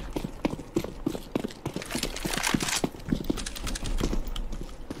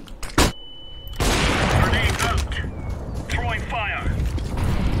 Grenade out. Throwing fire.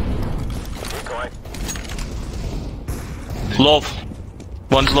 Decoy. Love.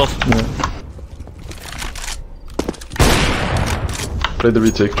 One's love. Yeah. Play the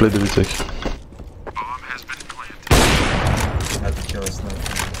retake, play the retake. Had to kill us now.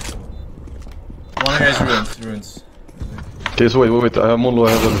 One guy's ruins. Okay, so wait, I have Molo,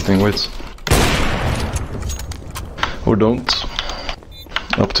 I have everything, wait. Or don't.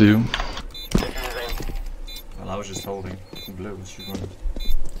 Up to you. Well, I was just holding. Blue, she won.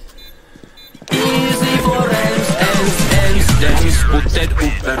 Easy for ends. Put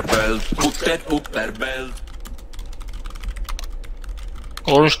that up per belt.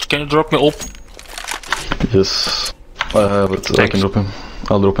 Orange, can you drop me up? Yes. I have it, I can drop him.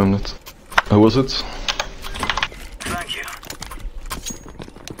 I'll drop him it. Who was it? Thank you.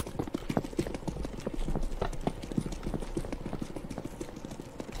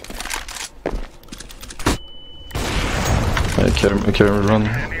 I can run.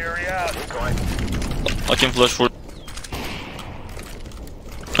 I can flash for.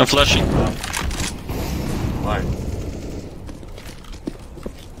 I'm flashing. Why?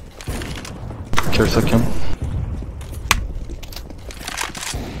 Care second.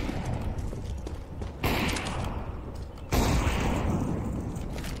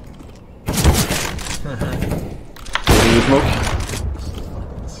 Smoke.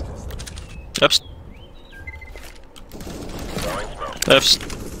 Eps. F's.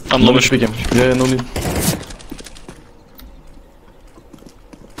 I'm No low. need to pick him. Yeah, no need.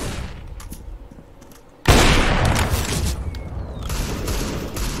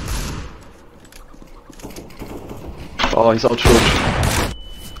 Oh, he's out short.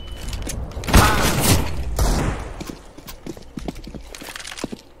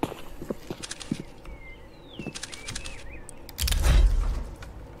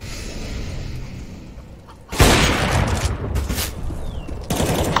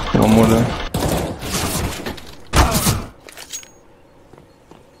 One more there.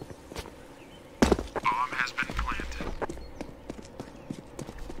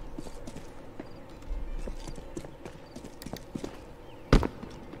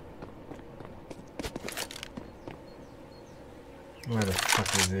 Where the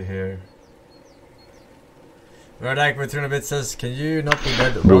fuck is he here? Rödak med 300 bit says, can you not be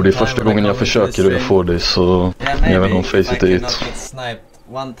dead? Bro, det är första gången jag försöker att få dig, så jag vet inte om FACEIT är I it. cannot get sniped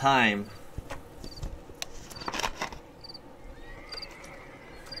one time.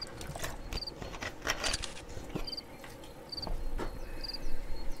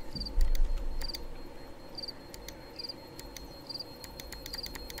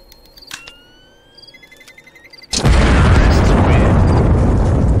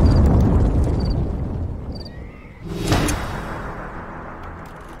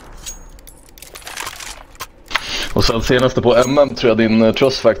 Och sen senaste på MM tror jag din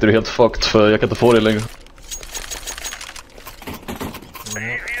trust factor är helt fucked, för jag kan inte få det längre.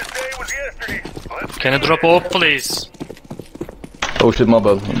 Can you drop up, please? Oh shit, my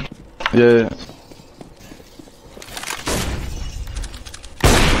bad. Yeah.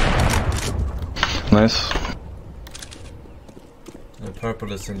 Nice. The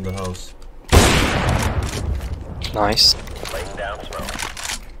purple is in the house. Nice. Laying down smoke.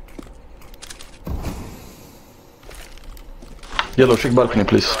 Yellow, check balcony,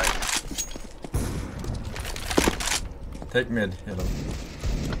 please. Take mid, yellow.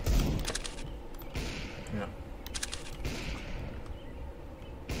 Yeah.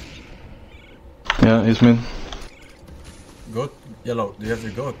 Yeah, he's mid. Go, yellow, do you have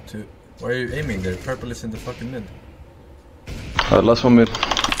to go to... Why are you aiming there? Purple is in the fucking mid. Last one mid.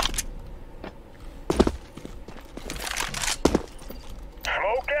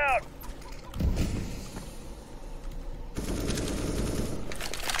 Smoke out.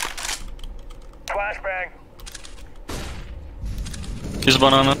 Flashbang. He's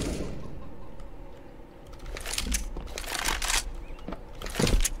banana.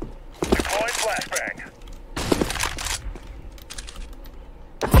 Deploying flashbang.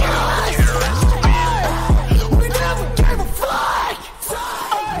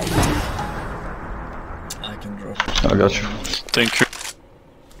 I can drop. I got you. Thank you.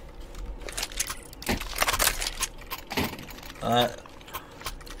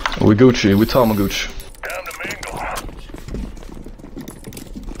 We Gucci, we Tamagotchi. Time to mingle.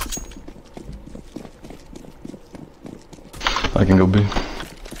 I can go B.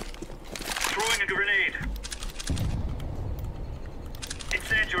 Throwing a grenade.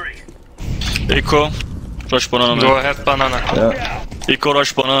 Incendiary. Eco. Rush banana. Go ahead, banana. Yeah. Eco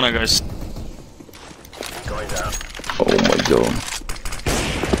rush banana, guys. Going down. Oh my god.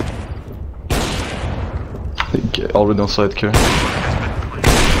 Already on side care.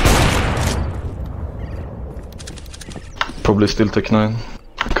 Probably still Tech 9.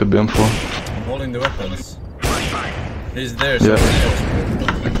 Could be M4. I'm holding the weapons. He's there. Yeah.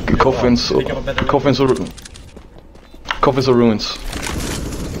 So Coffins. Coffins or ruins.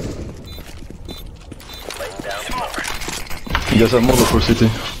 You guys have model for city.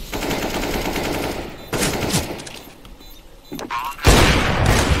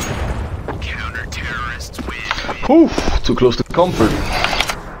 Oof, too close to comfort.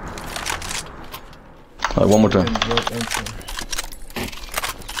 Alright, one more time.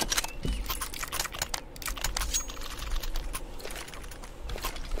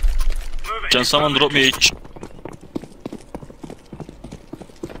 Can someone drop me H?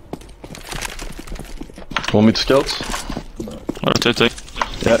 Want me to scout? Rotate.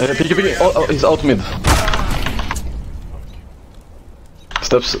 Yeah, peeking. Oh, he's out mid.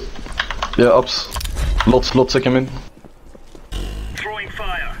 Steps. Yeah, ups. Lots second mid. Throwing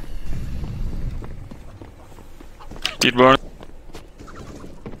fire. Did burn.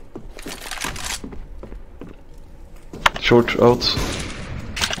 Short out.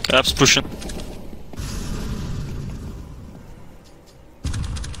 Apps pushing.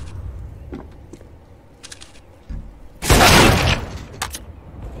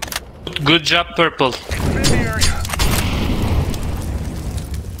 Good job, purple.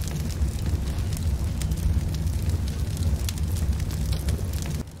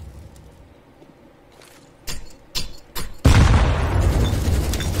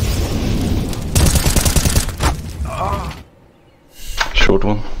 Short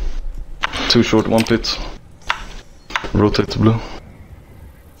one. Too short, one pit. Rotate to blue.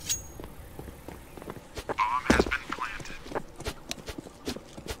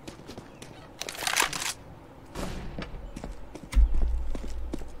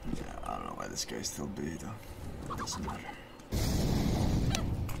 I don't know why this guy still be though. It doesn't matter.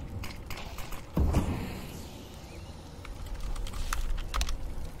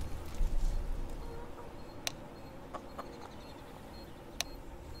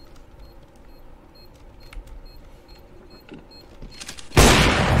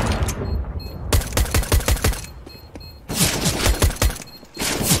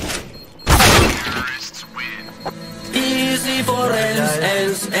 Easy for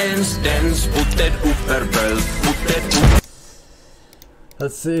ends, put that upper belt, put that.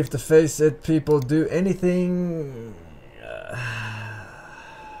 Let's see if the FACEIT people do anything.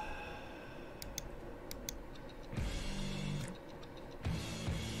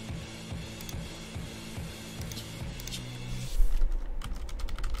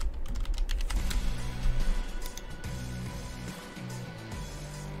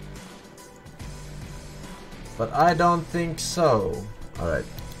 But I don't think so. Alright.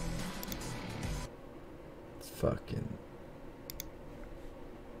 Fucking